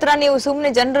ಜನರ ಹತ್ರ ನೀವು ಸುಮ್ನೆ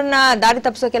ಜನರನ್ನ ದಾರಿ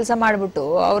ತಪ್ಪಿಸೋ ಕೆಲಸ ಮಾಡ್ಬಿಟ್ಟು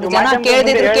ಅವ್ರು ಜನ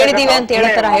ಕೇಳಿದೀವಿ ಅಂತ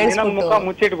ಹೇಳ್ತಾರ, ಮುಖ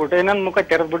ಮುಚ್ಚಿಟ್ಬಿಟ್ಟು ಇನ್ನೊಂದ್ ಮುಖ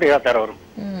ತೆರೆದ್ಬಿಟ್ಟು ಹೇಳ್ತಾರ ಅವರು.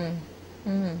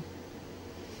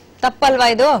 ತಪ್ಪಲ್ವಾ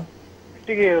ಇದು?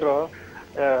 ಇವರು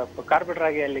ಕಾರ್ಪೊರೇಟರ್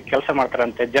ಆಗಿ ಅಲ್ಲಿ ಕೆಲಸ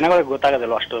ಮಾಡ್ತಾರಂತೆ, ಜನಗಳಿಗೆ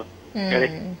ಗೊತ್ತಾಗೋದಿಲ್ಲ ಅಷ್ಟು.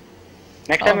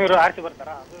 ನೆಕ್ಸ್ಟ್ ಟೈಮ್ ಇವರು ಆರ್ಸಿ ಬರ್ತಾರ.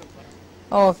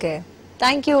 Okay,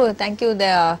 thank you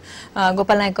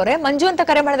Gopal Naik ಅವರೇ. ಮಂಜು ಅಂತ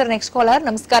ಕರೆ ಮಾಡಿದ್ರೆ ನೆಕ್ಸ್ಟ್ ಕಾಲರ್.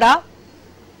 ನಮಸ್ಕಾರ.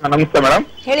 ನಮಸ್ತೆ ಮೇಡಮ್.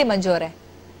 ಹೇಳಿ ಮಂಜು ಅವರೇ.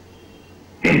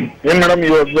 ಏನ್ ಮೇಡಮ್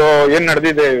ಇವತ್ತು ಏನ್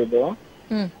ನಡೆದಿದೆ? ಇದು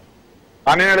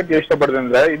ನಾನೇನ್ ಹೇಳಕ್ಕೆ ಇಷ್ಟಪಡ್ತೀನಿ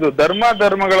ಅಂದ್ರೆ, ಇದು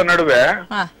ಧರ್ಮಗಳ ನಡುವೆ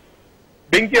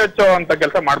ಬೆಂಕಿ ಹಚ್ಚೋ ಅಂತ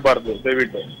ಕೆಲಸ ಮಾಡಬಾರ್ದು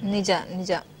ದಯವಿಟ್ಟು. ನಿಜ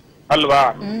ನಿಜ ಅಲ್ವಾ?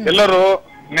 ಎಲ್ಲರೂ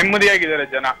ನೆಮ್ಮದಿಯಾಗಿದ್ದಾರೆ,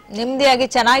 ಜನ ನೆಮ್ಮದಿಯಾಗಿ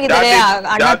ಚೆನ್ನಾಗಿದ್ದಾರೆ.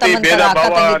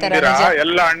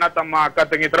 ಎಲ್ಲ ಅಣ್ಣ ತಮ್ಮ ಅಕ್ಕ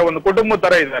ತಂಗಿ ತರ ಒಂದು ಕುಟುಂಬ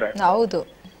ತರ ಇದ್ದಾರೆ. ಹೌದು.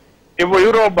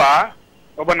 ಇವರು ಒಬ್ಬ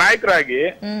ನಾಯಕರಾಗಿ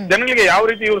ಜನಗಳಿಗೆ ಯಾವ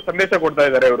ರೀತಿ ಇವ್ರು ಸಂದೇಶ ಕೊಡ್ತಾ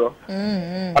ಇದ್ದಾರೆ ಇವರು,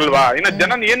 ಅಲ್ವಾ? ಇನ್ನ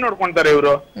ಜನ ಏನ್ ನೋಡ್ಕೊಂತಾರೆ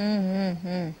ಇವರು?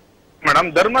 ಮೇಡಮ್,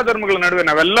 ಧರ್ಮಗಳ ನಡುವೆ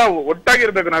ನಾವೆಲ್ಲ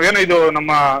ಒಟ್ಟಾಗಿರ್ಬೇಕು. ನಾವೇನೋ ಇದು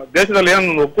ನಮ್ಮ ದೇಶದಲ್ಲಿ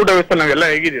ಏನೋ ಒಕ್ಕೂಟ ವ್ಯವಸ್ಥೆ ನಾವೆಲ್ಲ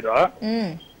ಹೇಗಿದ್ದೀರೋ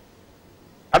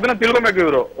ಅದನ್ನ ತಿಳ್ಕೊಬೇಕು.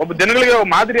 ಇವರು ಒಬ್ಬ ಜನಗಳಿಗೆ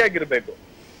ಮಾದರಿಯಾಗಿರ್ಬೇಕು.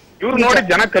 ಇವ್ರು ನೋಡಿ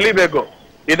ಜನ ಕಲಿಬೇಕು,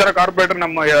 ಇದರ ಕಾರ್ಪೊರೇಟರ್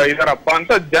ನಮ್ಮ ಇದರಪ್ಪ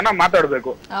ಅಂತ ಜನ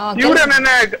ಮಾತಾಡ್ಬೇಕು.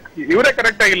 ಇವರೇ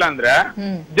ಕರೆಕ್ಟ್ ಆಗಿಲ್ಲ ಅಂದ್ರೆ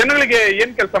ಜನಗಳಿಗೆ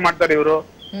ಏನ್ ಕೆಲಸ ಮಾಡ್ತಾರೆ ಇವರು?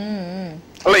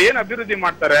 ಅಲ್ಲ, ಏನ್ ಅಭಿವೃದ್ಧಿ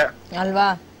ಮಾಡ್ತಾರೆ ಅಲ್ವಾ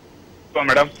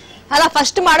ಮೇಡಮ್? ಅಲ್ಲ,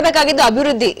 ಫಸ್ಟ್ ಮಾಡ್ಬೇಕಾಗಿದ್ದು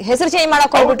ಅಭಿವೃದ್ಧಿ. ಹೆಸರು ಚೇಂಜ್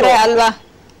ಮಾಡಕ್ ಹೋಗ್ಬಿಟ್ರೆ ಅಲ್ವಾ?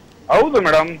 ಹೌದು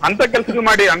ಮೇಡಮ್, ಅಂತ ಕೆಲಸ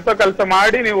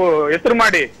ಮಾಡಿ ನೀವು ಹೆಸರು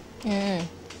ಮಾಡಿ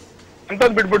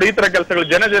ಅಂತದ್ ಬಿಟ್ಬಿಟ್ಟು ಈ ತರ ಕೆಲಸಗಳು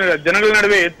ಜನಗಳ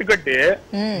ನಡುವೆ ಎತ್ತು ಕಟ್ಟಿ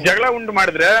ಜಗಳ ಉಂಟು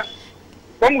ಮಾಡಿದ್ರೆ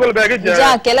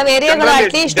ಕೆಲವು ಏರಿಯಾಗಳು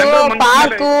ಅಟ್ಲೀಸ್ಟ್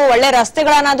ಪಾರ್ಕ್ ಒಳ್ಳೆ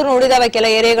ರಸ್ತೆಗಳನ್ನಾದ್ರೂ ನೋಡಿದಾವೆ ಕೆಲ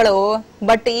ಏರಿಯಾಗಳು.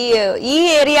 ಬಟ್ ಈ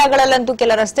ಏರಿಯಾಗಳಲ್ಲಂತೂ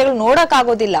ಕೆಲ ರಸ್ತೆಗಳು ನೋಡಕ್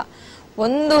ಆಗೋದಿಲ್ಲ.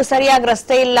 ಒಂದು ಸರಿಯಾಗಿ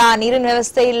ರಸ್ತೆ ಇಲ್ಲ, ನೀರಿನ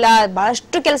ವ್ಯವಸ್ಥೆ ಇಲ್ಲ,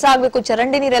 ಬಹಳಷ್ಟು ಕೆಲಸ ಆಗ್ಬೇಕು.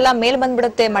 ಚರಂಡಿ ನೀರೆಲ್ಲ ಮೇಲ್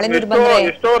ಬಂದ್ಬಿಡುತ್ತೆ ಮಳೆ ನೀರು ಬಂದ್ರೆ.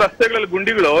 ಎಷ್ಟೋ ರಸ್ತೆಗಳಲ್ಲಿ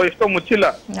ಗುಂಡಿಗಳು ಎಷ್ಟೋ ಮುಚ್ಚಿಲ್ಲ,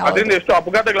 ಅದರಿಂದ ಎಷ್ಟೋ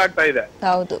ಅಪಘಾತಗಳಾಗ್ತಾ ಇದೆ.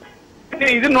 ಹೌದು,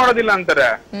 ಇದನ್ನ ನೋಡೋದಿಲ್ಲ ಅಂತಾರೆ.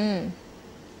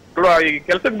 ಈ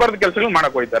ಕೆಲ್ಸಕ್ಕೆ ಬರದ ಕೆಲಸಗಳು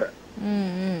ಮಾಡಕ್ ಹೋಯ್ತಾರೆ.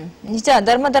 ನಿಜ.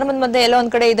 ಧರ್ಮದ ಮಧ್ಯೆ ಎಲ್ಲೋ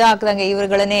ಒಂದ್ ಕಡೆ ಇದು ಹಾಕ್ದಂಗೆ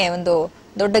ಇವ್ರುಗಳನ್ನೇ ಒಂದು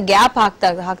ದೊಡ್ಡ ಗ್ಯಾಪ್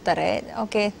ಹಾಕ್ತಾರೆ.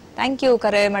 ಓಕೆ, ಥ್ಯಾಂಕ್ ಯು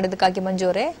ಕರೆ ಮಾಡಿದಕ್ಕಾಗಿ ಮಂಜು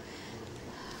ಅವರೇ.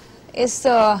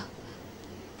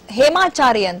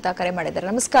 ಹೇಮಾಚಾರಿ ಅಂತ ಕರೆ ಮಾಡಿದ್ದಾರೆ.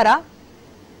 ನಮಸ್ಕಾರ.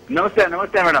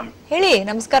 ನಮಸ್ತೆ ಮೇಡಮ್. ಹೇಳಿ.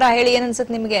 ನಮಸ್ಕಾರ, ಹೇಳಿ. ಏನ್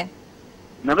ಅನ್ಸುತ್ತೆ ನಿಮ್ಗೆ?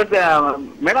 ನಮಸ್ತೆ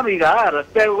ಮೇಡಮ್. ಈಗ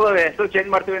ರಸ್ತೆಗಳು ಹೆಸರು ಚೇಂಜ್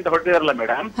ಮಾಡ್ತೀವಿ ಅಂತ ಹೊರಟಿದಾರಲ್ಲ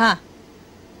ಮೇಡಮ್,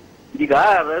 ಈಗ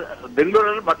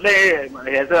ಬೆಂಗಳೂರಲ್ಲಿ ಮೊದ್ಲೇ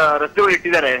ರಸ್ತೆಗಳು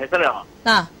ಇಟ್ಟಿದ್ದಾರೆ ಹೆಸರು.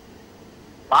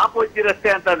 ಬಾಪೂಜಿ ರಸ್ತೆ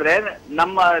ಅಂತಂದ್ರೆ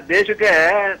ನಮ್ಮ ದೇಶಕ್ಕೆ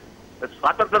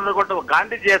ಸ್ವಾತಂತ್ರ್ಯ ಕೊಟ್ಟು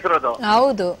ಗಾಂಧೀಜಿ ಹೆಸರು ಅದು.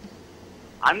 ಹೌದು.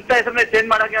 ಅಂತ ಹೆಸರನ್ನೇ ಚೇಂಜ್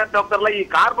ಮಾಡಕ್ಕೆ ಅಂತ ಹೋಗ್ತಾರಲ್ಲ ಈ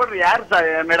ಕಾರ್ಪೊರೇಟರ್ ಯಾರು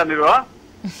ಮೇಡಮ್?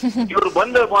 ಇವ್ರು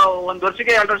ಬಂದು 1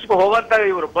 ವರ್ಷಕ್ಕೆ 2 ವರ್ಷಕ್ಕೆ ಹೋಗಂತ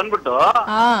ಇವ್ರು ಬಂದ್ಬಿಟ್ಟು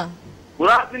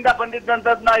ಪುರಾತನಿಂದ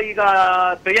ಬಂದಿದ್ದಂತದ್ನ ಈಗ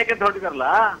ತೆಗಿಯಕ್ಕೆ ಅಂತ ಹೊರಟಿದಾರಲ್ಲ,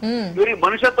 ಇವ್ರಿಗೆ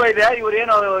ಮನುಷ್ಯತ್ವ ಇದೆ?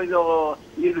 ಇವ್ರೇನು ಇದು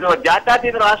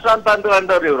ಜಾತ್ಯಾತೀತ ರಾಷ್ಟ್ರ ಅಂತ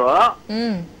ಅಂದವ್ರು ಇವ್ರು.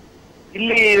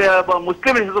 ಇಲ್ಲಿ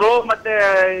ಮುಸ್ಲಿಂ ಹೆಸರು ಮತ್ತೆ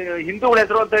ಹಿಂದೂಗಳ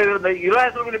ಹೆಸರು ಅಂತ ಇರೋ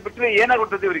ಹೆಸರು ಬಿಟ್ಟರೆ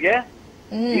ಏನಾಗುತ್ತದೆ ಇವ್ರಿಗೆ?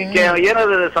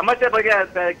 ಏನಾದ್ರು ಸಮಸ್ಯೆ ಬಗ್ಗೆ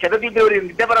ಕೆದಗಿದ್ದು ಇವ್ರಿಗೆ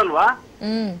ನಿದ್ದೆ ಬರಲ್ವಾ?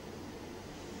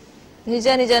 ನಿಜ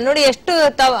ನಿಜ. ನೋಡಿ ಎಷ್ಟು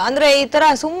ಅಂದ್ರೆ ಈ ತರ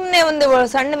ಸುಮ್ನೆ ಒಂದು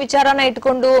ಸಣ್ಣ ವಿಚಾರನ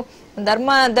ಇಟ್ಕೊಂಡು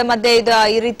ಧರ್ಮದ ಮಧ್ಯೆ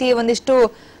ಈ ರೀತಿ ಒಂದಿಷ್ಟು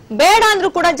ಬೇಡ ಅಂದ್ರೂ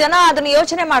ಕೂಡ ಜನ ಅದನ್ನ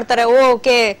ಯೋಚನೆ ಮಾಡ್ತಾರೆ.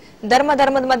 ಓಕೆ,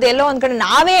 ಧರ್ಮದ ಮಧ್ಯೆ ಎಲ್ಲೋ ಒಂದ್ ಕಡೆ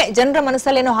ನಾವೇ ಜನರ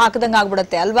ಮನಸ್ಸಲ್ಲಿ ಏನೋ ಹಾಕದಂಗ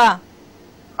ಆಗ್ಬಿಡತ್ತೆ ಅಲ್ವಾ?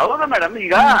 ಹೌದಾ ಮೇಡಮ್?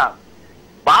 ಈಗ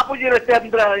ಬಾಪೂಜಿ ರಸ್ತೆ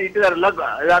ಅಂತ ಇಟ್ಟಿದಾರಲ್ಲ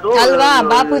ಅದು ಅಲ್ವಾ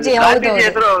ಬಾಪೂಜಿ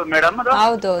ಹೆಸರು ಮೇಡಮ್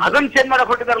ಅದನ್ನ ಚೇಂಜ್ ಮಾಡಕ್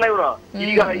ಕೊಟ್ಟಿದಾರಲ್ಲ ಇವರು.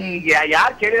 ಈಗ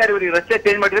ಯಾರು ಕೇಳಿದಾರೆ ಇವ್ರಿಗೆ ರಸ್ತೆ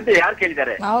ಚೇಂಜ್ ಮಾಡಿದ್ರೆ ಅಂತ ಯಾರು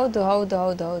ಕೇಳಿದ್ದಾರೆ? ಹೌದು ಹೌದು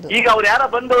ಹೌದು ಹೌದು. ಈಗ ಅವ್ರು ಯಾರೋ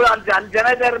ಬಂದು ಅಲ್ಲಿ ಜನ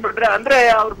ಇದ್ದಾರೆ ಬಿಟ್ರೆ ಅಂದ್ರೆ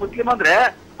ಅವ್ರು ಮುಸ್ಲಿಂ ಅಂದ್ರೆ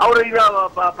ಅವ್ರು ಈಗ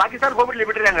ಪಾಕಿಸ್ತಾನ ಹೋಗ್ಬಿಡ್ಲಿ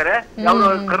ಬಿಟ್ರಿ ಹಂಗಾರೆ ಅವ್ರು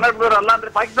ಕರ್ನಾಟಕದವ್ರು ಅಲ್ಲ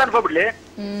ಅಂದ್ರೆ ಪಾಕಿಸ್ತಾನ ಹೋಗ್ಬಿಡ್ಲಿ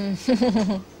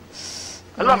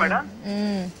ಅಲ್ವಾ ಮೇಡಮ್?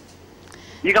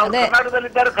 ಈಗ ಅವ್ರು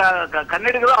ಕರ್ನಾಟಕದಲ್ಲಿದ್ದಾರೆ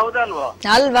ಕನ್ನಡಿಗರು ಹೌದಾ ಅಲ್ವೋ?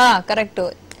 ಅಲ್ವಾ ಕರೆಕ್ಟ್.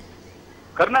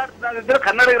 ಕರ್ನಾಟಕದಲ್ಲಿದ್ದರೆ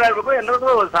ಕನ್ನಡಿಗರಾಗ್ಬೇಕು, ಎಲ್ಲರಿಗೂ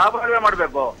ಸಹಭಾಗಿ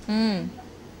ಮಾಡ್ಬೇಕು.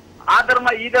 ಆ ಧರ್ಮ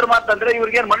ಈ ಧರ್ಮ ಅಂತಂದ್ರೆ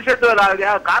ಇವ್ರಿಗೆ ಮನುಷ್ಯತ್ವ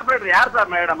ಕಾರ್ಪೊರೇಟರ್ ಯಾರು ಸರ್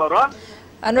ಮೇಡಮ್ ಅವರು?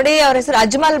 ನೋಡಿ ಅವ್ರ ಹೆಸರು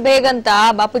ಅಜ್ಮಲ್ ಬೇಗ್ ಅಂತ,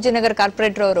 ಬಾಪೂಜಿ ನಗರ್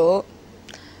ಕಾರ್ಪೊರೇಟರ್ ಅವರು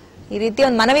ಈ ರೀತಿ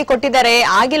ಒಂದು ಮನವಿ ಕೊಟ್ಟಿದ್ದಾರೆ.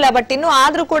 ಆಗಿಲ್ಲ, ಬಟ್ ಇನ್ನು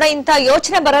ಆದ್ರೂ ಕೂಡ ಇಂತ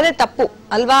ಯೋಚನೆ ಬರೋದೇ ತಪ್ಪು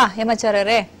ಅಲ್ವಾ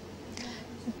ಹೇಮಾಚಾರ್ಯರೇ?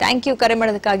 ಥ್ಯಾಂಕ್ ಯು ಕರೆ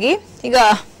ಮಾಡೋದಕ್ಕಾಗಿ. ಈಗ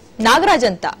ನಾಗರಾಜ್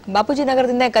ಅಂತ ಬಾಪೂಜಿ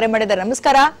ನಗರದಿಂದ ಕರೆ ಮಾಡಿದ್ದಾರೆ.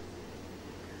 ನಮಸ್ಕಾರ.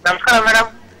 ನಮಸ್ಕಾರ ಮೇಡಮ್.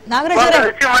 ನಾಗರಾಜ್ ಅವರೇ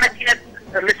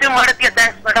ರಿಸೀವ್ ಮಾಡೋದಕ್ಕೆ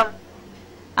ಥ್ಯಾಂಕ್ಸ್ ಮೇಡಮ್.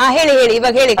 ಹೇಳಿ ಹೇಳಿ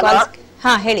ಇವಾಗ ಹೇಳಿ ಕಾಲ್.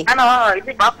 ಹೇಳಿ. ನಾನು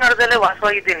ಇಲ್ಲಿ ಬಾಪನಗರದಲ್ಲೇ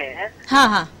ವಾಸವಾಗಿದ್ದೀನಿ.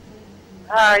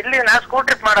 ಇಲ್ಲಿ ನಾ ಸ್ಕೂಲ್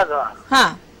ಟ್ರಿಪ್ ಮಾಡೋದು.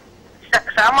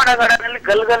 ಸಾಮಾನ್ಯಗಳಲ್ಲಿ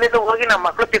ಗಲ್ಗಲ್ಲಿದ್ದು ಹೋಗಿ ನಮ್ಮ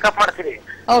ಮಕ್ಳು ಪಿಕಪ್ ಮಾಡ್ತೀವಿ.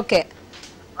 ಓಕೆ.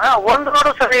 ಒಂದ್ ರೋಡ್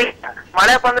ಸರಿ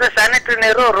ಮಳೆ ಬಂದ್ರೆ ಸ್ಯಾನಿಟರಿ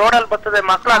ನೀರು ರೋಡಲ್ಲಿ ಬರ್ತದೆ,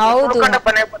 ಮಕ್ಳು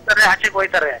ಮನೆಗೆ ಬರ್ತಾರೆ, ಆಚೆಗೆ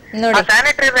ಹೋಯ್ತಾರೆ.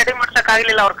 ಸ್ಯಾನಿಟರಿ ರೆಡಿ ಮಾಡ್ಸಕ್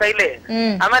ಆಗ್ಲಿಲ್ಲ ಅವ್ರ ಕೈಲಿ.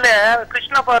 ಆಮೇಲೆ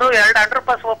ಕೃಷ್ಣಪ್ಪ ಅವರು 2 ಅಂಡರ್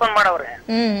ಪಾಸ್ ಓಪನ್ ಮಾಡವ್ರೆ.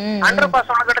 ಅಂಡರ್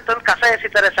ಪಾಸ್ ಒಳಗಡೆ ತಂದು ಕಸ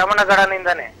ಎಸಿತಾರೆ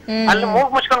ಸಾಮಾನ್ಯಗಡನಿಂದಾನೆ. ಅಲ್ಲಿ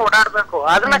ಮೂಗ್ ಮುಚ್ಕೊಂಡು ಓಡಾಡ್ಬೇಕು,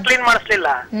 ಅದನ್ನ ಕ್ಲೀನ್ ಮಾಡಿಸ್ಲಿಲ್ಲ.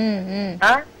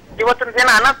 ಇವತ್ತಿನ ದಿನ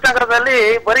ಅನಂತ ನಗರದಲ್ಲಿ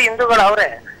ಬರೀ ಹಿಂದೂಗಳು ಅವ್ರೆ.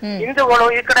 ಹಿಂದೂಗಳು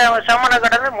ಈ ಕಡೆ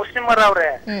ಶಾಮನಗಡಲ್ಲಿ ಮುಸ್ಲಿಮರು ಅವ್ರೆ.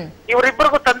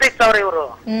 ಇವ್ರಿಬ್ರಿಗೂ ತಂದೆ ಇತ್ತವ್ರೆ ಇವರು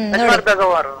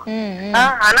ಅವರು.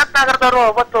 ಅನಂತ ನಗರದವರು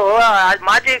ಒಬ್ಬತ್ತು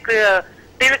ಮಾಜಿ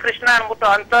ಟಿವಿ ಕೃಷ್ಣ ಅನ್ಬಿಟ್ಟು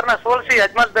ಅಂತವ್ರನ್ನ ಸೋಲ್ಸಿ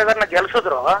ಅಜ್ಮಲ್ ಬೇಗರ್ನ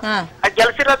ಗೆಲ್ಸಿದ್ರು. ಆ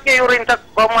ಗೆಲ್ಸಿರೋದಕ್ಕೆ ಇವ್ರು ಇಂತ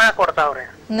ಬಹುಮಾನ ಕೊಡ್ತಾವ್ರೆ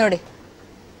ನೋಡಿ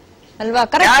ಅಲ್ವಾ?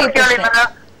 ಯಾರು ಕೇಳಿಲ್ಲ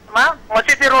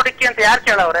ಮಸೀದಿ ರೋಡಿಕ್ಕಿ ಅಂತ ಯಾರು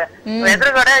ಕೇಳವ್ರೆ?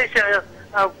 ಎದುರುಗಡೆ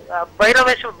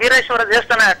ಬೀರೇಶ್ವರ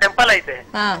ದೇವಸ್ಥಾನ ಟೆಂಪಲ್ ಐತೆ,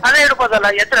 ಅದೇ ಇಡ್ಬೋದಲ್ಲ?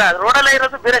 ಎದ್ರ ರೋಡಲ್ಲೇ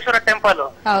ಇರೋದು ಬೀರೇಶ್ವರ ಟೆಂಪಲ್,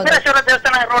 ಬೀರೇಶ್ವರ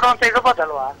ದೇವಸ್ಥಾನ ರೋಡ್ ಅಂತ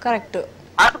ಇಡ್ಬೋದಲ್ವಾ? ಕರೆಕ್ಟ್.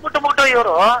 ಅದ್ ಬಿಟ್ಟು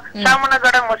ಇವರು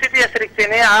ಶಾಮನಗಡ ಮಸೀದಿ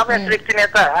ಹೆಸರಿಕ್ತೀನಿ ಹೆಸರಿಕ್ತೀನಿ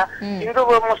ಅಂತ ಹಿಂದೂ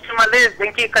ಮುಸ್ಲಿಂ ಅಲ್ಲಿ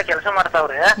ಬೆಂಕಿ ಇಕ್ಕ ಕೆಲಸ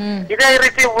ಮಾಡ್ತಾವ್ರೆ. ಇದೇ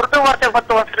ರೀತಿ ಉರ್ದು ವಾರ್ತೆ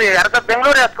ಬಂತು ಒಂದ್ಸರಿ, ಅರ್ಧ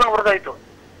ಬೆಂಗಳೂರಿಗೆ ಹತ್ಕೊಂಡು ಉರ್ದೋಯ್ತು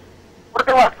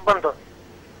ಉರ್ದು ವಾರ್ತೆ ಬಂದು.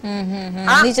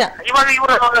 ನಿಜ.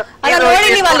 ಅಲ್ಲ ನೋಡಿ,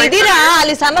 ನೀವು ಅಲ್ಲಿ ಇದ್ದೀರಾ,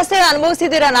 ಅಲ್ಲಿ ಸಮಸ್ಯೆ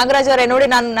ಅನುಭವಿಸಿದೀರಾ ನಾಗರಾಜ್ ಅವರೇ? ನೋಡಿ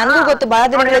ನನ್ಗೂ ಗೊತ್ತು, ಬಹಳ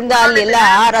ದಿನಗಳಿಂದ ಅಲ್ಲಿ ಎಲ್ಲ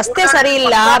ರಸ್ತೆ ಸರಿ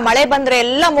ಇಲ್ಲ, ಮಳೆ ಬಂದ್ರೆ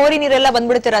ಎಲ್ಲ ಮೋರಿ ನೀರೆಲ್ಲ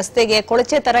ಬಂದ್ಬಿಡುತ್ತೆ ರಸ್ತೆಗೆ,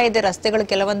 ಕೊಳಚೆ ತರ ಇದೆ ರಸ್ತೆಗಳು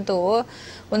ಕೆಲವಂತೂ.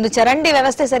 ಒಂದು ಚರಂಡಿ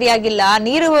ವ್ಯವಸ್ಥೆ ಸರಿಯಾಗಿಲ್ಲ.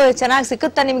 ನೀರು ಚೆನ್ನಾಗಿ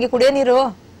ಸಿಕ್ಕುತ್ತಾ ನಿಮ್ಗೆ ಕುಡಿಯೋ ನೀರು?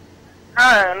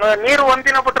 ನೀರು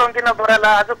ಒಂದಿನ ಬಿಟ್ರೆ ಒಂದಿನ ಬರಲ್ಲ,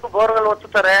 ಅದಕ್ಕೂ ಬೋರ್ಗಳು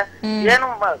ಒತ್ತುತ್ತಾರೆ. ಏನು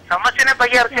ಸಮಸ್ಯೆನೆ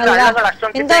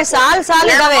ಬಗೆಹರಿಸಿಲ್ಲ.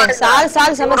 ಸಾಲ್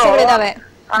ಸಮಸ್ಯೆಗಳಿದಾವೆ.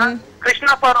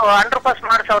 ಕೃಷ್ಣಪ್ಪ ಅವರು ಅಂಡರ್ ಪಾಸ್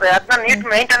ಮಾಡ್ಸವ್ರೆ, ಅದನ್ನ ನೀಟ್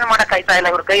ಮೇಂಟೈನ್ ಮಾಡಕ್ ಆಯ್ತಾ ಇಲ್ಲ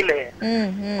ಇವ್ರ ಕೈಲಿ.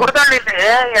 ಗುರ್ದಳ್ಳಿಲಿ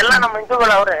ಎಲ್ಲ ನಮ್ಮ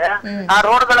ಹಿಂದೂಗಳು ಅವ್ರೆ, ಆ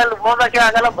ರೋಡ್ ಗಳಲ್ಲಿ ಹೋಗಕ್ಕೆ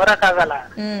ಆಗಲ್ಲ, ಬರಕ್ ಆಗಲ್ಲ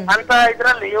ಅಂತ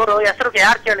ಇದ್ರಲ್ಲಿ ಇವರು ಹೆಸರಿಗೆ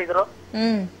ಯಾರು ಕೇಳಿದ್ರು?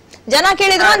 ಜನ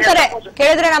ಕೇಳಿದ್ರು ಅಂತಾರೆ.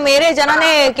 ಕೇಳಿದ್ರೆ ನಮ್ಮ ಏರಿಯಾ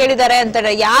ಜನನೇ ಕೇಳಿದಾರೆ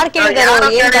ಅಂತಾರೆ. ಯಾರು ಕೇಳಿದಾರೆ?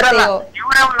 ಏನ್ ಕಥೆಯೋ?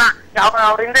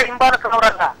 ಅವ್ರಿಂದ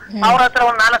ಹಿಂಬಾಲಕರವ್ರಲ್ಲ, ಅವ್ರ ಹತ್ರ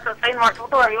ಒಂದ್ 4 ಸೈನ್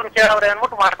ಮಾಡ್ಸ್ಬಿಟ್ಟು ಇವ್ರು ಕೇಳವ್ರೆ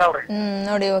ಅನ್ಬಿಟ್ಟು ಮಾಡ್ತಾವ್ರೆ.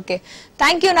 ನೋಡಿ. ಓಕೆ,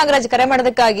 ಥ್ಯಾಂಕ್ ಯು ನಾಗರಾಜ್ ಕರೆ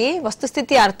ಮಾಡೋದಕ್ಕಾಗಿ.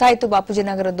 ವಸ್ತುಸ್ಥಿತಿ ಅರ್ಥ ಆಯ್ತು ಬಾಪೂಜಿ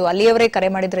ನಗರದ್ದು, ಅಲ್ಲಿಯವರೇ ಕರೆ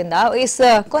ಮಾಡಿದ್ರಿಂದ.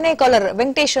 ಕೊನೆ ಕಾಲರ್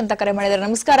ವೆಂಕಟೇಶ್ ಅಂತ ಕರೆ ಮಾಡಿದಾರೆ.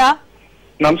 ನಮಸ್ಕಾರ.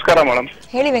 ನಮಸ್ಕಾರ ಮೇಡಮ್.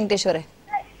 ಹೇಳಿ ವೆಂಕಟೇಶ್ ಅವರೇ.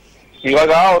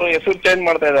 ಇವಾಗ ಅವರು ಹೆಸರು ಚೇಂಜ್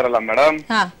ಮಾಡ್ತಾ ಇದಾರಲ್ಲ ಮೇಡಮ್,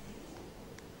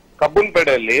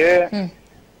 ಕಬ್ಬನ್ಪೇಟೆಯಲ್ಲಿ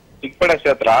ಚಿಕ್ಕಪೇಟೆ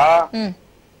ಕ್ಷೇತ್ರ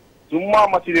ಜುಮ್ಮಾ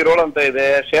ಮಸೀದಿ ರೋಡ್ ಅಂತ ಇದೆ,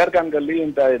 ಶೇರ್ ಖಾನ್ ಗಲ್ಲಿ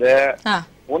ಅಂತ ಇದೆ.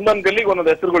 ಒಂದೊಂದ್ ಗಲ್ಲಿಗೆ ಒಂದೊಂದ್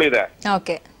ಹೆಸರುಗಳಿದೆ.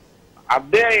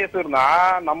 ಅದೇ ಹೆಸರನ್ನ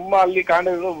ನಮ್ಮ ಅಲ್ಲಿ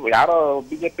ಕಾಣಿದ್ರು ಯಾರೋ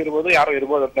ಬಿಜೆಪಿ ಇರ್ಬೋದು, ಯಾರೋ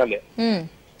ಇರ್ಬೋದು ಒಟ್ನಲ್ಲಿ.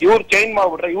 ಇವ್ರು ಚೇಂಜ್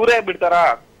ಮಾಡ್ಬಿಟ್ರೆ ಇವರೇ ಬಿಡ್ತಾರ?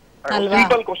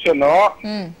 ಸಿಂಪಲ್ ಕ್ವಶನ್,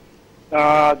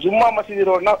 ಜುಮ್ಮಾ ಮಸೀದಿ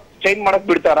ರೋಡ್ ನ ಚೇಂಜ್ ಮಾಡಕ್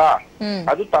ಬಿಡ್ತಾರಾ?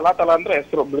 ಅದು ತಲಾ ಅಂದ್ರೆ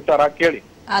ಹೆಸರು ಬಿಡ್ತಾರಾ ಕೇಳಿ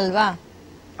ಅಲ್ವಾ?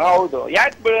 ಹೌದು.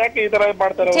 ಯಾಕೆ ಈ ತರ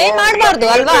ಮಾಡ್ತಾರೆ? ಚೇಂಜ್ ಮಾಡಬಾರ್ದು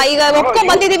ಅಲ್ವಾ? ಈಗ ಒಪ್ಕೊಂಡ್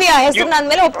ಬಂದಿದೀವಿ, ಆ ಹೆಸರು ನನ್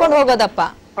ಮೇಲೆ ಒಪ್ಕೊಂಡು ಹೋಗೋದಪ್ಪ.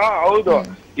 ಹೌದು.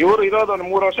 ಇವ್ರು ಇರೋದು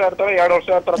 3 ವರ್ಷ ಇರ್ತಾರೆ, 2 ವರ್ಷ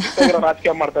ಇರ್ತಾರೆ,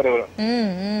 ರಾಜಕೀಯ ಮಾಡ್ತಾರೆ ಇವರು.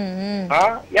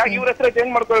 ಯಾಕೆ ಇವ್ರ ಹೆಸರು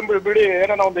ಚೇಂಜ್ ಮಾಡ್ಕೊಂಡ್ ಬಿಡಿ,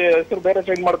 ಏನೋ ಒಂದು ಹೆಸರು ಬೇರೆ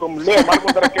ಚೇಂಜ್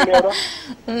ಮಾಡ್ಕೊಂಡ್ಬಿಡ್ತಾರೆ ಕೇಳಿ ಅವರು.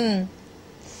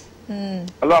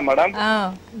 ಅಲ್ವಾ ಮೇಡಮ್?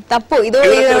 ತಪ್ಪು ಇದು.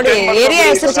 ನೋಡಿ, ಏರಿಯಾ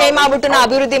ಹೆಸರು ಚೇಂಜ್ ಮಾಡ್ಬಿಟ್ಟು ನಾ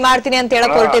ಅಭಿವೃದ್ಧಿ ಮಾಡ್ತೀನಿ ಅಂತ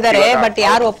ಹೇಳಕ್ ಹೊರಟಿದ್ದಾರೆ, ಬಟ್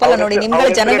ಯಾರು ಒಪ್ಪಲ್ಲ. ನೋಡಿ, ನಿಮ್ಗಳ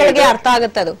ಜನಗಳಿಗೆ ಅರ್ಥ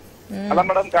ಆಗುತ್ತೆ ಅದು. ಅಲ್ಲ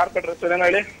ಮೇಡಮ್, ಕಾರ್ಪೊರೇಟರ್ ಹೆಸರು ಏನ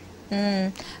ಹೇಳಿ?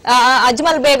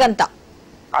 ಅಜ್ಮಲ್ ಬೇಗ್ ಅಂತ.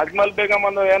 ಅಜ್ಮಲ್ ಬೇಗಂ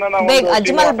ಅಂದ್ರೆ ಏನೋ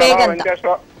ಅಜ್ಮಲ್ ಬೇಗ್ ಅಂತ.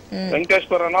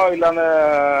 ವೆಂಕಟೇಶ್ವರನೋ ಇಲ್ಲ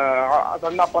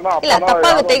ಸಣ್ಣಪ್ಪನೋ ಇಲ್ಲ,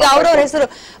 ತಪ್ಪಾಗುತ್ತೆ ಈಗ ಅವ್ರವ್ರ ಹೆಸರು.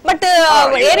 ಬಟ್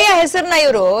ಏರಿಯಾ ಹೆಸರನ್ನ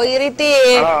ಇವರು ಈ ರೀತಿ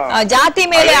ಜಾತಿ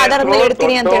ಮೇಲೆ ಆಧಾರದ ಮೇಲೆ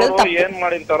ಇಡ್ತೀನಿ ಅಂತ ಹೇಳೋದು ಏನ್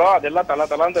ಮಾಡಿರ್ತಾರೋ ಅದೆಲ್ಲ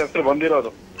ತಲಾ ಅಂತ ಹೆಸರು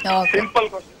ಬಂದಿರೋದು. ಸಿಂಪಲ್.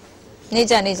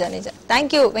 ನಿಜ ನಿಜ ನಿಜ.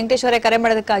 ಥ್ಯಾಂಕ್ ಯು ವೆಂಕಟೇಶ್ವರ ಕರೆ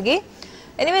ಮಾಡೋದಕ್ಕಾಗಿ.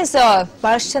 ಎನಿವೇಸ್,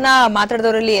 ಬಹಳಷ್ಟು ಜನ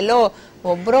ಮಾತಾಡಿದವರಲ್ಲಿ ಎಲ್ಲೋ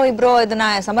ಒಬ್ರೋ ಇಬ್ರೋ ಇದನ್ನ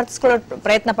ಸಮರ್ಥಿಸ್ಕೊಳ್ಳೋ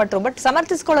ಪ್ರಯತ್ನ ಪಟ್ರು. ಬಟ್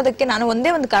ಸಮರ್ಥಿಸ್ಕೊಳ್ಳೋದಕ್ಕೆ ನಾನು ಒಂದೇ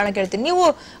ಒಂದು ಕಾರಣ ಕೇಳ್ತೀನಿ, ನೀವು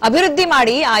ಅಭಿವೃದ್ಧಿ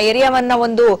ಮಾಡಿ ಆ ಏರಿಯಾವನ್ನ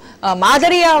ಒಂದು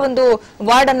ಮಾದರಿಯ ಒಂದು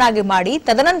ವಾರ್ಡ್ ಅನ್ನಾಗಿ ಮಾಡಿ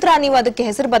ತದನಂತರ ನೀವು ಅದಕ್ಕೆ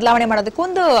ಹೆಸರು ಬದಲಾವಣೆ ಮಾಡೋದಕ್ಕೆ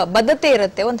ಒಂದು ಬದ್ಧತೆ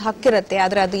ಇರುತ್ತೆ, ಒಂದು ಹಕ್ಕಿರುತ್ತೆ.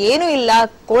 ಆದ್ರೆ ಅದು ಏನೂ ಇಲ್ಲ,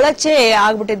 ಕೊಳಚೆ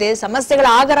ಆಗ್ಬಿಟ್ಟಿದೆ, ಸಮಸ್ಯೆಗಳ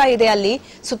ಆಗರ ಇದೆ ಅಲ್ಲಿ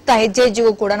ಸುತ್ತ ಹೆಜ್ಜೆ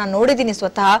ಹೆಜ್ಜೆಗೂ ಕೂಡ. ನಾನು ನೋಡಿದ್ದೀನಿ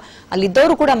ಸ್ವತಃ,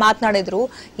 ಅಲ್ಲಿದ್ದವರು ಕೂಡ ಮಾತನಾಡಿದ್ರು.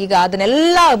 ಈಗ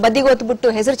ಅದನ್ನೆಲ್ಲ ಬದಿಗೊತ್ಬಿಟ್ಟು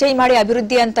ಹೆಸರು ಚೇಂಜ್ ಮಾಡಿ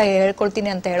ಅಭಿವೃದ್ಧಿ ಅಂತ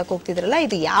ಹೇಳ್ಕೊಳ್ತೀನಿ ಅಂತ ಹೇಳಕ್ ಹೋಗ್ತಿದ್ರಲ್ಲ,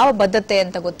 ಇದು ಯಾವ ಬದ್ಧತೆ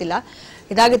ಅಂತ ಗೊತ್ತಿಲ್ಲ.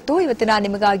 ಇದಾಗಿತ್ತು ಇವತ್ತಿನ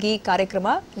ನಿಮಗಾಗಿ ಕಾರ್ಯಕ್ರಮ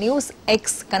ನ್ಯೂಸ್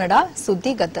ಎಕ್ಸ್ ಕನ್ನಡ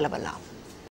ಸುದ್ದಿ ಗದ್ದಲವಲ್ಲ.